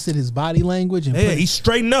adjusted his body language and he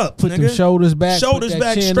straightened up. Put them shoulders back.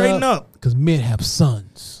 Straighten up. Because men have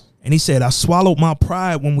sons. And he said, I swallowed my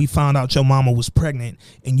pride when we found out your mama was pregnant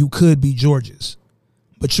and you could be George's.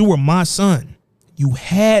 But you were my son. You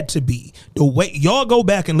had to be. The way y'all go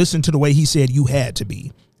back and listen to the way he said you had to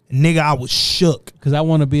be. Nigga, I was shook. Because I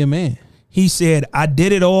want to be a man. He said, I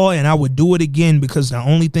did it all and I would do it again because the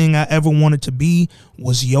only thing I ever wanted to be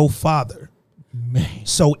was your father. Man.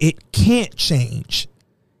 So it can't change.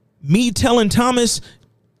 Me telling Thomas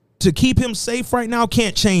to keep him safe right now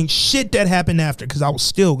can't change shit that happened after because I was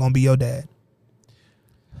still going to be your dad.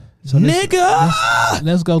 So nigga!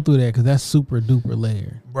 Let's go through that because that's super duper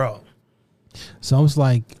layer. Bro. So I was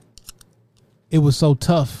like, it was so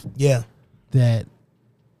tough. Yeah. That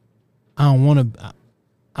I don't want to,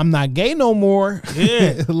 I'm not gay no more.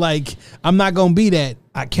 Yeah. Like, I'm not going to be that.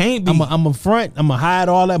 I can't be. I'm a front. I'm going to hide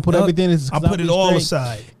all that and put everything. I put it all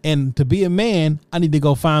aside. And to be a man, I need to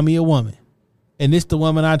go find me a woman. And this the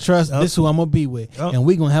woman I trust. This who I'm going to be with. And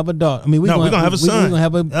we're going to have a daughter. I mean, we're going to have a son. We're going to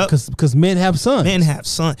have a, because men have sons. Men have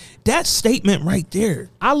sons. That statement right there.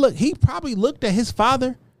 He probably looked at his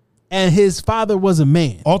father and his father was a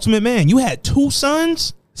man. Ultimate man. You had 2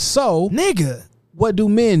 sons? So, nigga, what do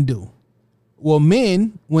men do? Well,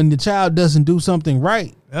 men, when the child doesn't do something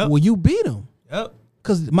right, well, you beat him. Yep.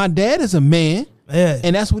 Because my dad is a man,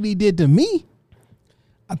 and that's what he did to me.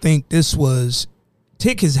 I think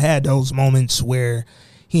Tick has had those moments where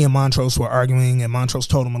he and Montrose were arguing, and Montrose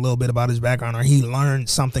told him a little bit about his background, or he learned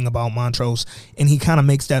something about Montrose, and he kind of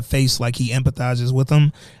makes that face like he empathizes with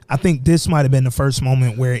him. I think this might have been the first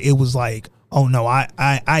moment where it was like, oh no,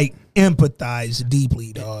 I empathize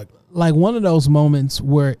deeply, dog. Like one of those moments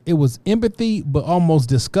where it was empathy but almost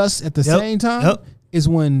disgust at the same time is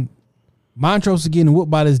when Montrose was getting whooped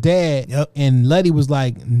by his dad, and Letty was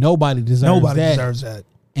like, nobody deserves that.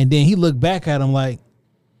 And then he looked back at him like,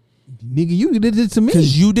 nigga, you did it to me.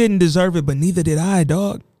 Because you didn't deserve it, but neither did I,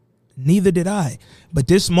 dog. Neither did I. But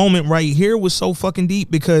this moment right here was so fucking deep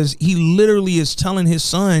because he literally is telling his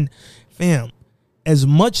son, fam, as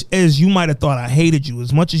much as you might have thought I hated you,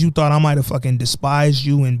 as much as you thought I might have fucking despised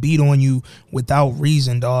you and beat on you without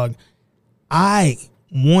reason, dog, I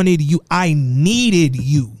wanted you, I needed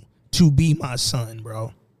you to be my son,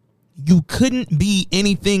 bro. You couldn't be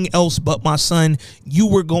anything else but my son. You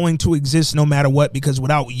were going to exist no matter what, because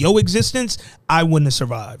without your existence, I wouldn't have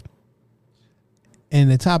survived.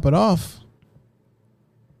 And to top it off,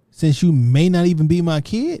 since you may not even be my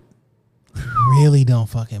kid, really don't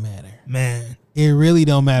fucking matter. Man. It really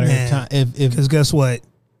don't matter. Because guess what?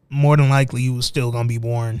 More than likely, you was still going to be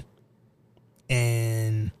born.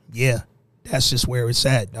 And yeah, that's just where it's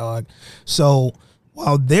at, dog. So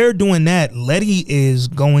while they're doing that, Letty is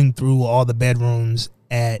going through all the bedrooms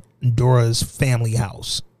at Dora's family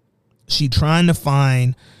house. She trying to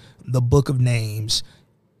find the book of names,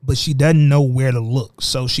 but she doesn't know where to look.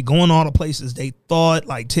 So she going all the places they thought,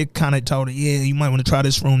 like Tick kind of told her, yeah, you might want to try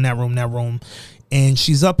this room, that room, that room. And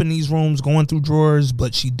she's up in these rooms going through drawers,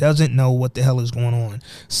 but she doesn't know what the hell is going on.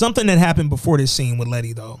 Something that happened before this scene with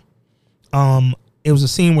Letty, though. It was a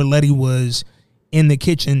scene where Letty was in the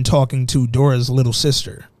kitchen talking to Dora's little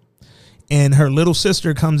sister. And her little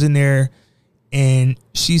sister comes in there and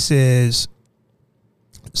she says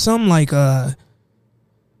something like,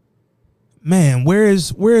 man, where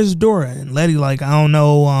is Dora? And Letty like, I don't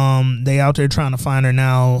know. They out there trying to find her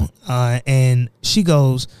now. And she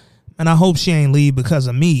goes, and I hope she ain't leave because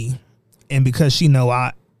of me. And because she know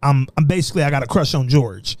I'm basically, I got a crush on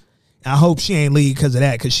George. I hope she ain't leave because of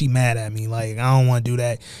that, because she mad at me. Like, I don't want to do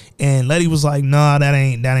that. And Letty was like, nah, that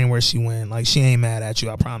ain't where she went. Like, she ain't mad at you,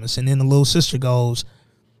 I promise. And then the little sister goes,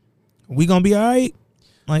 we gonna be all right?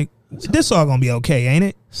 Like, this all gonna be okay, ain't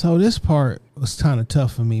it? So this part was kind of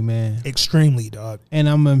tough for me, man. Extremely, dog. And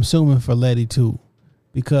I'm assuming for Letty too,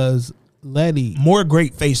 because Letty more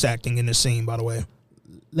great face acting in the scene, by the way.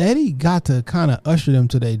 Letty got to kind of usher them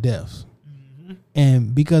to their deaths,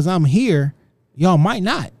 and because I'm here, y'all might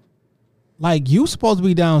not. Like, you supposed to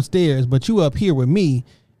be downstairs, but you up here with me.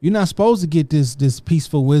 You're not supposed to get this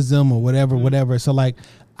peaceful wisdom or whatever. So like,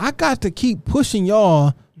 I got to keep pushing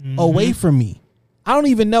y'all away from me. I don't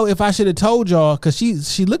even know if I should have told y'all, because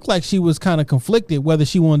she looked like she was kind of conflicted whether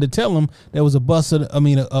she wanted to tell them there was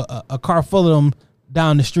a car full of them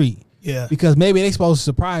down the street. Yeah. Because maybe they supposed to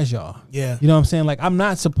surprise y'all. Yeah. You know what I'm saying? Like, I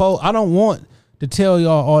don't want to tell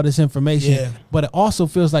y'all all this information, but it also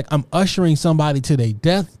feels like I'm ushering somebody to their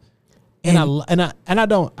death. And I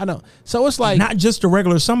don't. So it's like, not just a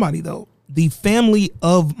regular somebody though. The family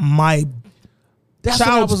of my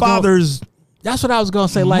child's father's. That's what I was gonna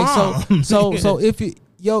say. Like, mom. so if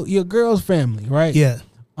your girl's family, right? Yeah.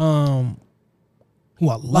 Who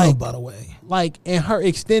I love, by the way. Like, and her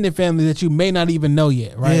extended family that you may not even know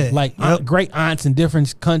yet, right? Yeah. Like, great aunts in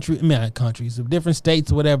different countries, different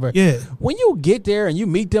states or whatever. Yeah. When you get there and you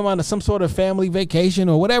meet them on some sort of family vacation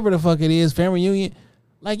or whatever the fuck it is, family reunion,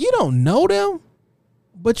 like, you don't know them,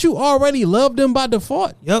 but you already love them by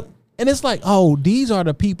default. Yep. And it's like, oh, these are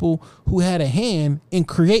the people who had a hand in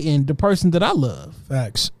creating the person that I love.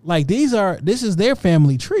 Facts. Like, this is their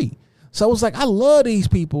family tree. So it's like, I love these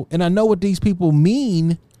people, and I know what these people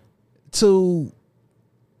mean to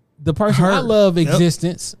the person I love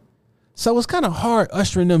existence. So it's kind of hard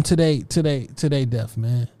ushering them to their death,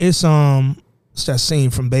 man. It's that scene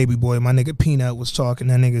from Baby Boy. My nigga Peanut was talking.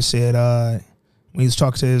 That nigga said when he was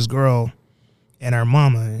talking to his girl and her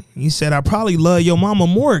mama, he said, I probably love your mama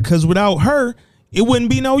more because without her, it wouldn't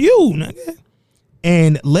be no you, nigga.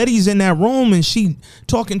 And Letty's in that room and she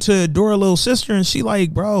talking to Dora little sister and she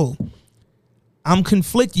like, bro, I'm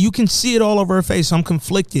conflicted. You can see it all over her face. I'm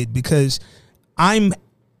conflicted because I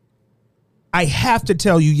have to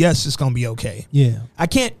tell you, yes, it's going to be okay. Yeah. I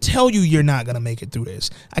can't tell you you're not going to make it through this.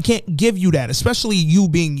 I can't give you that, especially you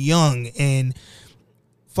being young and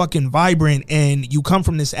fucking vibrant and you come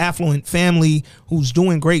from this affluent family who's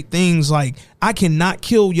doing great things. Like, I cannot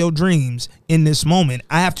kill your dreams in this moment.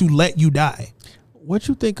 I have to let you die. What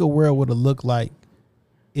you think a world would have looked like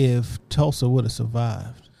if Tulsa would have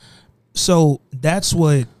survived? So that's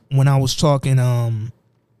what, when I was talking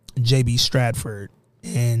JB Stratford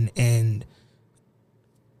and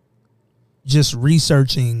just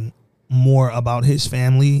researching more about his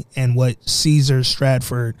family and what Caesar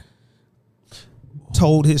Stratford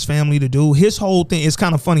told his family to do. His whole thing is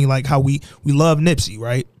kind of funny, like how we love Nipsey,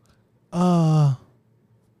 right? Now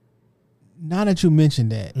that you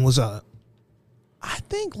mentioned that, What's up? I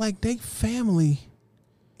think like they family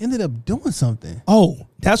ended up doing something. Oh,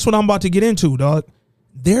 that's what I'm about to get into, dog.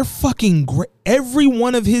 They're fucking great. Every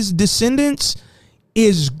one of his descendants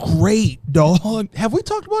is great, dog. Have we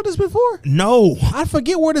talked about this before? No. I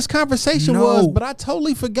forget where this conversation was, but I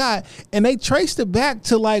totally forgot. And they traced it back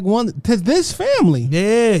to like to this family.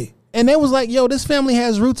 Yeah. And they was like, yo, this family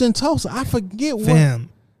has roots in Tulsa. I forget what. Fam,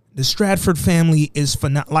 the Stratford family is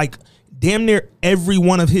phenomenal. Like, damn near every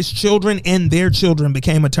one of his children and their children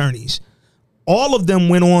became attorneys. All of them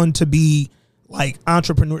went on to be like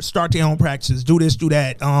entrepreneurs, start their own practices, do this, do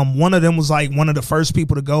that. One of them was like one of the first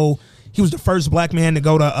people to go. He was the first black man to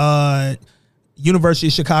go to University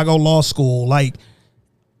of Chicago Law School. Like,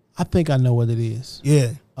 I think I know what it is.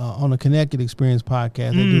 Yeah. On the Connected Experience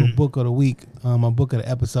podcast, they do a book of the week, a book of the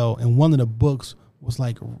episode, and one of the books was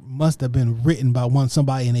like must have been written by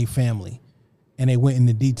somebody in a family, and they went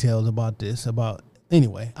into details about this.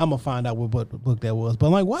 Anyway, I'm gonna find out what book that was. But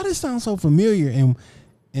like, why does it sound so familiar?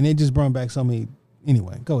 And it just brought back so many.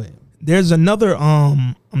 Anyway, go ahead. There's another.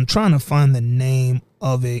 I'm trying to find the name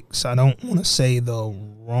of it, so I don't want to say the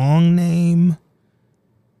wrong name.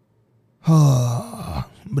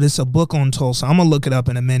 But it's a book on Tulsa. I'm gonna look it up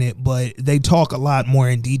in a minute. But they talk a lot more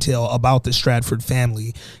in detail about the Stratford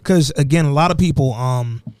family, because again, a lot of people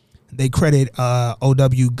they credit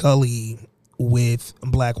O.W. Gully with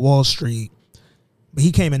Black Wall Street, but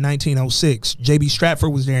he came in 1906. J.B.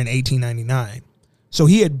 Stratford was there in 1899. So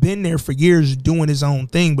he had been there for years doing his own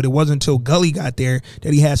thing, but it wasn't until Gully got there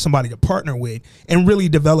that he had somebody to partner with and really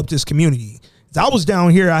developed his community. I was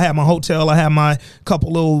down here, I had my hotel, I had my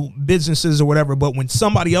couple little businesses or whatever, but when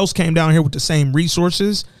somebody else came down here with the same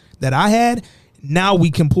resources that I had, now we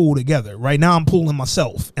can pool together. Right now I'm pooling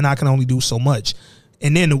myself, and I can only do so much.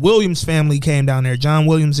 And then the Williams family came down there, John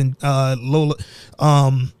Williams and Lola,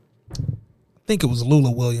 I think it was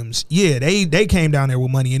Lula Williams. Yeah, they came down there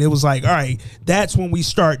with money, and it was like, all right, that's when we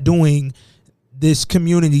start doing this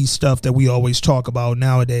community stuff that we always talk about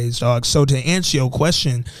nowadays, dog. So to answer your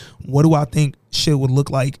question, what do I think shit would look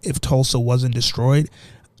like if Tulsa wasn't destroyed?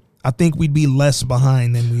 I think we'd be less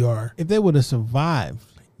behind than we are. If they would have survived,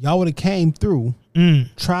 y'all would have came through,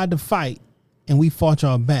 tried to fight, and we fought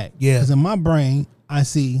y'all back. Yeah. Because in my brain, I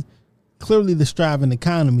see clearly the striving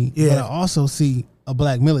economy, but I also see a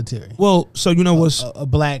black military. Well, so you know what's a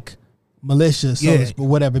black militia, or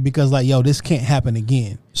whatever, because like, yo, this can't happen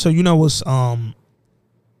again. So you know what's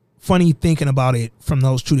funny thinking about it from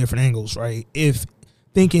those two different angles, right? If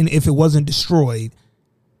it wasn't destroyed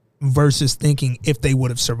versus thinking if they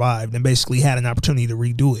would have survived and basically had an opportunity to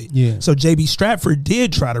redo it. Yeah. So J.B. Stratford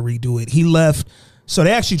did try to redo it. He left. So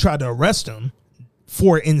they actually tried to arrest him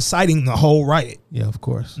for inciting the whole riot. Yeah, of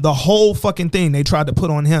course. The whole fucking thing they tried to put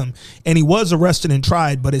on him. And he was arrested and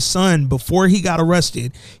tried, but his son, before he got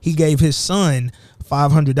arrested, he gave his son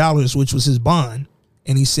 $500, which was his bond.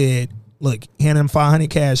 And he said, look, hand him $500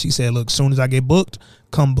 cash. He said, look, as soon as I get booked,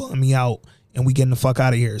 come bum me out and we getting the fuck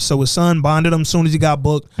out of here. So his son bonded him as soon as he got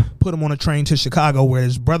booked, put him on a train to Chicago where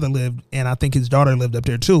his brother lived, and I think his daughter lived up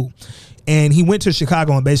there too. And he went to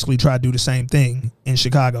Chicago and basically tried to do the same thing in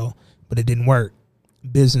Chicago, but it didn't work.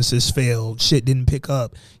 Businesses failed. Shit didn't pick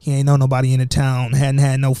up. He ain't know nobody in the town. Hadn't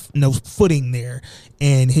had no footing there,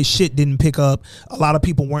 and his shit didn't pick up. A lot of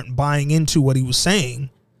people weren't buying into what he was saying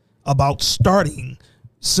about starting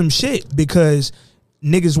some shit because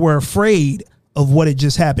niggas were afraid of what had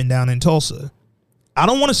just happened down in Tulsa. I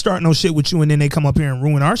don't want to start no shit with you, and then they come up here and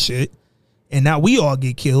ruin our shit, and now we all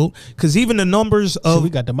get killed. Because even the numbers of so we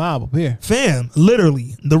got the mob up here, fam,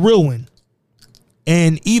 literally the real one.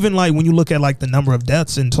 And even like when you look at like the number of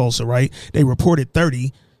deaths in Tulsa, right? They reported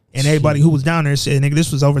 30, and everybody who was down there said, nigga,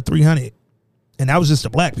 this was over 300. And that was just the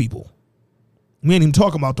black people. We ain't even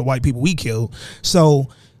talking about the white people we killed. So,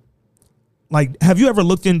 like, have you ever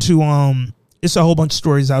looked into, it's a whole bunch of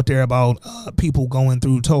stories out there about people going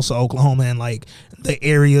through Tulsa, Oklahoma, and like the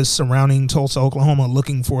areas surrounding Tulsa, Oklahoma,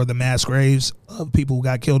 looking for the mass graves of people who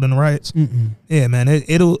got killed in the riots? Yeah, man,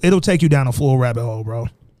 it'll take you down a full rabbit hole, bro.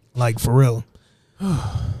 Like, for real.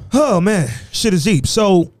 Oh man, shit is deep.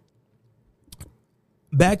 So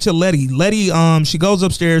back to Letty. Letty, she goes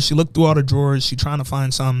upstairs. She looked through all the drawers. She trying to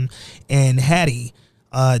find something. And Hattie,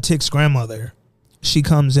 Tick's grandmother, she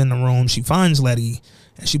comes in the room. She finds Letty,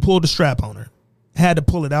 and she pulled the strap on her. Had to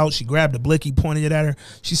pull it out. She grabbed the blicky, pointed it at her.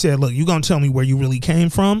 She said, "Look, you gonna tell me where you really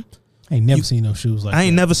came from?" I ain't never seen no shoes like that. I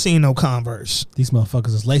ain't never seen no Converse. These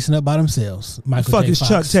motherfuckers is lacing up by themselves. Michael Fuck J. is Fox.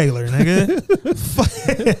 Chuck Taylor,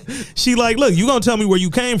 nigga. She like, look, you gonna tell me where you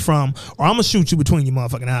came from, or I'm gonna shoot you between your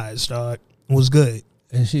motherfucking eyes, dog. It was good.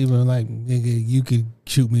 And she was like, nigga, you could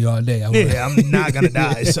shoot me all day. I'm not gonna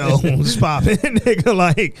die, so it's popping, nigga.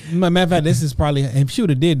 Like, matter of fact, this is probably, if she would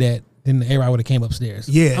have did that, then everybody would have came upstairs.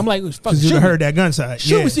 Yeah, I'm like, because you heard that gunshot.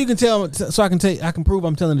 Shoot me so you can tell, so I can prove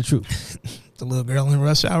I'm telling the truth. The little girl in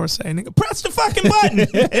rush hour saying, nigga, press the fucking button.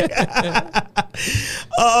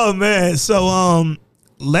 Oh man. So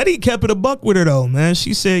Letty kept it a buck with her though, man.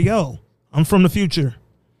 She said, yo, I'm from the future,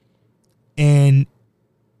 and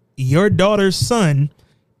your daughter's son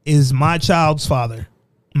is my child's father,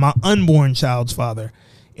 my unborn child's father,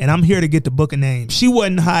 and I'm here to get the book of names. She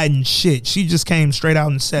wasn't hiding shit. She just came straight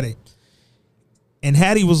out and said it. And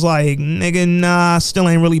Hattie was like, nigga, nah, still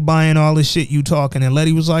ain't really buying all this shit you talking. And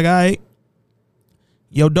Letty was like, all right,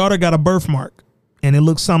 your daughter got a birthmark, and it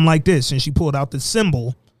looks something like this. And she pulled out the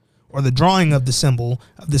symbol, or the drawing of the symbol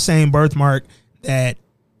of the same birthmark that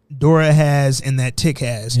Dora has and that Tick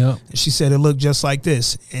has. Yep. And she said it looked just like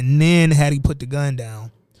this. And then Hattie put the gun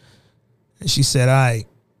down, and she said, all right,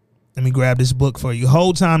 let me grab this book for you.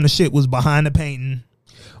 Whole time the shit was behind the painting.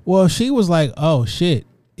 Well, she was like, oh shit,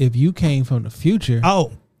 if you came from the future,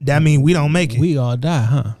 oh, that mean we don't make it. We all die,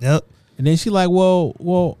 huh? Yep. And then she like,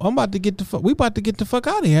 well, I'm about to get the fuck. We about to get the fuck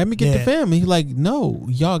out of here. Let me get the family. He's like, no,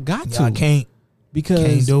 y'all got to. Y'all can't. Because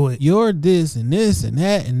can't do it. You're this and this and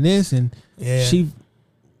that and this and she,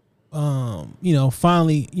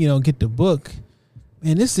 finally, get the book.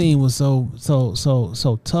 Man, this scene was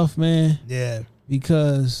so tough, man. Yeah.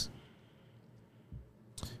 Because,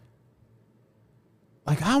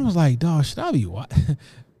 like, I was like, dog, should I be what?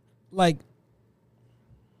 Like,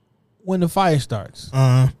 when the fire starts.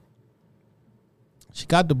 She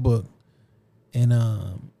got the book, and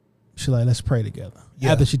she like, let's pray together.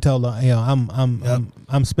 Yeah. After she told her,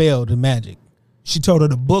 I'm spelled in magic. She told her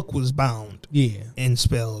the book was bound. Yeah. And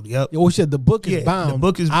spelled. Yep. Well, she said the book is bound. The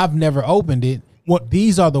book is. I've never opened it. What?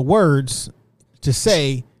 These are the words to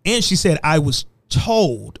say. And she said I was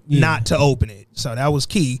told not to open it. So that was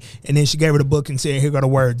key. And then she gave her the book and said, here go the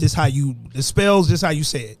word. This how you, the spells, this how you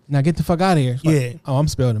say it. Now get the fuck out of here. Yeah. Oh, I'm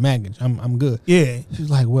spelling the maggage. I'm good. Yeah. She's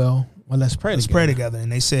like, well, let's pray Let's pray together.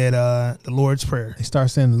 And they said the Lord's Prayer. They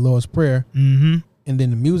start saying the Lord's Prayer. Mm-hmm. And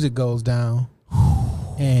then the music goes down.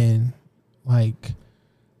 And like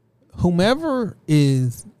whomever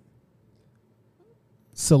is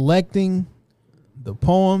selecting the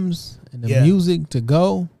poems and the music to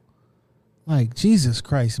go, like, Jesus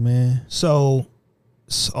Christ, man. So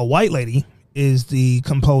a white lady is the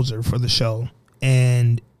composer for the show,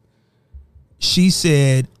 and she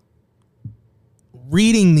said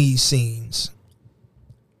reading these scenes,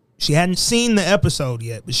 she hadn't seen the episode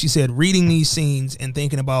yet, but she said reading these scenes and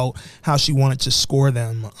thinking about how she wanted to score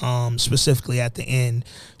them, specifically at the end,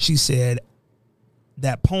 she said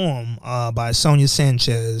that poem by Sonia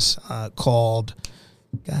Sanchez called,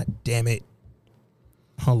 God damn it,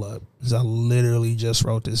 hold up, because I literally just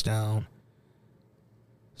wrote this down.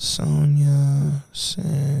 Sonia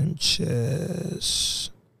Sanchez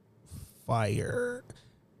Fire.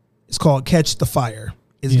 It's called Catch the Fire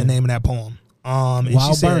is the name of that poem. And While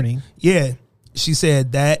she said, burning. Yeah. She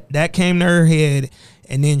said that came to her head,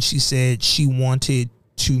 and then she said she wanted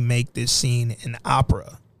to make this scene an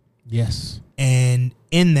opera. Yes. And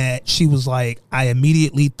in that, she was like, I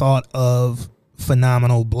immediately thought of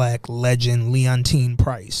phenomenal black legend Leontine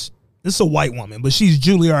Price. This is a white woman, but she's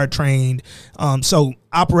Juilliard trained. So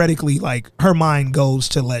operatically, like, her mind goes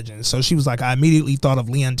to legends. So she was like, I immediately thought of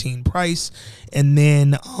Leontine Price. And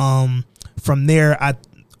then from there, I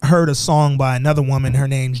heard a song by another woman. Her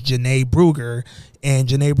name's Janae Brugger. And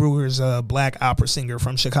Janae Brugger is a black opera singer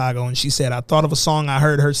from Chicago. And she said, I thought of a song I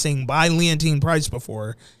heard her sing by Leontine Price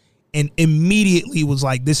before, and immediately was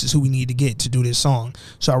like, this is who we need to get to do this song.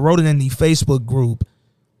 So I wrote it in the Facebook group.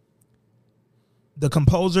 The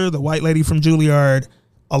composer, the white lady from Juilliard,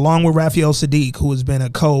 along with Raphael Sadiq, who has been a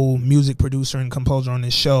co-music producer and composer on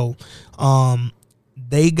this show,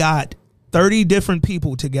 they got 30 different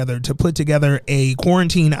people together to put together a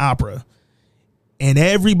quarantine opera. And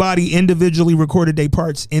everybody individually recorded their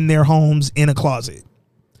parts in their homes in a closet.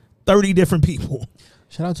 30 different people.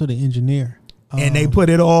 Shout out to the engineer. And they put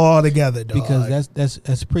it all together, dog. Because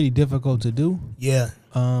that's pretty difficult to do. Yeah.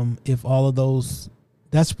 If all of those,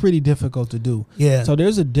 that's pretty difficult to do. Yeah. So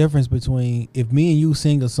there's a difference between if me and you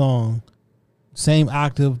sing a song, same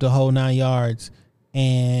octave, the whole 9 yards,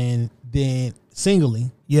 and then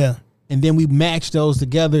singly. Yeah. And then we match those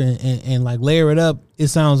together and like layer it up, it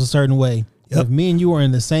sounds a certain way. Yep. If me and you are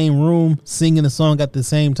in the same room singing a song at the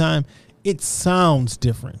same time, it sounds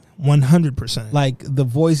different. 100%. Like the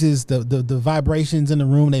voices, the vibrations in the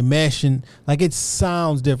room, they mesh, and like it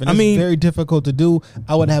sounds different. It's very difficult to do.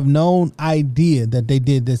 I would have no idea that they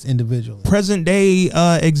did this individually. Present day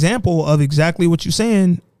example of exactly what you're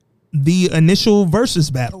saying, the initial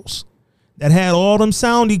versus battles that had all them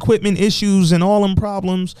sound equipment issues and all them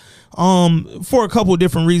problems for a couple of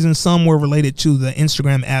different reasons. Some were related to the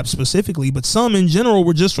Instagram app specifically, but some in general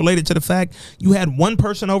were just related to the fact you had one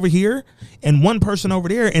person over here and one person over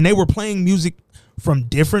there, and they were playing music from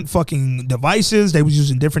different fucking devices. They was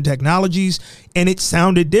using different technologies, and it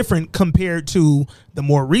sounded different compared to the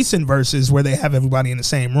more recent verses where they have everybody in the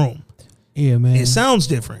same room. Yeah, man. It sounds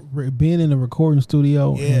different. Being in a recording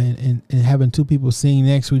studio and having two people singing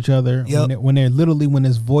next to each other when they're literally, when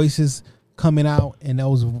there's voices coming out and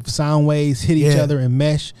those sound waves hit each other and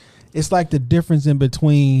mesh. It's like the difference in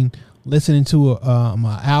between listening to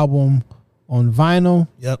my album on vinyl,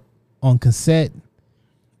 on cassette,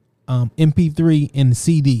 MP3, and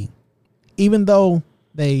CD. Even though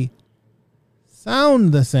they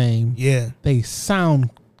sound the same, they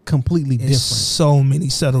sound completely different. So many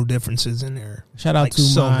subtle differences in there. Shout out to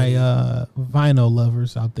my vinyl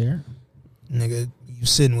lovers out there. Nigga, you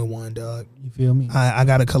sitting with one, dog. You feel me? I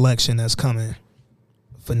got a collection that's coming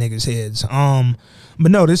for niggas' heads.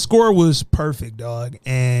 But no, this score was perfect, dog.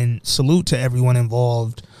 And salute to everyone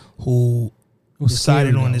involved who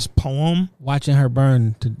decided on this poem. Watching her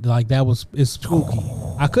burn, it's spooky.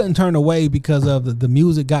 I couldn't turn away because of the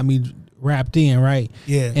music got me wrapped in, right?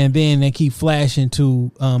 Yeah. And then they keep flashing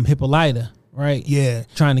to Hippolyta, right? Yeah.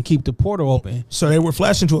 Trying to keep the portal open. So they were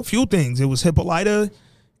flashing to a few things. It was Hippolyta,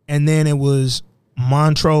 and then it was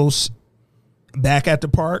Montrose back at the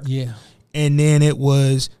park. Yeah. And then it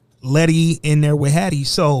was Letty in there with Hattie.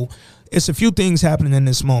 So it's a few things happening in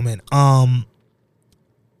this moment. Over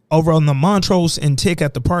on the Montrose and Tick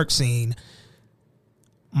at the park scene,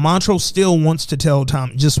 Montrose still wants to tell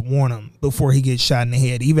Tom, just warn him before he gets shot in the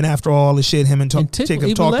head, even after all the shit him and Tick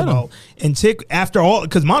have talked about. And Tick, after all,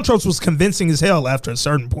 because Montrose was convincing as hell after a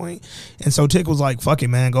certain point, and so Tick was like, "Fuck it,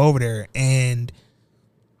 man, go over there." And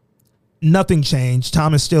nothing changed.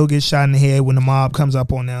 Thomas still gets shot in the head when the mob comes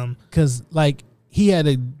up on them. Because like he had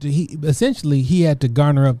to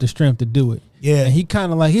garner up the strength to do it. Yeah, and he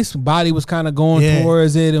kind of like his body was kind of going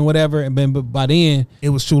towards it and whatever, but by then it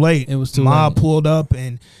was too late. Mob pulled up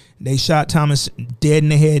and they shot Thomas dead in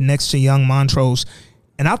the head next to young Montrose.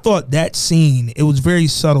 And I thought that scene, it was very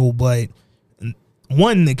subtle, but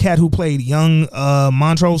one, the cat who played young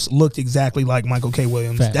Montrose looked exactly like Michael K.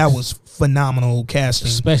 Williams. Facts. That was phenomenal casting,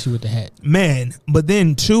 especially with the hat, man. But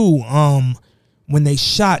then two, when they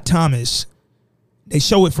shot Thomas, they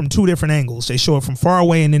show it from two different angles. They show it from far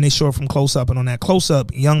away and then they show it from close up. And on that close up,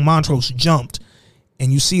 young Montrose jumped,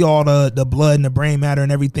 and you see all the blood and the brain matter and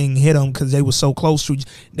everything hit him because they were so close to.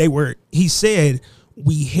 He said,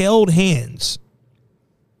 "We held hands."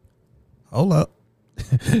 Hold up.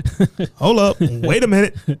 Hold up. Wait a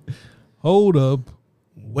minute. Hold up.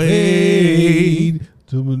 Wait.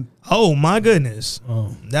 Oh my goodness.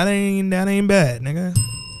 Oh. That ain't bad, nigga.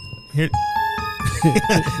 Here.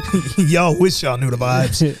 Y'all wish y'all knew the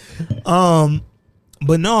vibes.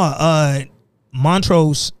 But no,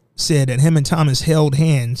 Montrose said that him and Thomas held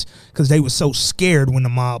hands because they were so scared when the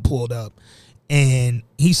mob pulled up. And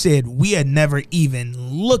he said, we had never even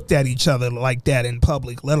looked at each other like that in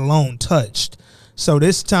public, let alone touched. So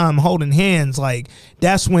this time holding hands, like,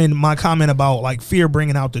 that's when my comment about like fear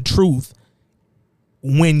bringing out the truth,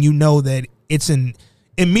 when you know that it's an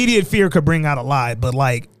immediate fear could bring out a lie, but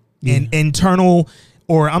like an eternal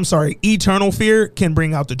fear can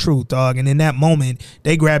bring out the truth, dog. And in that moment,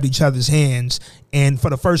 they grabbed each other's hands, and for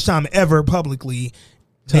the first time ever publicly,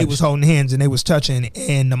 they was holding hands and they was touching.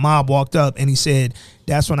 And the mob walked up and he said,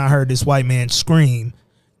 "That's when I heard this white man scream,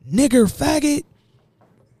 'Nigger, faggot.'"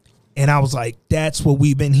 And I was like, that's what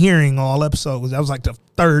we've been hearing all episodes. That was like the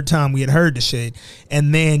third time we had heard the shit.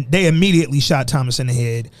 And then they immediately shot Thomas in the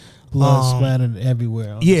head. Blood splattered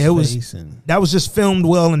everywhere. That was just filmed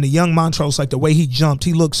well. And the young Montrose, like the way he jumped,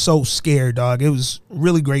 he looked so scared, dog. It was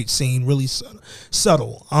really great scene, really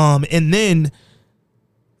subtle. And then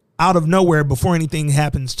out of nowhere, before anything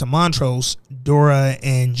happens to Montrose, Dora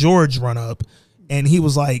and George run up. And he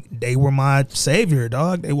was like, they were my savior,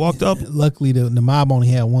 dog. They walked up. Luckily, the mob only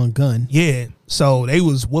had one gun. Yeah. So they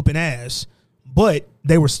was whooping ass, but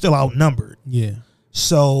they were still outnumbered. Yeah.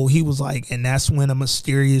 So he was like, and that's when a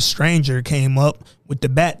mysterious stranger came up with the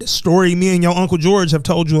bat. The story me and your Uncle George have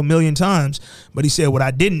told you a million times. But he said, what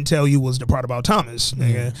I didn't tell you was the part about Thomas.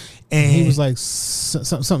 Nigga. And he was like,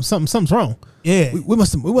 something's wrong. Yeah. We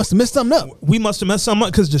must have messed something up. We must have messed something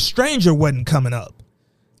up because the stranger wasn't coming up.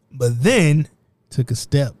 But then took a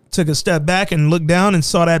step back and looked down and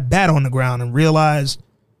saw that bat on the ground and realized,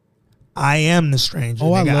 I am the stranger.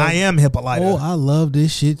 I am Hippolyta. Oh, I love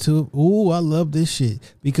this shit too. Oh, I love this shit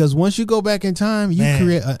because once you go back in time, you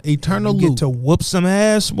create an eternal loop. You get to whoop some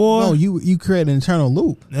ass, boy. No, you create an eternal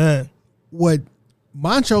loop. Yeah. What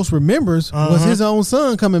Montrose remembers was his own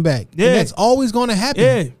son coming back. Yeah. And that's always going to happen.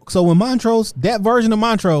 Yeah. So when Montrose, that version of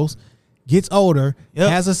Montrose, gets older,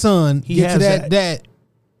 has a son, gets to that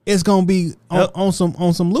it's gonna be on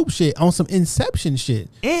some loop shit, on some Inception shit.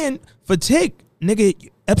 And for Tick, nigga,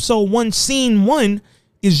 episode 1, scene 1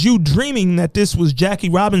 is you dreaming that this was Jackie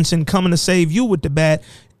Robinson coming to save you with the bat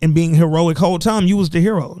and being heroic whole time. You was the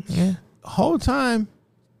hero. Yeah. Whole time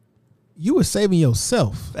you were saving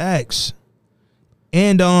yourself. Facts.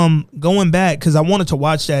 And going back, because I wanted to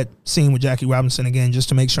watch that scene with Jackie Robinson again just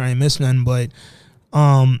to make sure I ain't missed nothing, but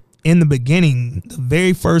in the beginning, the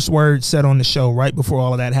very first word said on the show, right before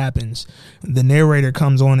all of that happens, the narrator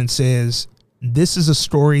comes on and says, this is a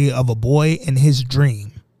story of a boy and his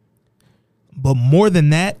dream. But more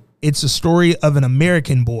than that, it's a story of an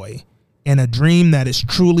American boy and a dream that is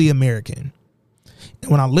truly American.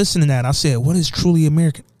 And when I listened to that, I said, what is truly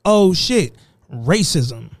American? Oh, shit.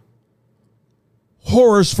 Racism.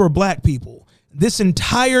 Horrors for black people. This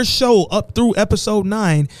entire show up through episode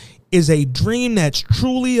 9 is a dream that's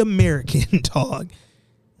truly American, dog.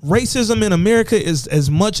 Racism in America is as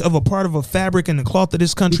much of a part of a fabric in the cloth of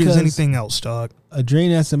this country as anything else, dog. A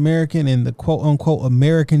dream that's American and the quote-unquote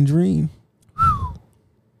American dream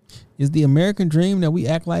is the American dream that we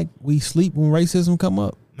act like we sleep when racism come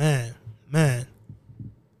up. Man.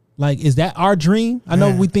 Like, is that our dream? I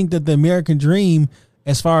know we think that the American dream,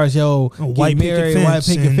 as far as white picket fence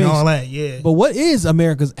and all that, yeah. But what is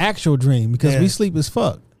America's actual dream? Because we sleep as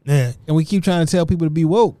fuck. Yeah. And we keep trying to tell people to be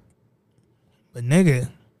woke. But nigga,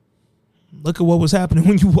 Look at what was happening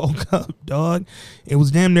when you woke up, dog. It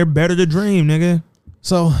was damn near better to dream, nigga.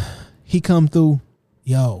 So he come through,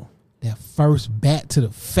 yo, that first bat to the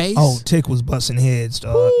face. Oh, Tick was busting heads,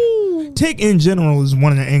 dog. Ooh. Tick in general is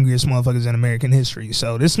one of the angriest motherfuckers in American history.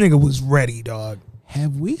 So this nigga was ready, dog.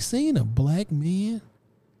 Have we seen a black man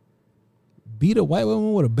beat a white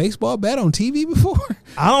woman with a baseball bat on TV before?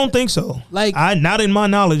 I don't think so. Like, not in my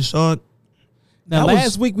knowledge, dog. Now,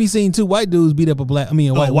 last week we seen two white dudes beat up a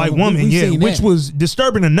white woman, we yeah, which that. was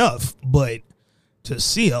disturbing enough. But to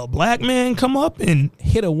see a black man come up and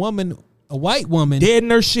hit a white woman, dead in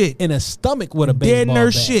her shit, in her stomach with a baseball dead in her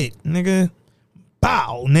bat. shit, nigga.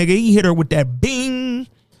 Bow, nigga. He hit her with that bing.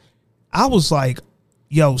 I was like,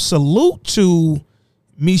 yo, salute to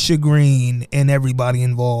Misha Green and everybody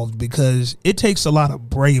involved, because it takes a lot of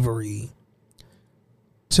bravery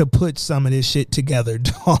to put some of this shit together,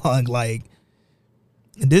 dog. Like,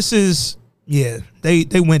 this is, yeah, they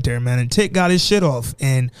went there, man. And Tick got his shit off.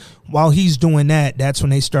 And while he's doing that, that's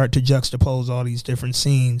when they start to juxtapose all these different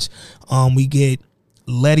scenes. We get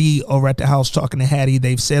Letty over at the house talking to Hattie.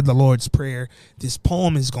 They've said the Lord's Prayer. This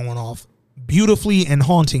poem is going off beautifully and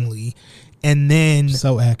hauntingly. And then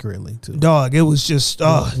so accurately too, dog. It was just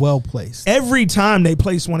well placed. Every time they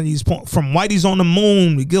place one of these from Whitey's on the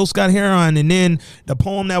Moon, the Gil Scott Heron, and then the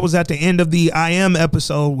poem that was at the end of the I Am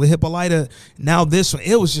episode with Hippolyta. Now this one,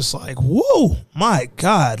 it was just like, whoa, my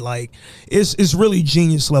God, like it's really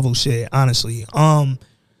genius level shit, honestly.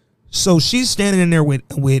 So she's standing in there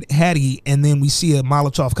with Hattie, and then we see a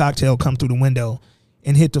Molotov cocktail come through the window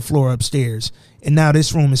and hit the floor upstairs, and now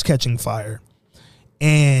this room is catching fire,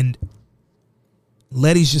 and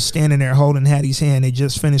Letty's just standing there holding Hattie's hand. They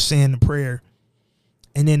just finished saying the prayer.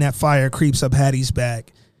 And then that fire creeps up Hattie's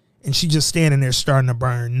back. And she just standing there starting to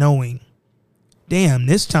burn, knowing, damn,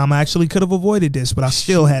 this time I actually could have avoided this, but I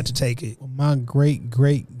still had to take it. When my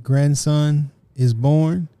great-great-grandson is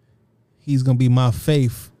born, he's going to be my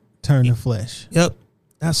faith turned to flesh. Yep.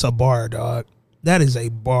 That's a bar, dog. That is a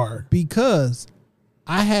bar. Because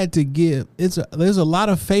I had to give, there's a lot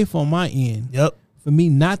of faith on my end. Yep. For me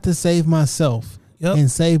not to save myself. Yep.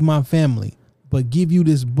 And save my family, but give you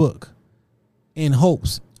this book in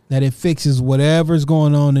hopes that it fixes whatever's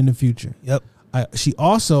going on in the future. Yep. She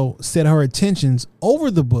also set her intentions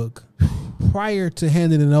over the book prior to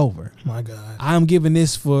handing it over. My God. I'm giving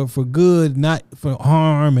this for good, not for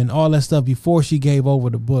harm and all that stuff before she gave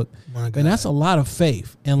over the book. My God. And that's a lot of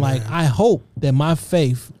faith. And like, I hope that my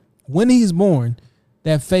faith, when he's born,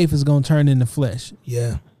 that faith is going to turn into flesh.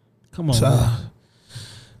 Yeah. Come on, man.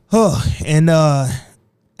 And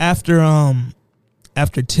after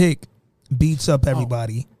Tick beats up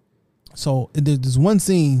everybody. So there's one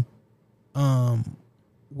scene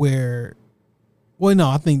where, well, no,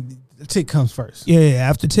 I think Tick comes first. Yeah,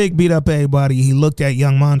 after Tick beat up everybody, he looked at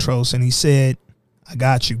young Montrose and he said, I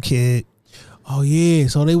got you, kid. Oh yeah.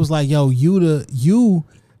 So they was like, yo, and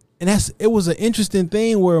it was an interesting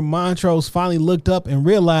thing where Montrose finally looked up and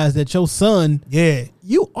realized that your son,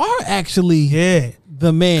 you are actually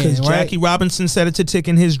the man. Because Jackie Robinson said it to Tick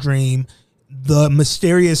in his dream. The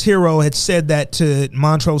mysterious hero had said that to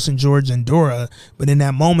Montrose and George and Dora, but in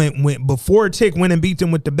that moment, before Tick went and beat them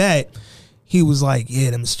with the bat, he was like, yeah,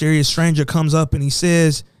 the mysterious stranger comes up and he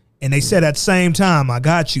says, and they said at the same time, I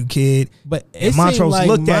got you, kid. But it Montrose like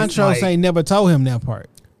looked Montrose at Montrose ain't never told him that part.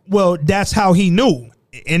 Well, that's how he knew.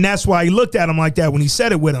 And that's why he looked at him like that when he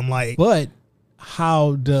said it with him. Like, but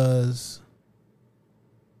how does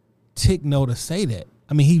Tick know to say that?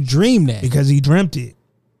 I mean, he dreamed that because he dreamt it.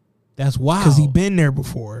 That's wild. Because he been there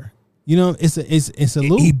before. You know, it's a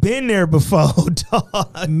loop. He been there before,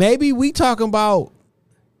 dog. Maybe we talking about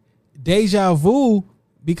deja vu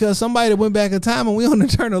because somebody went back in time and we on the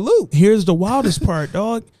turn of loop. Here's the wildest part,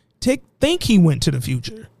 dog. Tick think he went to the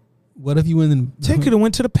future. What if you went in? Tick could have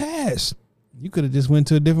went to the past. You could have just went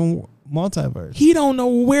to a different multiverse. He don't know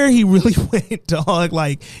where he really went, dog.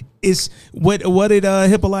 Like, it's what did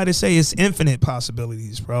Hippolyta say? It's infinite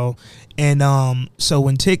possibilities, bro. And so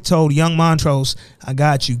when Tick told young Montrose, I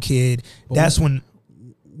got you, kid, but that's when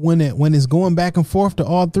it's going back and forth to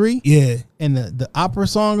all three, and the opera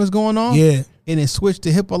song is going on, and it switched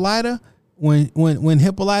to Hippolyta when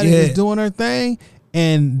Hippolyta is doing her thing,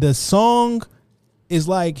 and the song is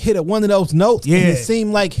like hit at one of those notes, and it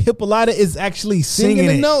seemed like Hippolyta is actually singing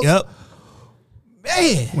the notes. Yep.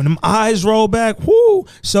 Man, when them eyes roll back, whoo.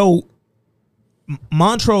 So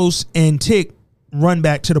Montrose and Tick run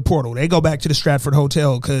back to the portal. They go back to the Stratford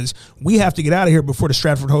Hotel because we have to get out of here before the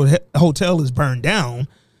Stratford Hotel is burned down.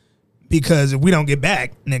 Because if we don't get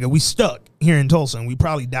back, nigga, we stuck here in Tulsa and we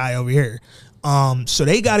probably die over here. So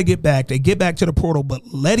they got to get back. They get back to the portal, but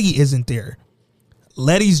Letty isn't there.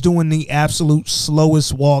 Letty's doing the absolute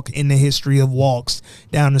slowest walk in the history of walks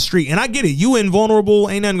down the street. And I get it. You invulnerable.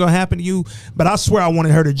 Ain't nothing going to happen to you. But I swear I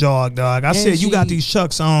wanted her to jog, dog. I said, you got these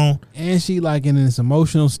Chucks on. And she like in this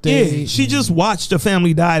emotional state. Yeah, she just watched a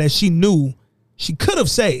family die that she knew she could have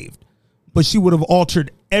saved. But she would have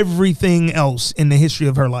altered everything else in the history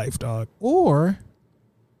of her life, dog. Or,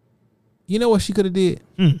 you know what she could have did?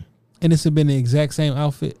 And this would been the exact same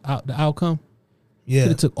the outcome? Yeah.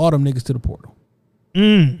 Could have took all them niggas to the portal.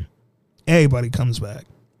 Everybody comes back.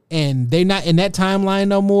 And they not in that timeline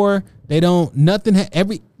no more. They don't, nothing,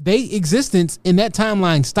 they existence in that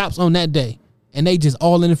timeline stops on that day. And they just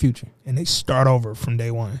all in the future. And they start over from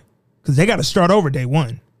day one. Because they got to start over day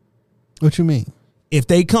one. What you mean? If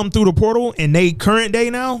they come through the portal and they current day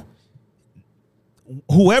now,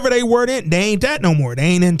 whoever they were then, they ain't that no more. They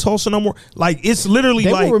ain't in Tulsa no more. Like, it's literally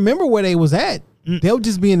they like. will remember where they was at. They'll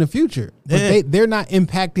just be in the future. But they're not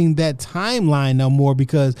impacting that timeline no more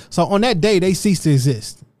because, so on that day, they cease to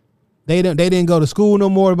exist. They didn't go to school no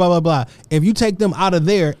more, blah, blah, blah. If you take them out of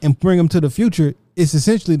there and bring them to the future, it's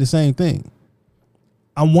essentially the same thing.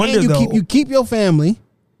 I wonder, and though. You keep your family.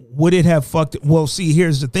 Would it have fucked it? Well, see,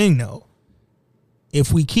 here's the thing, though.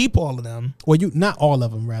 If we keep all of them. Well, not all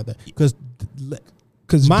of them, rather. Because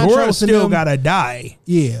Dora still got to die.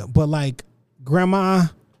 Yeah, but like grandma.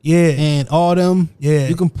 Yeah. And all them. Yeah.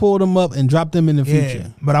 You can pull them up and drop them in the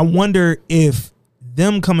future. But I wonder if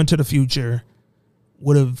them coming to the future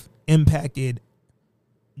would have impacted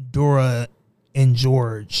Dora and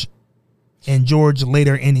George. And George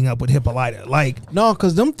later ending up with Hippolyta. Like, no,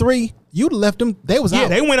 because them three, you'd left them. They was out. Yeah,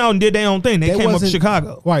 they went out and did their own thing. They came up to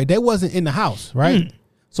Chicago. Right. They wasn't in the house, right?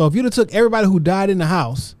 So if you'd have took everybody who died in the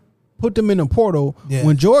house, put them in the portal,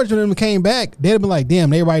 when George and them came back, they'd have been like,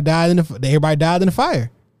 damn, everybody died in the fire.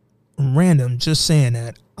 Random, just saying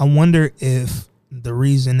that. I wonder if the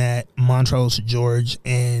reason that Montrose, George,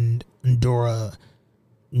 and Dora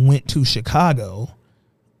went to Chicago,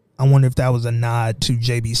 I wonder if that was a nod to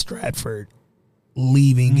J.B. Stratford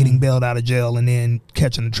leaving, getting bailed out of jail, and then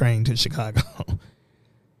catching the train to Chicago.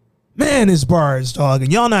 Man, it's bars, dog.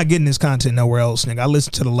 And y'all not getting this content nowhere else, nigga. I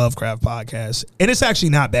listen to the Lovecraft podcast, and it's actually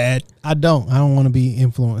not bad. I don't want to be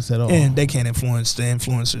influenced at all. And they can't influence the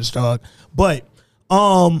influencers, dog. But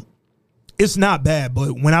it's not bad.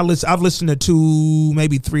 But when I've listened to 2,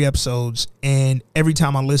 maybe 3 episodes, and every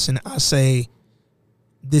time I listen, I say,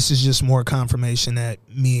 this is just more confirmation that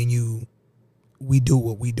me and you, we do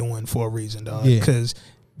what we doing for a reason, dog. Because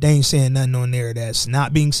they ain't saying nothing on there that's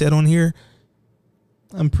not being said on here.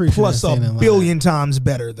 I'm pretty sure plus a billion times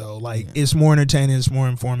better, though. Like, it's more entertaining, it's more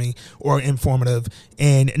informing or informative,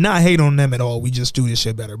 and not hate on them at all. We just do this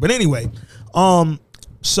shit better. But anyway,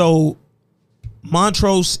 so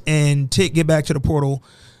Montrose and Tick get back to the portal,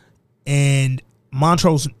 and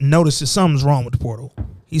Montrose notices something's wrong with the portal.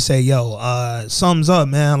 He say, yo, something's up,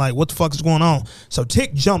 man. Like, what the fuck is going on? So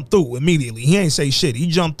Tick jumped through immediately. He ain't say shit. He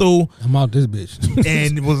jumped through. I'm out this bitch.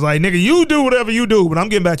 And was like, nigga, you do whatever you do, but I'm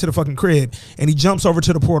getting back to the fucking crib. And he jumps over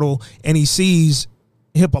to the portal, and he sees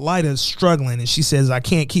Hippolyta struggling. And she says, I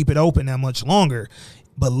can't keep it open that much longer.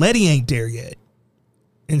 But Letty ain't there yet.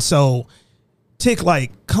 And so Tick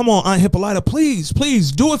like, come on, Aunt Hippolyta, please,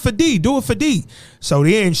 do it for D. Do it for D. So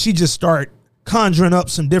then she just start conjuring up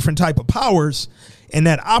some different type of powers. And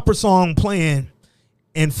that opera song playing,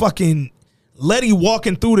 and fucking Letty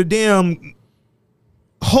walking through the damn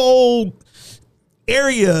whole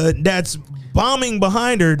area that's bombing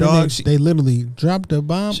behind her, dog. They literally dropped a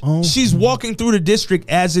bomb on. She's walking through the district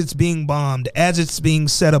as it's being bombed, as it's being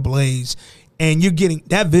set ablaze. And you're getting,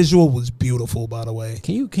 that visual was beautiful, by the way.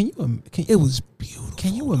 It was beautiful.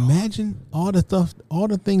 Can you imagine all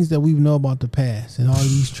the things that we know about the past and all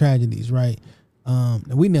these tragedies, right?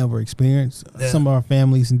 That we never experienced. Some of our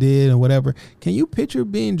families did or whatever. Can you picture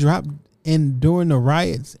being dropped during the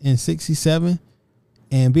riots in '67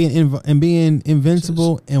 and being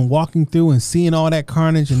invincible and walking through and seeing all that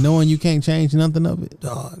carnage and knowing you can't change nothing of it?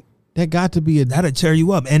 Dog, that got to be that'll tear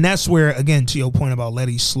you up. And that's where, again, to your point about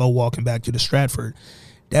Letty slow walking back to the Stratford,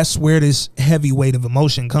 that's where this heavy weight of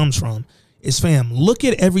emotion comes from. Is, fam, look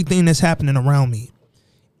at everything that's happening around me.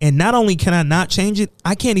 And not only can I not change it,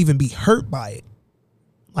 I can't even be hurt by it.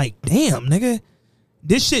 Like, damn, nigga,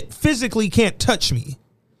 this shit physically can't touch me,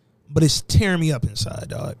 but it's tearing me up inside,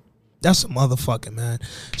 dog. That's a motherfucking, man.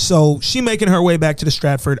 So she making her way back to the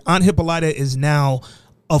Stratford. Aunt Hippolyta is now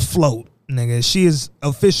afloat, nigga. She is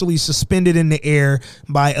officially suspended in the air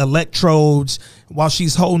by electrodes while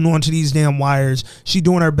she's holding on to these damn wires. She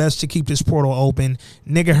doing her best to keep this portal open.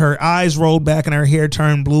 Nigga, her eyes rolled back and her hair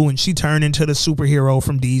turned blue, and she turned into the superhero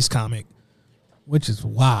from D's comic. Which is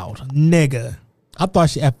wild. Nigga. I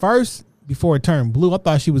thought at first, before it turned blue. I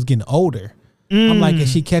thought she was getting older. I'm like, is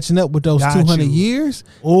she catching up with those 200 years?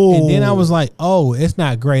 Oh. And then I was like, oh, it's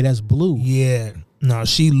not gray. That's blue. Yeah. No,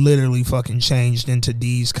 she literally fucking changed into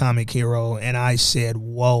Dee's comic hero, and I said,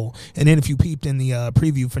 whoa. And then if you peeped in the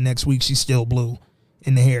preview for next week, she's still blue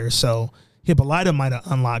in the hair. So Hippolyta might have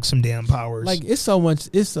unlocked some damn powers. Like, it's so much.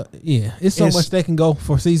 It's so much they can go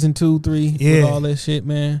for season 2, 3 with all this shit,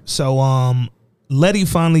 man. So Letty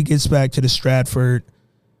finally gets back to the Stratford.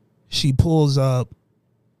 She pulls up.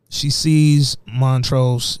 She sees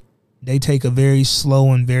Montrose. They take a very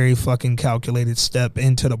slow and very fucking calculated step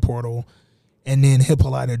into the portal. And then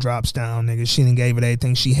Hippolyta drops down, nigga. She done gave it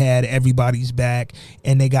everything. She had everybody's back,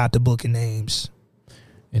 and they got the book of names.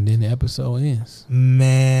 And then the episode ends.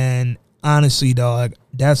 Man, honestly, dog,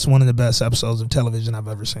 that's one of the best episodes of television I've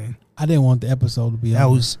ever seen. I didn't want the episode to be over. That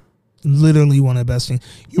was literally one of the best things.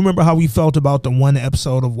 You remember how we felt about the one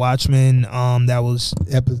episode of Watchmen? That was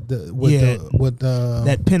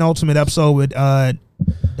that penultimate episode with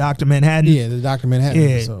Dr. Manhattan. Yeah, the Dr. Manhattan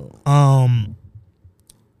episode.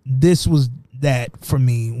 This was that for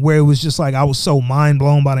me, where it was just like I was so mind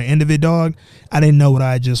blown by the end of it, dog. I didn't know what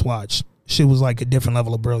I had just watched. Shit was like a different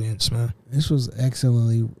level of brilliance, man. This was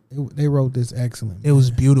excellently. They wrote this excellent. It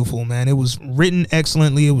was beautiful, man. It was written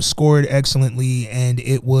excellently. It was scored excellently, and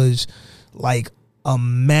it was like a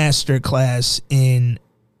master class in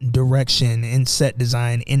direction, in set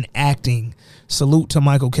design, in acting. Salute to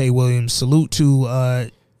Michael K. Williams. Salute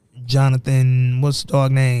to Jonathan. What's the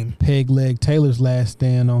dog name? Peg Leg Taylor's last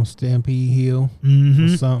stand on Stampede Hill or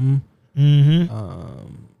something.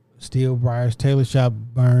 Steel Briar's Taylor Shop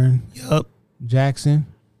burn. Yup. Jackson,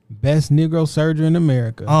 best Negro surgeon in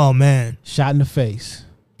America. Oh man, shot in the face.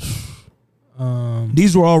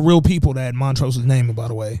 These were all real people that Montrose was naming, by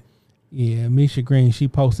the way. Yeah, Misha Green. She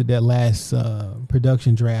posted that last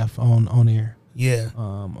production draft on air. Yeah.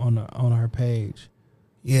 On her page.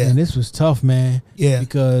 Yeah. And this was tough, man. Yeah.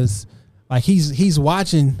 Because like he's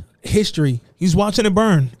watching history. He's watching it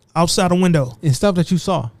burn outside the window and stuff that you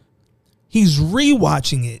saw. He's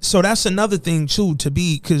rewatching it. So that's another thing too, to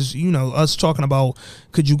be, because you know us talking about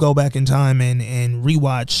could you go back in time and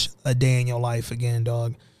rewatch a day in your life again,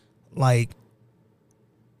 dog. Like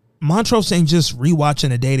Montrose ain't just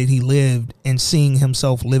rewatching a day that he lived and seeing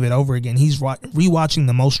himself live it over again. He's rewatching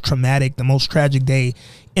the most traumatic, the most tragic day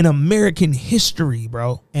in American history,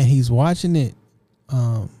 bro. And he's watching it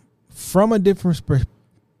from a different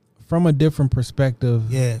perspective.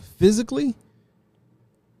 Yeah, physically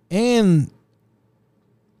and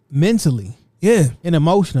mentally. Yeah, and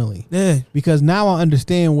emotionally. Yeah, because now I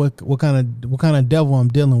understand what kind of devil I'm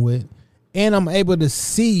dealing with, and I'm able to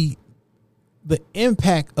see the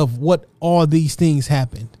impact of what all these things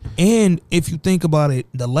happened. And if you think about it,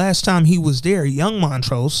 the last time he was there, young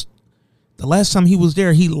Montrose, the last time he was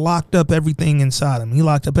there, he locked up everything inside him. He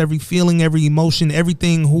locked up every feeling, every emotion,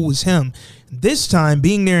 everything who was him. This time,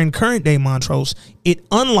 being there in current day Montrose, it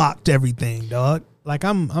unlocked everything, dog. Like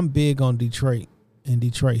I'm big on Detroit and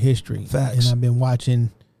Detroit history. Facts. And I've been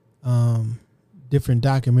watching different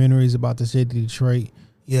documentaries about the city of Detroit.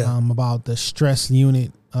 Yeah. About the stress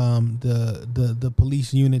unit, the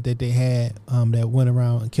police unit that they had that went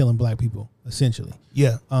around killing black people, essentially.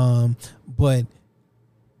 Yeah. But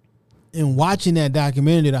in watching that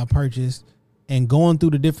documentary that I purchased and going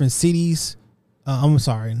through the different cities, I'm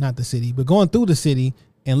sorry, not the city, but going through the city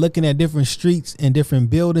and looking at different streets and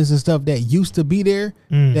different buildings and stuff that used to be there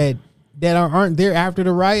that aren't there after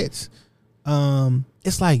the riots,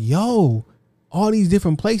 it's like, yo, all these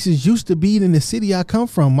different places used to be in the city I come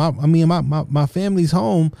from. My family's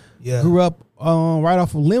home grew up right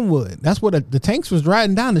off of Linwood. That's where the tanks was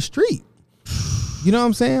riding down the street. You know what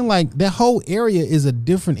I'm saying? Like that whole area is a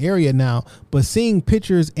different area now, but seeing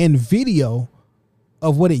pictures and video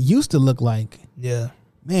of what it used to look like. Yeah.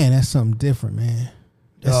 Man, that's something different, man.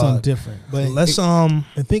 That's something different. But let's and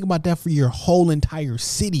think about that for your whole entire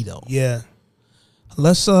city though. Yeah.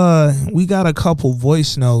 Let's we got a couple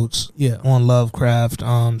voice notes on Lovecraft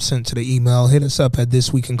sent to the email. Hit us up at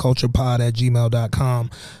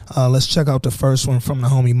thisweekinculturepod@gmail.com. Let's check out the first one from the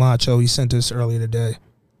homie Macho. He sent us earlier today.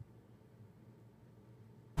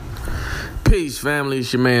 Peace, family.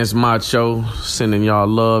 It's your man's Macho, sending y'all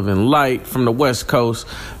love and light from the West Coast.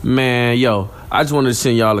 Man, yo, I just wanted to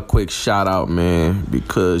send y'all a quick shout out, man,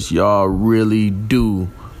 because y'all really do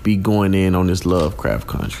be going in on this Lovecraft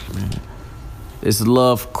country, man. It's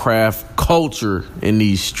Lovecraft culture in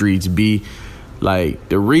these streets, be like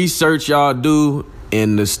the research y'all do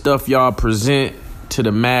and the stuff y'all present to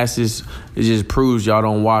the masses. It just proves y'all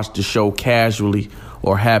don't watch the show casually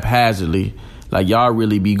or haphazardly. Like, y'all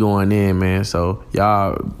really be going in, man. So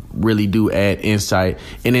y'all really do add insight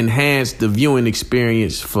and enhance the viewing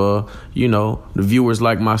experience for, you know, the viewers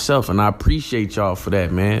like myself. And I appreciate y'all for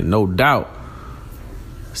that, man. No doubt.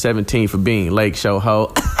 17 for being Lake Show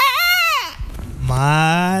ho.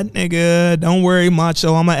 My nigga, don't worry,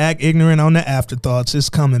 Macho. I'm gonna act ignorant on the afterthoughts. It's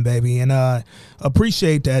coming, baby, and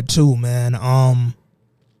appreciate that too, man.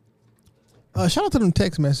 Shout out to them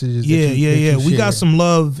text messages. Yeah. We got some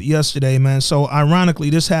love yesterday, man. So ironically,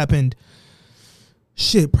 this happened.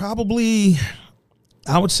 Probably,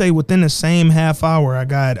 I would say within the same half hour, I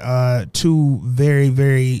got 2 very,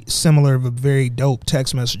 very similar but very dope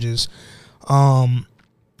text messages. One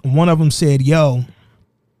of them said, "Yo,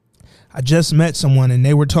 I just met someone and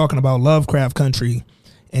they were talking about Lovecraft Country,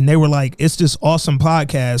 and they were like, it's this awesome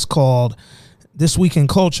podcast called This Week in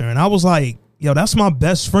Culture." And I was like, yo, that's my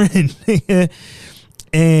best friend.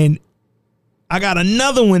 And I got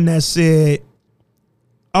another one that said,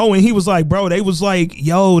 oh, and he was like, bro, they was like,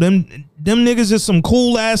 yo, them niggas is some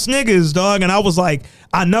cool ass niggas, dog. And I was like,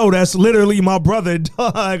 I know, that's literally my brother,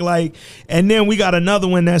 dog. Like, and then we got another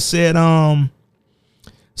one that said,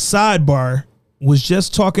 sidebar, was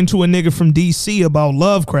just talking to a nigga from DC about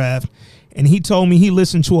Lovecraft, and he told me he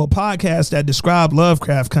listened to a podcast that described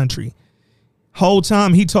Lovecraft Country. Whole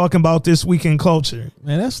time he talking about This Week in Culture.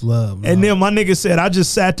 Man, that's love, man. And then my nigga said, I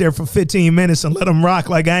just sat there for 15 minutes and let him rock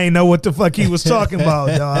like I ain't know what the fuck he was talking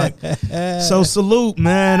about, dog. So salute,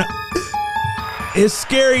 man. It's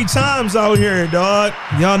scary times out here, dog.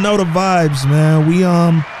 Y'all know the vibes, man.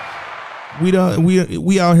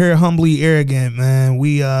 We out here humbly arrogant, man.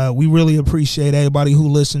 We really appreciate everybody who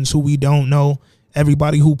listens, who we don't know,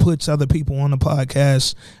 everybody who puts other people on the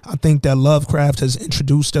podcast. I think that Lovecraft has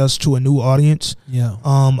introduced us to a new audience. Yeah.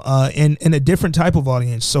 And a different type of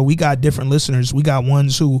audience. So we got different listeners. We got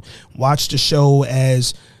ones who watch the show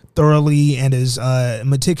as thoroughly and as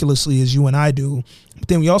meticulously as you and I do. But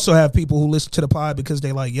then we also have people who listen to the pod because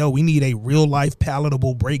they like, yo, we need a real life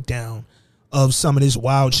palatable breakdown of some of this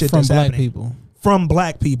wild shit that's happening from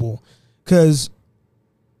black people. Because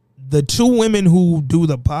the 2 women who do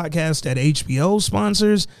the podcast that HBO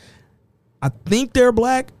sponsors, I think they're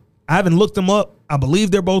black. I haven't looked them up. I believe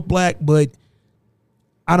they're both black, but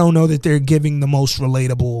I don't know that they're giving the most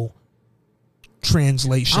relatable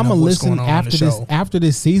translation of what's going on in the show. After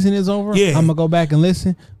this season is over, I'm gonna go back and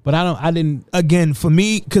listen. But I didn't. Again, for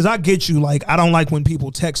me, because I get you, like, I don't like when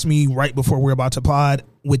people text me right before we're about to pod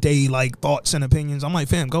with they like thoughts and opinions. I'm like,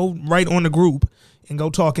 fam, go right on the group and go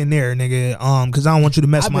talk in there, nigga. Because I don't want you to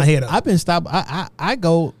mess my head up. I've been stopped. I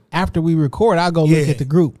go after we record. I'll go look at the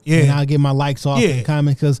group and I'll get my likes off and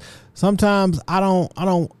comments, because sometimes I don't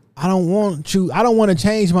want to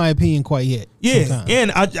change my opinion quite yet. Yeah, sometimes.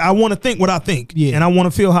 And I want to think what I think. Yeah, and I want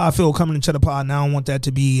to feel how I feel coming into the pod. And I don't want that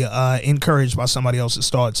to be encouraged by somebody else's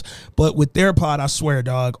thoughts. But with their pod, I swear,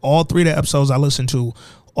 dog, all 3 of the episodes I listened to,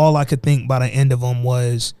 all I could think by the end of them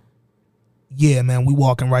was, yeah, man, we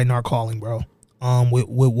walking right in our calling, bro. With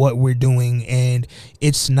what we're doing, and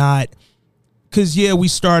it's not. Because, we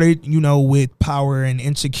started, with Power and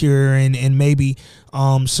Insecure and maybe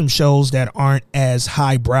some shows that aren't as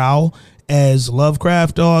highbrow as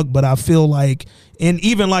Lovecraft, dog. But I feel like, and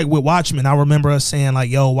even like with Watchmen, I remember us saying like,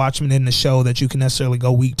 yo, Watchmen isn't a show that you can necessarily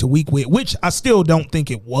go week to week with, which I still don't think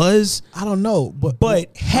it was. I don't know.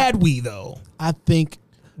 But had we, though, I think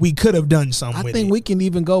we could have done something with it. I think we can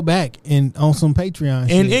even go back and on some Patreon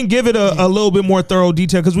shit. And give it a little bit more thorough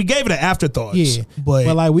detail, because we gave it an afterthought. Yeah, but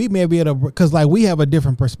like we may be able to, because like we have a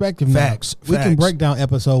different perspective now. Facts. We can break down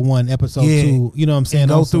episode 1, episode 2. You know what I'm saying? And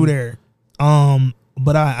go through there.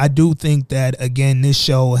 But I do think that, again, this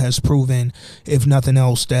show has proven, if nothing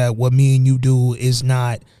else, that what me and you do is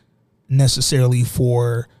not necessarily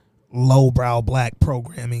for lowbrow black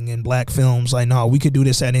programming and black films. Like, no, we could do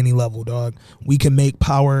this at any level, dog. We can make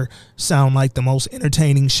Power sound like the most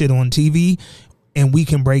entertaining shit on TV, and we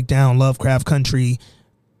can break down Lovecraft Country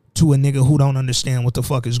to a nigga who don't understand what the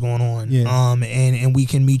fuck is going on. Yeah. And we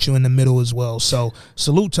can meet you in the middle as well. So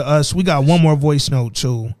salute to us. We got one more voice note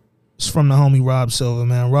too. It's from the homie Rob Silver,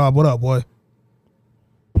 man. Rob, what up, boy?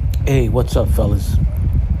 Hey, what's up, fellas?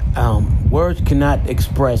 Words cannot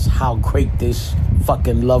express how great this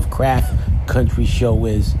fucking Lovecraft Country show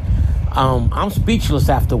is. I'm speechless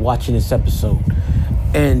after watching this episode.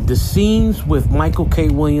 And the scenes with Michael K.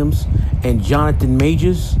 Williams and Jonathan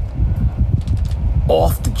Majors,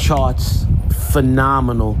 off the charts,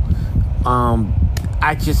 phenomenal. And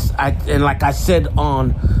like I said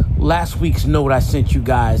on last week's note I sent you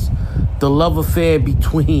guys, the love affair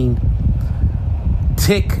between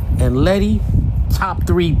Tick and Letty top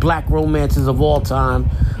 3 black romances of all time.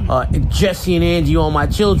 Jesse and Angie, All My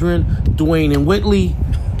Children, Dwayne and Whitley,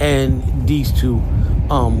 and these two.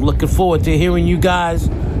 Looking forward to hearing you guys'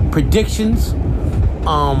 predictions.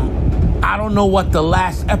 I don't know what the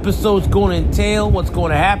last episode's going to entail, what's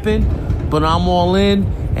going to happen, but I'm all in,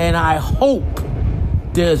 and I hope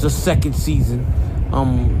there's a second season.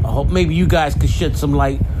 I hope maybe you guys could shed some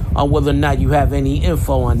light on whether or not you have any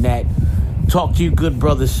info on that. Talk to you good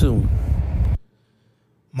brothers soon.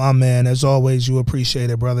 My man, as always, you appreciate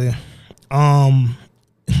it, brother.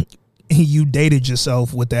 You dated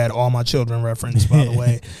yourself with that All My Children reference, by the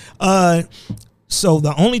way. So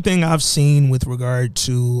the only thing I've seen with regard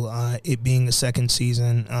to it being a second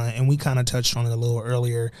season, and we kind of touched on it a little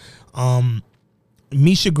earlier,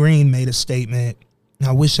 Misha Green made a statement.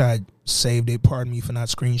 I wish I'd saved it. Pardon me for not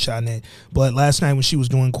screenshotting it. But last night when she was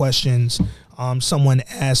doing questions, someone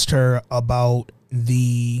asked her about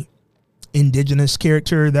the indigenous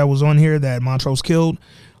character that was on here that Montrose killed.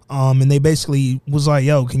 And they basically was like,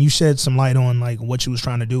 yo, can you shed some light on like what you was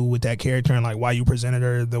trying to do with that character and like why you presented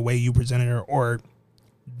her the way you presented her, or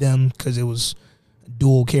them, because it was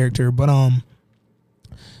dual character. But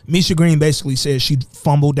Misha Green basically said she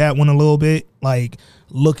fumbled that one a little bit. Like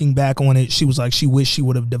looking back on it, she was like she wished she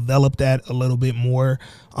would have developed that a little bit more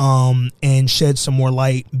and shed some more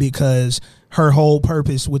light, because her whole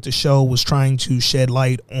purpose with the show was trying to shed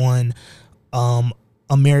light on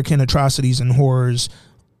American atrocities and horrors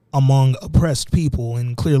among oppressed people,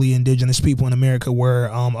 and clearly indigenous people in America were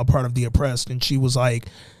a part of the oppressed. And she was like,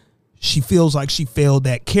 she feels like she failed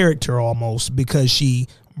that character almost, because she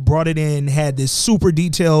brought it in, had this super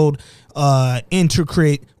detailed,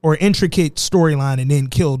 intricate storyline, and then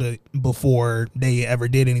killed it before they ever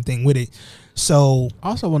did anything with it. So I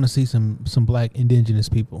also want to see some black indigenous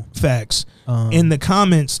people. Facts. In the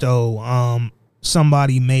comments though,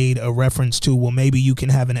 somebody made a reference to, well, maybe you can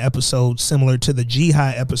have an episode similar to the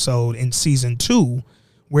Jihad episode in season 2,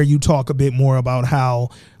 where you talk a bit more about how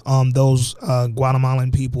those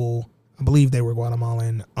Guatemalan people, I believe they were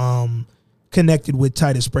Guatemalan, connected with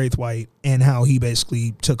Titus Braithwaite, and how he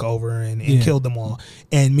basically took over and killed them all.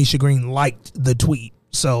 And Misha Green liked the tweet.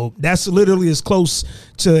 So that's literally as close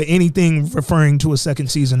to anything referring to a second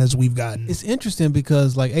season as we've gotten. It's interesting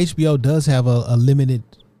because like HBO does have a limited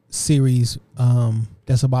series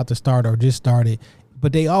that's about to start or just started,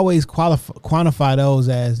 but they always quantify those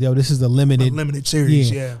as, yo, this is a limited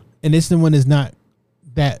series. Yeah. And this one is not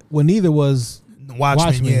that. Well, neither was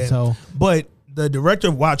Watchmen. Yeah. So, but the director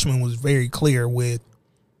of Watchmen was very clear with,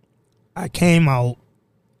 I came out,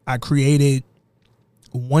 I created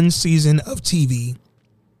one season of TV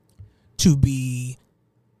to be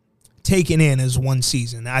taken in as one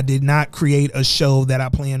season. I did not create a show that I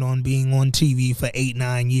planned on being on TV for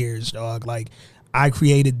 8-9 years, dog. Like, I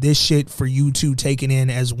created this shit for you to take it in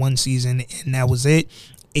as one season, and that was it.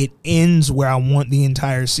 It ends where I want the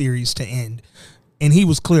entire series to end. And he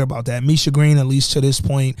was clear about that. Misha Green, at least to this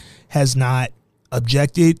point, has not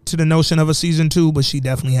objected to the notion of a season 2, but she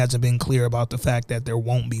definitely hasn't been clear about the fact that there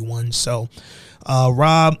won't be one. So,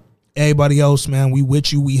 Rob, everybody else, man, we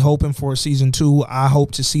with you. We hoping for a season 2. I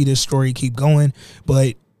hope to see this story keep going.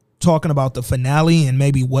 But talking about the finale and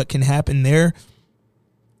maybe what can happen there,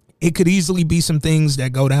 it could easily be some things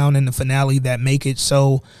that go down in the finale that make it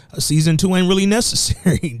so a season 2 ain't really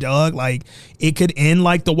necessary, dog. Like, it could end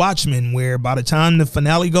like The Watchmen, where by the time the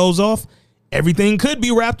finale goes off, everything could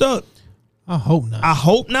be wrapped up. I hope not. I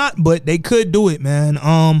hope not, but they could do it, man.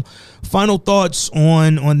 Final thoughts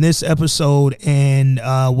on this episode and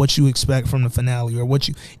what you expect from the finale, or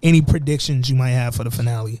any predictions you might have for the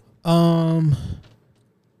finale. I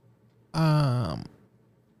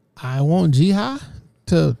want Jihad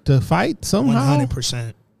to fight somehow.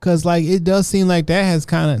 100%. Because like it does seem like that has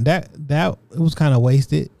kind of that it was kind of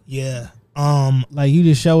wasted. Yeah. Like you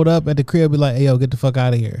just showed up at the crib, be like, "Hey, yo, get the fuck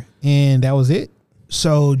out of here," and that was it.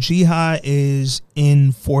 So Jihad is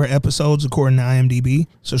in 4 episodes according to IMDb.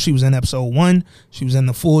 So she was in episode 1. She was in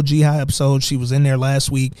the full Jihad episode. She was in there last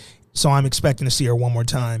week. So I'm expecting to see her one more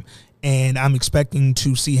time. And I'm expecting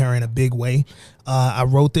to see her in a big way. I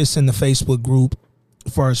wrote this in the Facebook group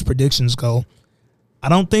as far as predictions go. I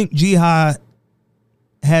don't think Jihad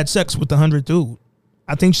had sex with the 100th dude.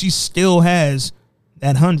 I think she still has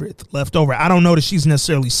that 100th left over. I don't know that she's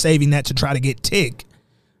necessarily saving that to try to get Tick,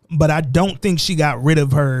 but I don't think she got rid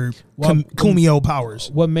of her Kumio powers.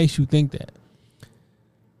 What makes you think that?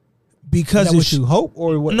 Because is that what you hope,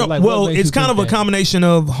 or what? No, like, well, what it's kind of a combination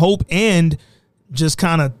of hope and just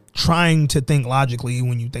kind of trying to think logically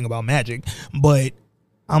when you think about magic. But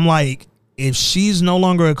I'm like, if she's no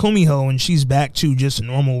longer a Kumiho and she's back to just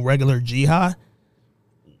normal regular Jihad,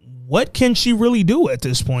 what can she really do at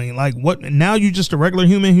this point? Like, what? Now you just a regular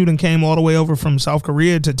human who done came all the way over from South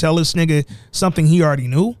Korea to tell this nigga something he already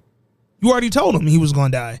knew? You already told him he was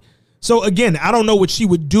gonna die. So again, I don't know what she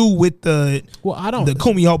would do with the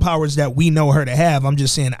Kumiho powers that we know her to have. I'm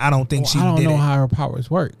just saying I don't think she. I don't know how her powers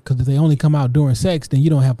work, because if they only come out during sex, then you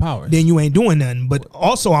don't have powers. Then you ain't doing nothing. But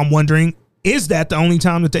also, I'm wondering, is that the only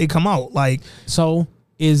time that they come out? Like, so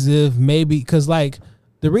is if maybe because like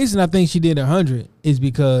the reason I think she did 100 is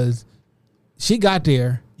because she got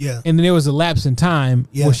there, and then there was a lapse in time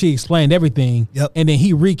where she explained everything, and then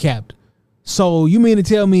he recapped. So you mean to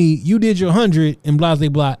tell me you did your 100 and blah, blah,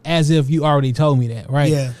 blah, as if you already told me that,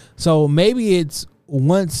 right? Yeah. So maybe it's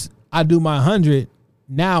once I do my 100,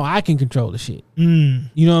 now I can control the shit. You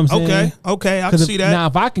know what I'm saying? Okay, I can see that. Now,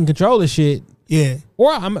 if I can control the shit,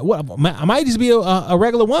 or I might just be a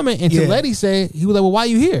regular woman. And Letty said, he was like, well, why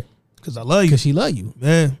you here? Because I love you. Because she love you.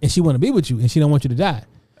 Yeah. And she want to be with you, and she don't want you to die.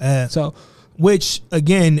 So, which,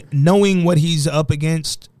 again, knowing what he's up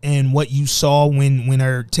against and what you saw when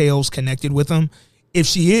her tails connected with him, if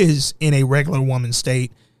she is in a regular woman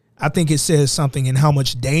state, I think it says something in how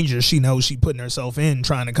much danger she knows she putting herself in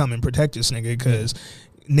trying to come and protect this nigga. Because,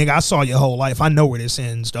 nigga, I saw your whole life. I know where this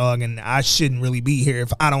ends, dog, and I shouldn't really be here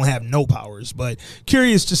if I don't have no powers. But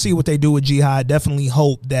curious to see what they do with Jihad. Definitely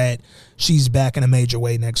hope that she's back in a major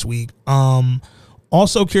way next week.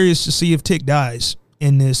 Also curious to see if Tick dies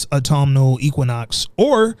in this autumnal equinox,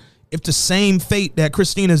 or if the same fate that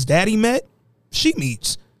Christina's daddy met, she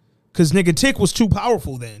meets. Because nigga, Tick was too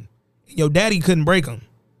powerful then. Your daddy couldn't break him.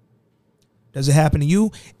 Does it happen to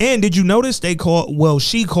you? And did you notice she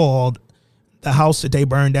called the house that they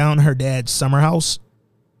burned down her dad's summer house?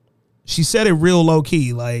 She said it real low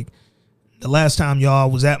key, like, the last time y'all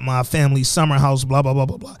was at my family's summer house, blah, blah, blah,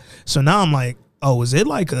 blah, blah. So now I'm like, oh, is it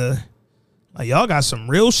like y'all got some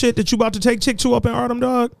real shit that you about to take Tick to up in Artem,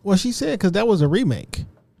 dog? Well, she said because that was a remake.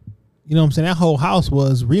 You know what I'm saying? That whole house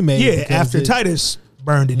was remade. Yeah, after Titus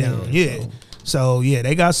burned it down. Yeah. So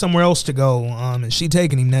they got somewhere else to go. And she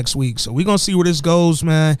taking him next week. So we're going to see where this goes,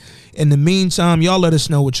 man. In the meantime, y'all let us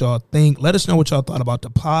know what y'all think. Let us know what y'all thought about the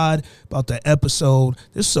pod, about the episode.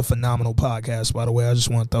 This is a phenomenal podcast, by the way. I just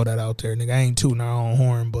want to throw that out there. Nigga, I ain't tooting our own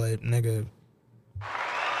horn, but nigga.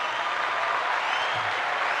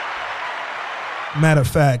 Matter of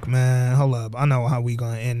fact, man, hold up. I know how we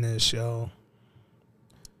gonna end this show.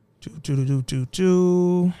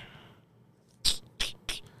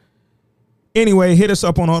 Anyway, hit us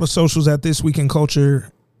up on all the socials at This Week in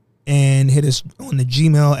Culture, and hit us on the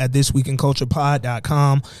Gmail at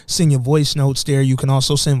thisweekinculturepod.com. Send your voice notes there. You can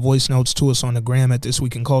also send voice notes to us on the gram at This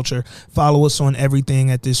Week in Culture. Follow us on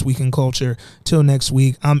everything at This Week in Culture. Till next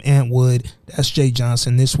week, I'm Ant Wood. That's Jay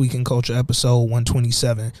Johnson. This Week in Culture, episode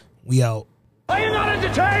 127. We out. Are you not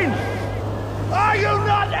entertained? Are you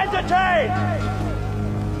not entertained?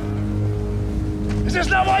 Is this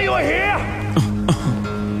not why you are here?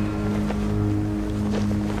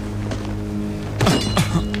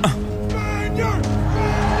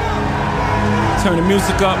 Turn the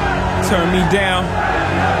music up, turn me down.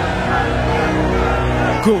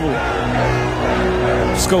 Cool.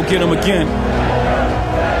 Let's go get him again.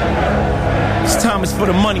 This time is for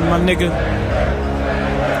the money, my nigga.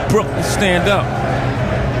 Brooklyn, stand up.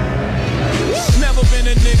 Never been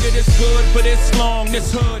a nigga this good for this long,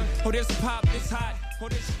 this hood, or this pop, this hot, or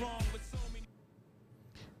this strong with so many.